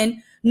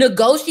done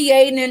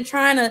negotiating and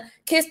trying to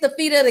kiss the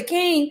feet of the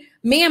king,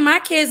 me and my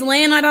kids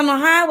laying out on the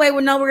highway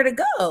with nowhere to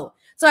go.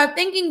 So I'm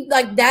thinking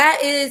like that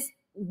is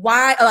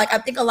why, like, I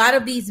think a lot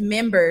of these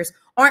members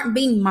aren't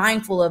being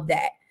mindful of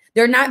that.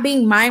 They're not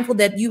being mindful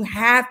that you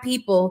have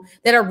people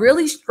that are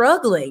really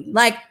struggling.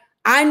 Like,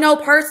 I know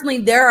personally,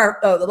 there are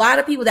a lot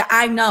of people that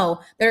I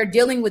know that are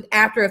dealing with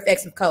after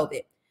effects of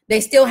COVID.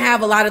 They still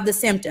have a lot of the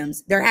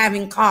symptoms. They're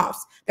having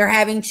coughs. They're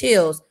having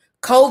chills,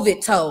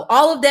 COVID toe,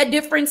 all of that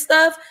different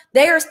stuff.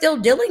 They are still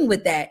dealing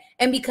with that.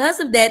 And because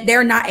of that,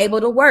 they're not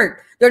able to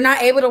work. They're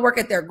not able to work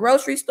at their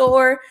grocery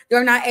store.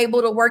 They're not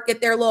able to work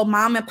at their little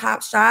mom and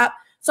pop shop.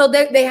 So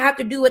they have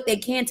to do what they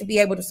can to be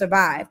able to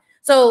survive.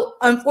 So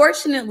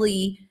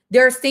unfortunately,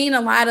 they're seeing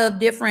a lot of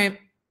different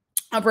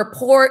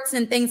reports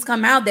and things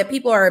come out that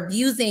people are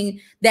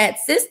abusing that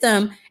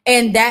system.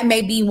 And that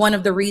may be one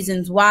of the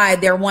reasons why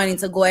they're wanting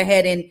to go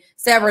ahead and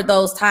sever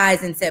those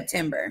ties in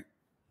September.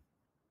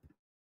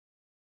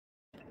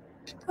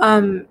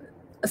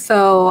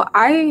 So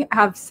I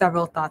have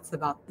several thoughts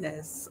about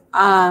this.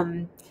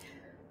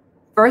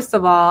 First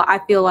of all, I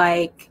feel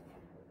like,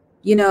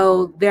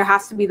 there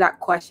has to be that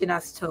question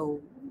as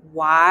to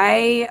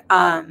why.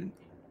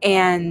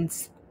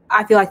 And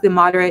I feel like the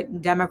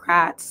moderate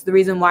Democrats, the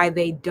reason why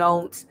they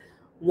don't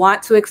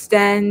want to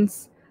extend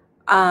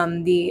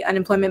the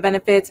unemployment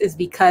benefits is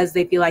because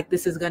they feel like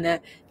this is going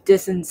to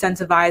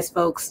disincentivize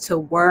folks to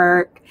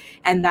work,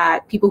 and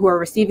that people who are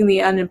receiving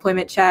the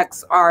unemployment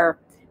checks are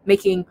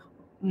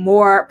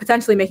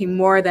potentially making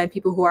more than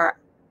people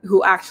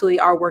who actually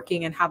are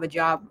working and have a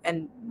job,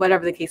 and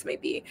whatever the case may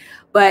be.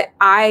 But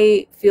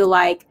I feel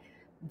like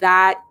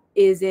that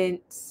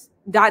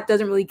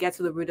doesn't really get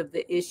to the root of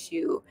the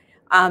issue.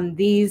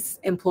 These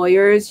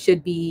employers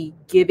should be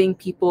giving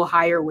people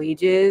higher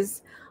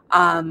wages,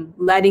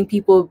 letting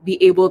people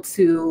be able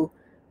to,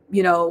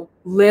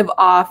 live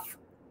off.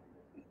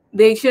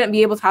 They shouldn't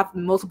be able to have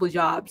multiple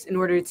jobs in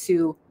order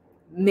to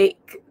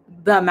make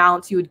the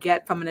amounts you would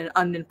get from an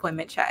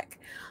unemployment check.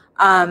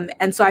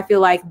 And so I feel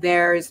like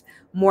there's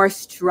more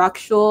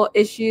structural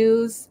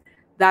issues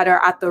that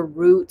are at the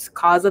root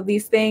cause of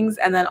these things.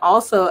 And then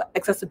also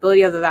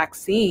accessibility of the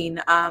vaccine.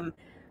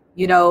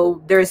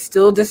 There's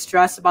still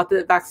distrust about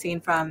the vaccine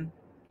from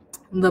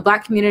the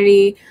Black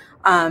community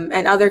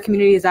and other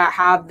communities that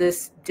have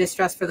this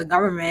distrust for the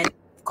government,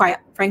 quite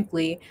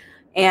frankly.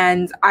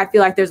 And I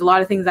feel like there's a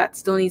lot of things that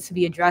still needs to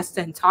be addressed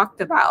and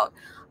talked about.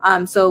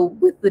 So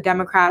with the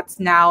Democrats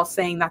now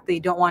saying that they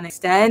don't want to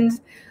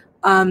extend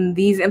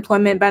these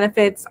employment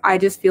benefits, I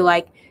just feel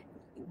like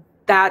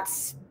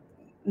that's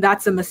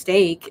a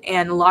mistake.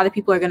 And a lot of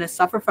people are going to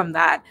suffer from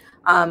that.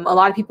 A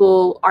lot of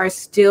people are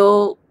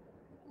still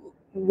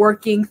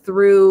working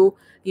through,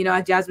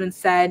 as Jasmine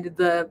said,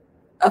 the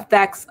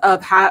effects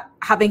of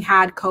having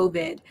had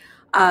COVID.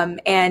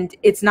 And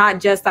it's not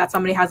just that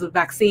somebody has a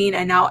vaccine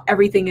and now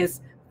everything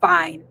is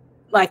fine.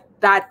 Like,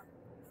 that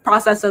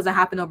process doesn't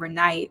happen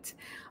overnight.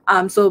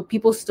 So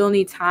people still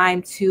need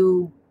time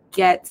to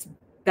get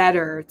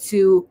better,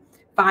 to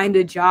find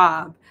a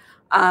job.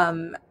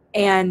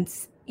 And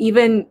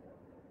even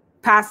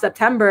past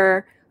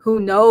September, who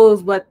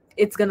knows what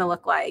it's going to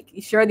look like.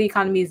 Sure, the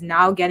economy is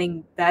now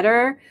getting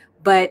better,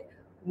 but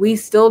we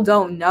still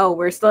don't know.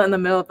 We're still in the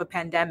middle of a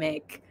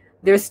pandemic.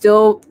 There's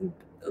still,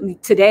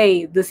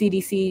 today, the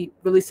CDC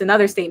released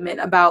another statement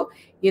about,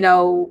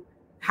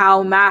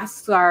 how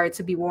masks are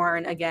to be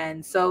worn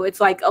again. So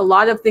it's like a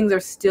lot of things are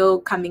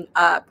still coming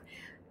up,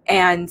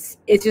 and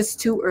it's just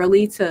too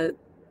early to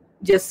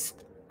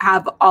just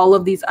have all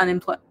of these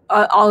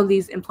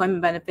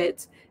employment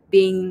benefits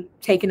being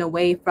taken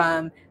away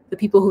from the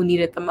people who need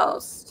it the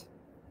most.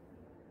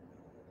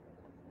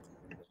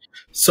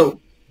 So,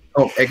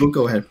 Egu,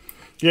 go ahead.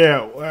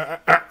 Yeah,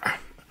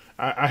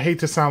 I hate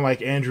to sound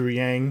like Andrew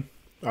Yang,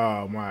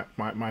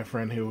 my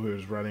friend who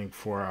was running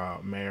for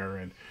mayor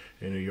in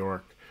New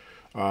York,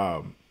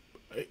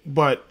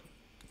 but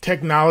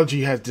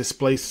technology has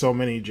displaced so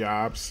many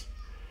jobs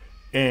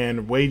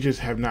and wages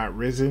have not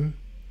risen.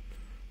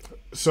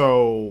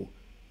 So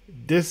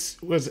this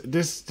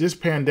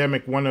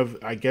pandemic, one of,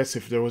 I guess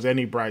if there was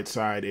any bright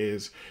side,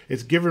 is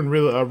it's given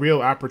a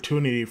real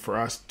opportunity for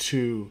us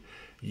to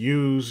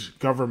use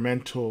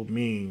governmental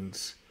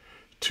means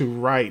to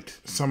right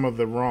some of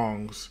the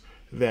wrongs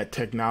that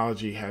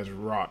technology has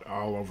wrought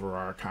all over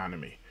our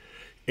economy.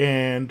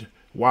 And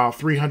while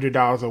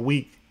 $300 a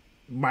week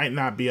might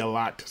not be a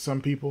lot to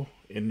some people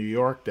in New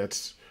York,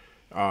 that's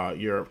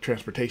your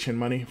transportation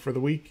money for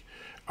the week.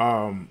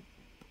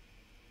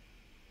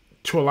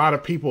 To a lot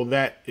of people,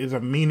 that is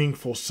a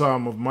meaningful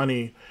sum of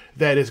money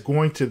that is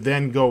going to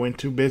then go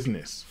into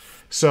business.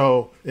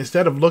 So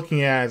instead of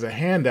looking at it as a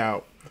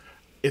handout,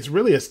 it's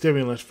really a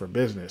stimulus for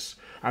business.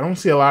 I don't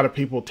see a lot of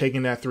people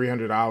taking that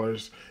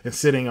 $300 and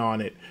sitting on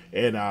it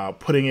and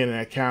putting it in an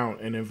account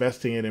and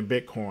investing it in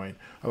Bitcoin.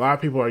 A lot of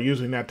people are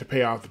using that to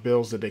pay off the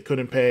bills that they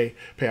couldn't pay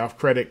off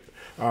credit,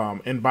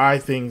 and buy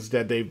things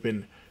that they've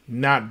been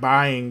not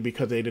buying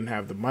because they didn't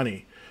have the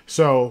money.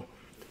 So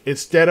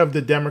instead of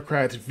the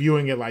Democrats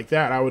viewing it like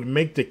that, I would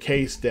make the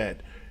case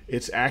that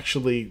it's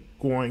actually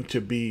going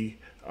to be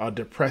a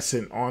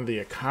depressant on the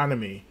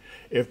economy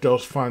if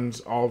those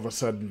funds all of a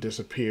sudden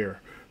disappear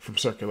from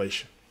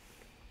circulation.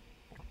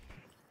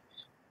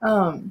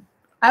 I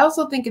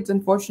also think it's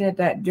unfortunate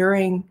that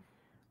during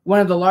one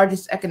of the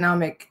largest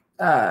economic,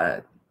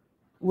 one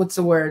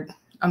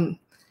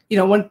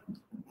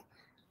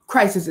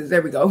crises,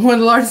 there we go. One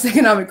of the largest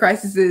economic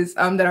crises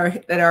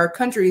that our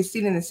country has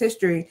seen in its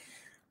history.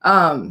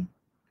 In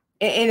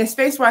a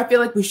space where I feel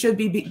like we should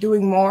be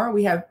doing more,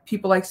 we have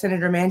people like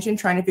Senator Manchin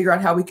trying to figure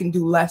out how we can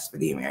do less for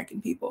the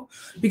American people.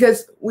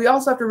 Because we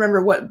also have to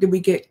remember, what did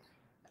we get?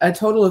 A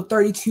total of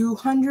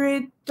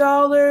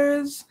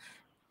 $3,200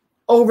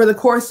 over the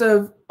course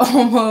of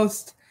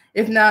almost,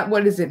 if not,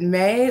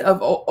 May of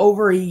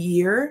over a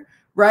year,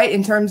 right?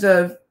 In terms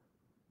of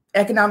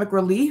economic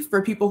relief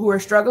for people who are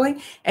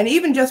struggling. And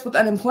even just with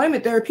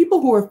unemployment, there are people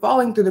who are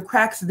falling through the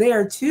cracks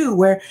there too,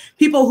 where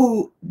people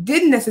who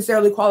didn't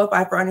necessarily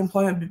qualify for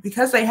unemployment, but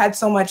because they had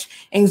so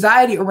much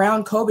anxiety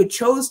around COVID,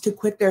 chose to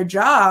quit their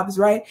jobs,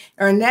 right?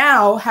 Are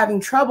now having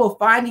trouble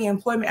finding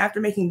employment after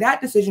making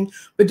that decision,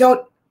 but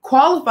don't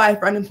qualify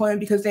for unemployment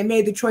because they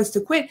made the choice to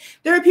quit.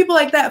 There are people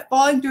like that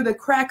falling through the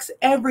cracks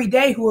every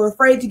day who are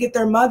afraid to get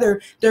their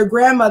mother, their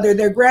grandmother,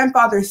 their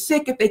grandfather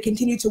sick if they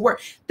continue to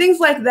work. Things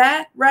like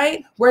that,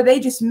 right? Where they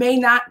just may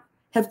not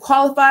have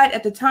qualified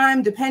at the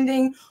time,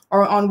 depending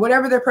or on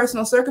whatever their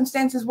personal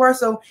circumstances were.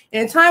 So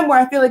in a time where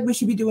I feel like we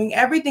should be doing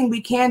everything we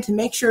can to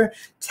make sure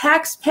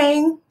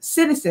tax-paying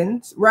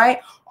citizens, right,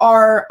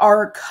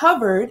 are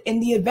covered in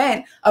the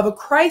event of a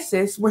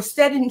crisis,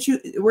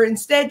 we're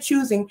instead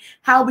choosing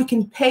how we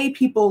can pay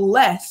people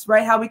less,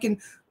 right? How we can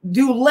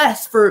do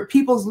less for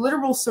people's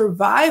literal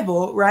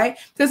survival, right?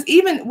 Because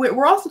even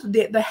we're also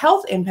the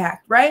health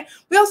impact, right?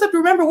 We also have to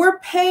remember we're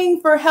paying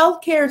for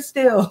healthcare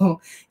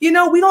still. We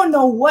don't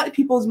know what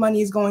people's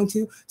money is going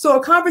to. So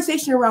a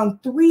conversation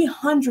around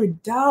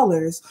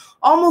 $300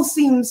 almost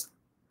seems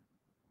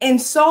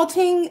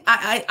insulting.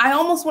 I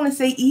almost want to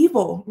say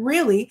evil,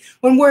 really,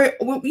 when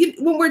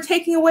we're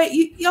taking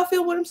away. Y'all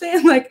feel what I'm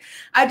saying? Like,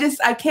 I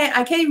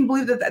can't even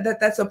believe that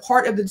that's a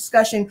part of the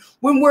discussion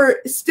when we're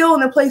still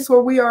in a place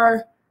where we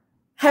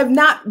have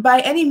not by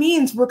any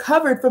means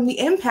recovered from the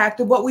impact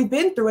of what we've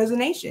been through as a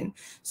nation.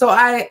 So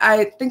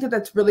I think that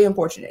that's really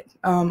unfortunate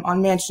on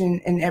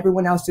Manchin and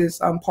everyone else's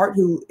part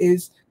who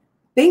is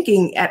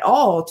thinking at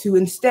all to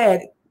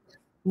instead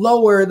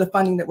lower the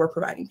funding that we're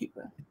providing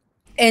people.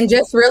 And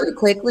just really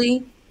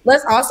quickly,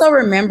 let's also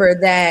remember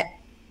that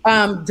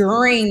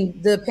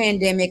during the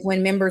pandemic,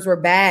 when members were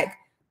back,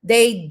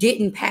 they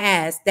didn't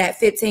pass that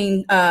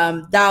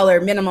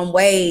 $15 minimum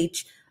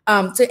wage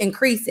to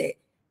increase it.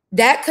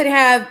 That could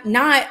have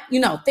not,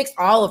 fixed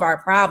all of our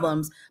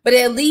problems, but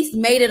it at least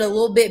made it a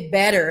little bit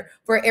better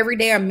for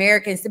everyday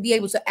Americans to be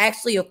able to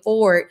actually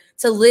afford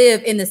to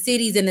live in the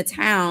cities and the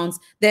towns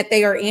that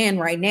they are in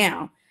right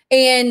now.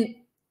 And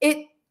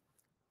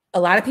a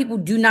lot of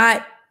people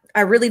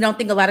I really don't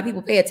think a lot of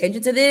people pay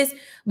attention to this,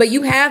 but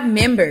you have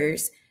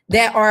members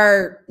that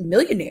are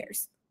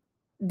millionaires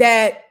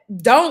that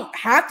don't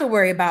have to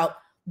worry about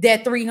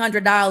that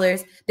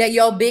 $300 that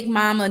your big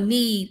mama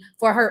need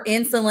for her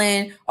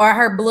insulin or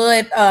her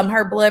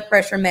blood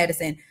pressure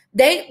medicine.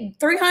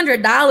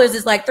 $300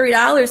 is like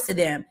 $3 to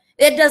them.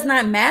 It does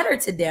not matter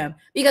to them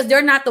because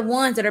they're not the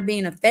ones that are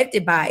being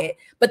affected by it.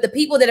 But the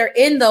people that are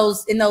in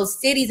those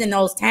cities and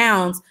those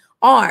towns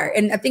are.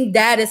 And I think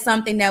that is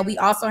something that we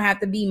also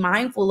have to be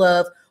mindful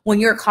of when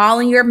you're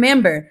calling your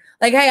member.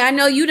 Like, hey, I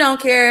know you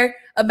don't care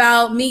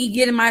about me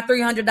getting my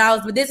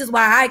 $300, but this is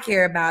why I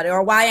care about it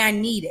or why I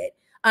need it.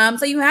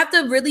 So you have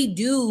to really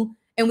do,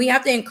 and we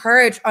have to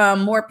encourage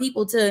more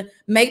people to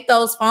make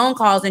those phone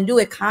calls and do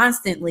it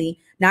constantly,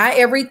 not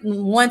every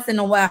once in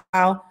a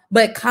while,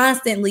 but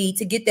constantly,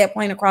 to get that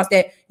point across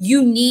that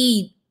you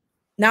need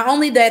not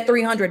only that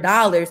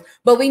 $300,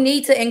 but we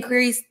need to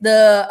increase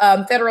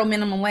the federal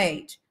minimum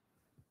wage.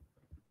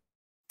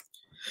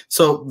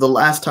 So the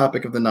last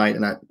topic of the night,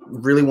 and I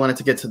really wanted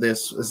to get to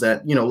this, is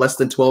that less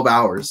than 12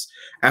 hours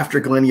after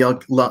Glenn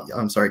Youngkin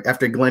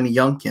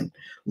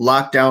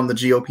locked down the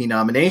GOP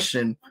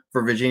nomination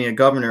for Virginia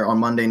governor on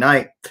Monday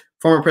night,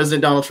 former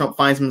President Donald Trump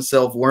finds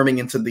himself worming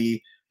into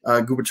the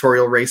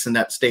gubernatorial race in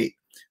that state.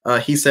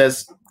 He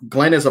says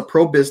Glenn is a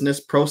pro-business,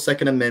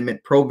 pro-Second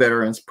Amendment,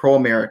 pro-veterans,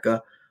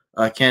 pro-America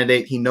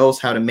candidate. He knows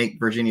how to make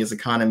Virginia's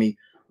economy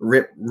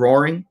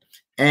rip-roaring,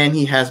 and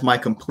he has my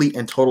complete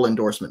and total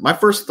endorsement. My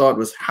first thought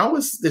was, how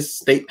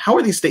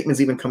are these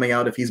statements even coming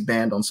out if he's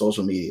banned on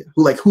social media?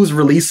 Who's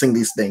releasing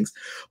these things?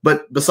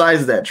 But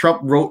besides that, Trump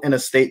wrote in a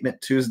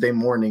statement Tuesday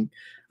morning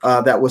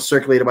that was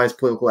circulated by his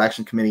political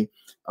action committee.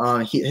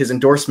 His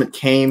endorsement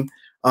came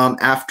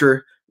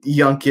after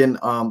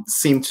Youngkin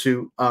seemed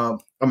to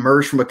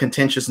emerge from a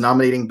contentious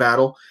nominating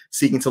battle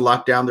seeking to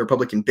lock down the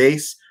Republican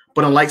base.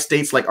 But unlike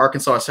states like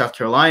Arkansas or South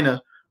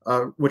Carolina,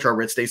 which are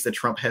red states that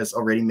Trump has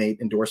already made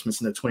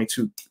endorsements in the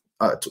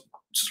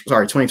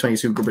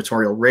 2022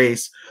 gubernatorial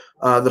race,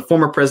 the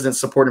former president's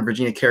support in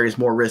Virginia carries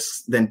more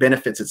risks than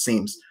benefits, it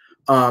seems.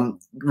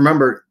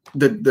 Remember,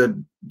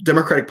 the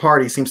Democratic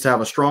Party seems to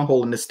have a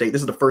stronghold in this state.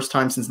 This is the first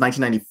time since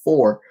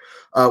 1994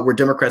 where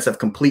Democrats have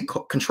complete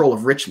control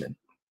of Richmond.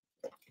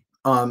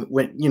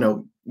 When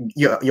you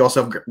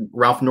also have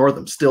Ralph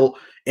Northam still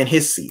in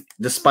his seat,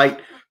 despite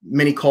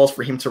many calls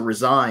for him to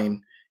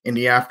resign in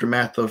the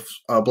aftermath of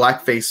a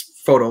blackface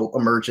photo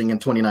emerging in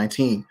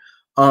 2019.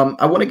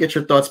 I want to get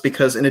your thoughts,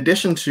 because in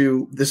addition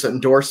to this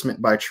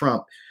endorsement by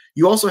Trump,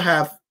 you also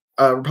have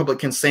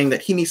Republicans saying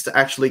that he needs to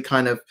actually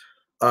kind of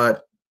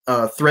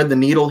thread the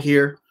needle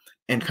here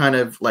and kind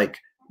of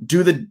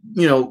do the,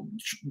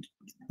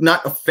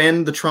 not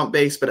offend the Trump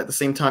base, but at the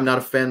same time not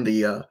offend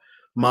the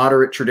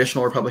moderate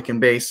traditional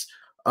Republican base.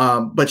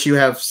 But you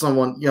have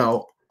someone,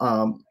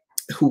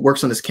 who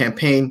works on this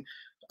campaign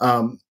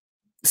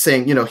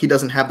saying, he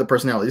doesn't have the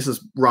personality. This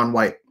is Ron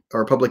White, a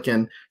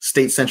Republican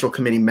State Central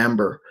Committee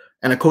member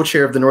and a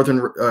co-chair of the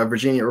Northern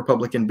Virginia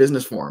Republican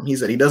Business Forum. He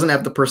said he doesn't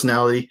have the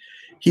personality.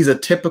 He's a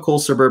typical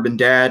suburban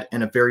dad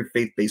and a very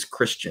faith-based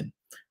Christian.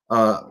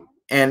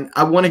 And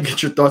I want to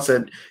get your thoughts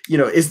on,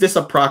 is this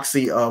a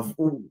proxy of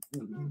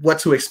what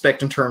to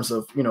expect in terms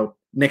of,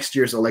 next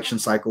year's election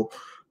cycle?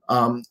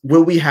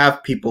 Will we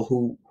have people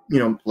who,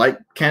 like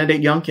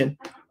candidate Youngkin,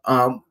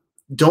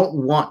 don't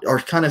want or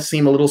kind of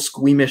seem a little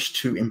squeamish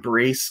to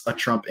embrace a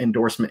Trump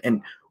endorsement?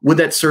 And would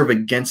that serve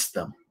against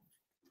them?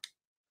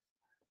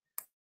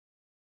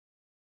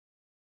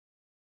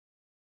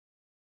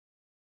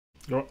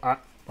 No,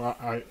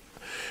 if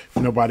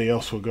nobody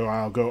else will go,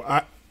 I'll go.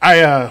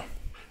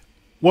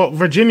 Well,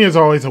 Virginia is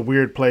always a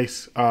weird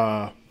place.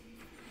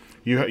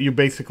 You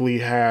basically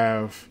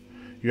have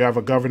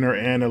a governor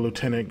and a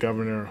lieutenant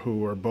governor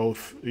who are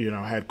both,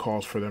 had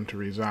calls for them to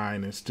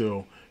resign and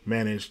still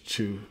managed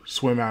to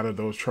swim out of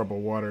those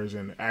troubled waters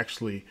and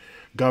actually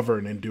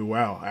govern and do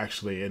well,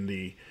 actually, in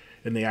the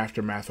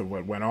aftermath of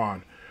what went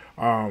on.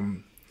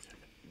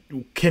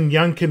 Can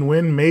Youngkin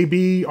win?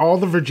 Maybe. All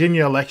the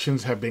Virginia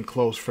elections have been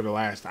close for the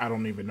last, I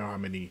don't even know how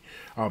many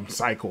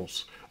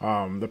cycles.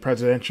 The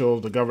presidential,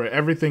 the governor,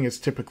 everything is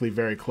typically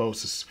very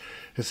close.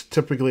 It's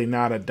typically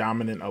not a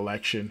dominant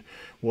election.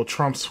 Will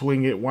Trump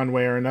swing it one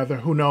way or another?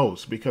 Who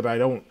knows? Because I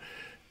don't,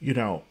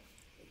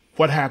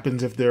 what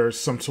happens if there's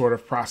some sort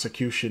of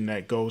prosecution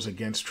that goes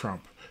against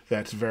Trump?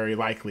 That's very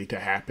likely to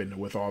happen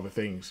with all the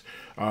things.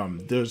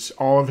 Does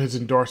all of his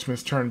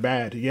endorsements turn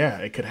bad? Yeah,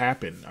 it could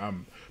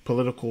happen.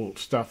 Political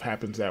stuff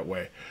happens that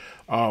way.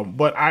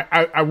 But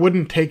I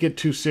wouldn't take it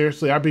too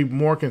seriously. I'd be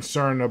more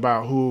concerned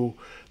about who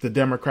the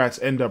Democrats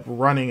end up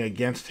running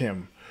against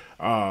him.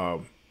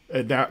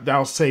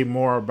 That'll say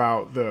more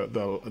about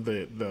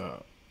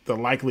the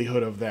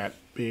likelihood of that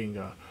being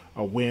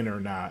a win or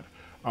not.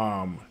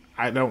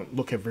 I don't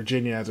look at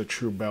Virginia as a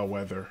true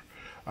bellwether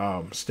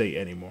state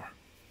anymore.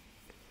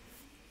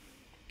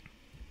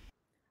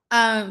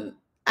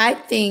 I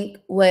think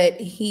what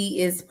he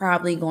is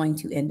probably going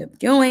to end up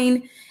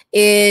doing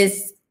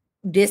is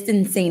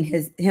distancing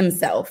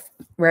himself,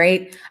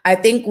 right? I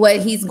think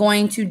what he's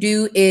going to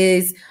do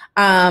is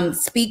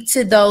speak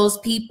to those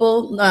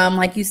people.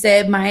 Like you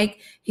said, Mike,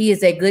 he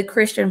is a good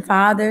Christian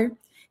father.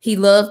 He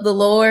loves the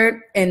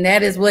Lord, and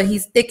that is what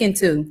he's sticking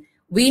to.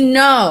 We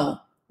know,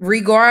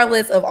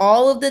 regardless of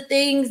all of the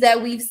things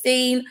that we've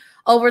seen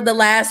over the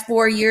last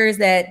 4 years,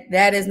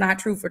 that is not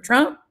true for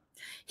Trump.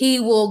 He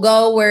will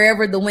go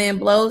wherever the wind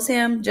blows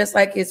him, just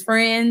like his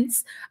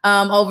friends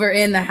over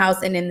in the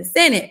House and in the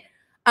Senate.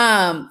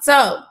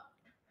 So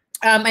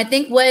I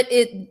think what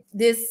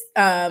this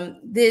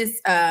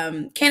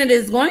candidate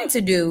is going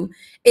to do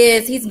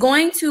is he's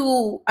going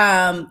to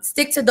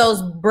stick to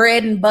those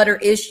bread and butter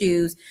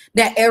issues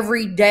that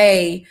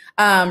everyday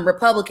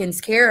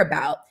Republicans care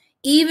about.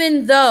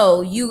 Even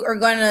though you are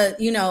gonna,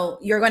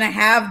 you're gonna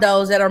have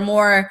those that are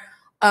more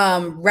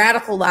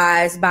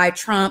radicalized by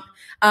Trump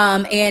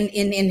and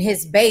in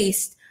his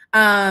base.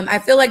 I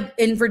feel like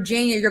in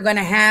Virginia, you're going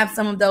to have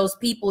some of those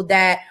people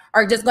that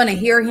are just going to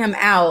hear him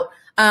out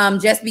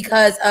just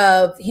because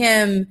of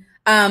him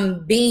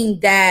being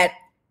that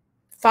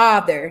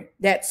father,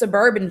 that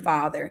suburban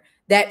father,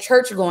 that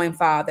church-going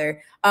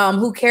father,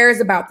 who cares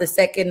about the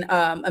Second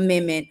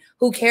Amendment,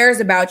 who cares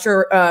about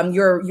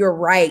your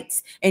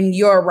rights and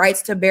your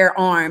rights to bear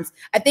arms.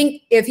 I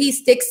think if he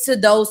sticks to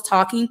those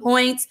talking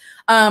points,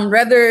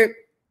 whether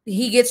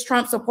he gets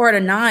Trump support or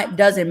not,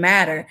 doesn't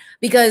matter,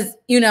 because,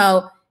 you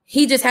know,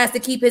 he just has to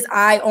keep his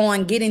eye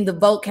on getting the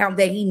vote count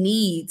that he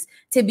needs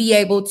to be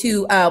able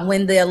to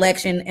win the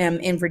election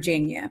in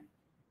Virginia.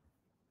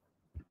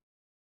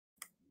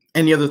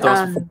 Any other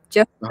thoughts?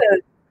 Just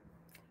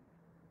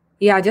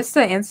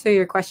to answer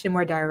your question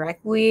more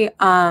directly,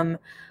 I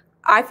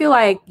feel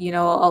like, you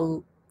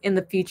know, in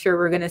the future,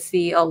 we're going to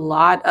see a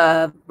lot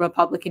of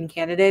Republican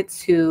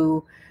candidates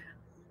who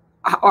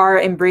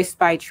are embraced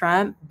by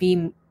Trump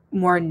be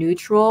more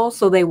neutral,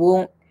 so they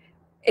won't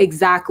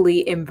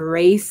exactly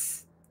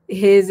embrace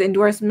his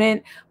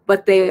endorsement,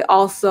 but they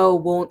also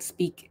won't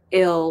speak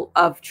ill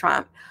of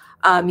Trump,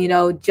 you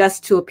know,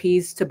 just to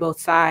appease to both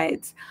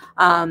sides.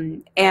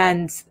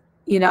 And,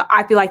 you know,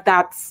 I feel like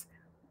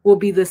will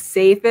be the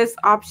safest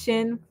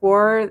option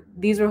for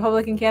these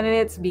Republican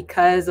candidates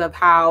because of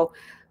how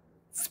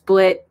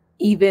split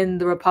even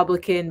the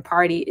Republican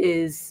Party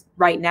is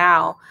right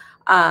now,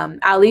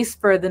 at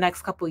least for the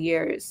next couple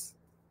years.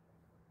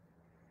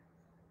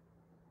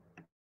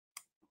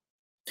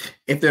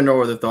 If there are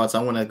no other thoughts,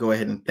 I want to go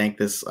ahead and thank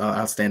this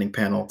outstanding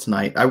panel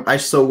tonight. I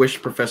so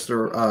wish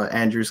Professor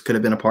Andrews could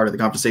have been a part of the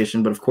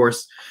conversation, but of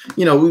course,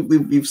 you know,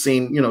 we've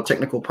seen, you know,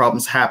 technical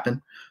problems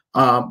happen,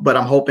 but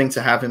I'm hoping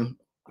to have him,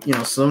 you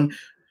know, soon.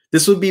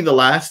 This would be the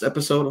last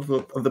episode of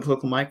the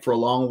Political Mic for a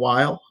long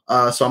while,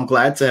 so I'm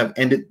glad to have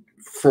ended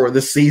for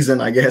this season,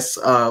 I guess,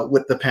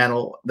 with the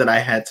panel that I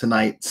had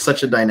tonight.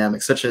 Such a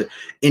dynamic, such a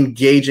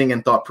engaging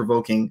and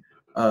thought-provoking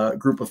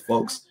group of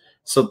folks.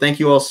 So thank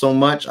you all so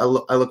much. I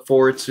look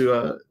forward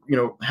to you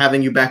know,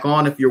 having you back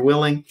on if you're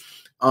willing,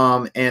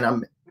 and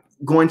I'm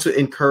going to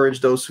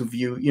encourage those who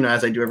view, you know,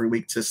 as I do every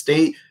week, to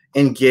stay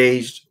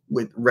engaged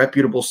with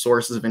reputable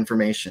sources of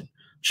information.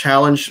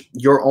 Challenge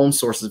your own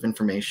sources of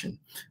information.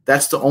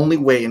 That's the only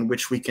way in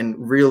which we can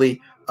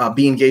really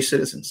be engaged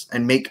citizens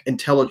and make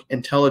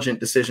intelligent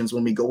decisions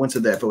when we go into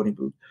that voting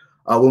booth,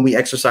 when we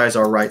exercise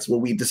our rights, when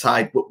we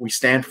decide what we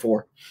stand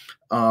for.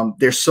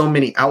 There's so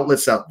many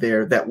outlets out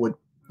there that would,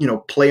 you know,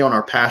 play on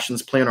our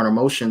passions, play on our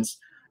emotions,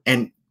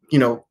 and, you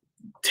know,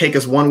 take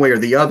us one way or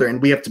the other.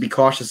 And we have to be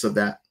cautious of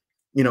that.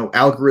 You know,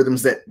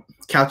 algorithms that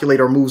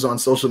calculate our moves on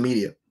social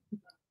media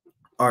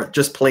are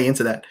just play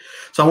into that.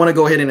 So I want to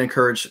go ahead and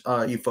encourage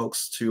you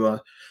folks to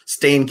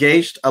stay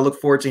engaged. I look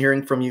forward to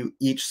hearing from you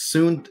each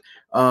soon.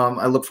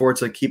 I look forward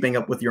to keeping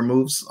up with your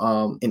moves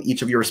in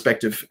each of your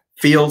respective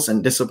fields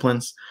and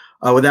disciplines.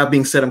 With that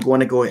being said, I'm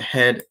going to go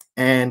ahead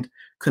and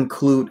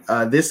conclude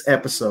this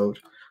episode,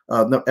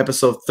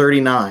 episode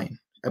 39.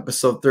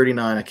 Episode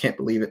 39, I can't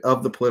believe it,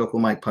 of the Political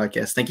Mic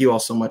podcast. Thank you all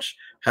so much.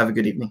 Have a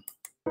good evening.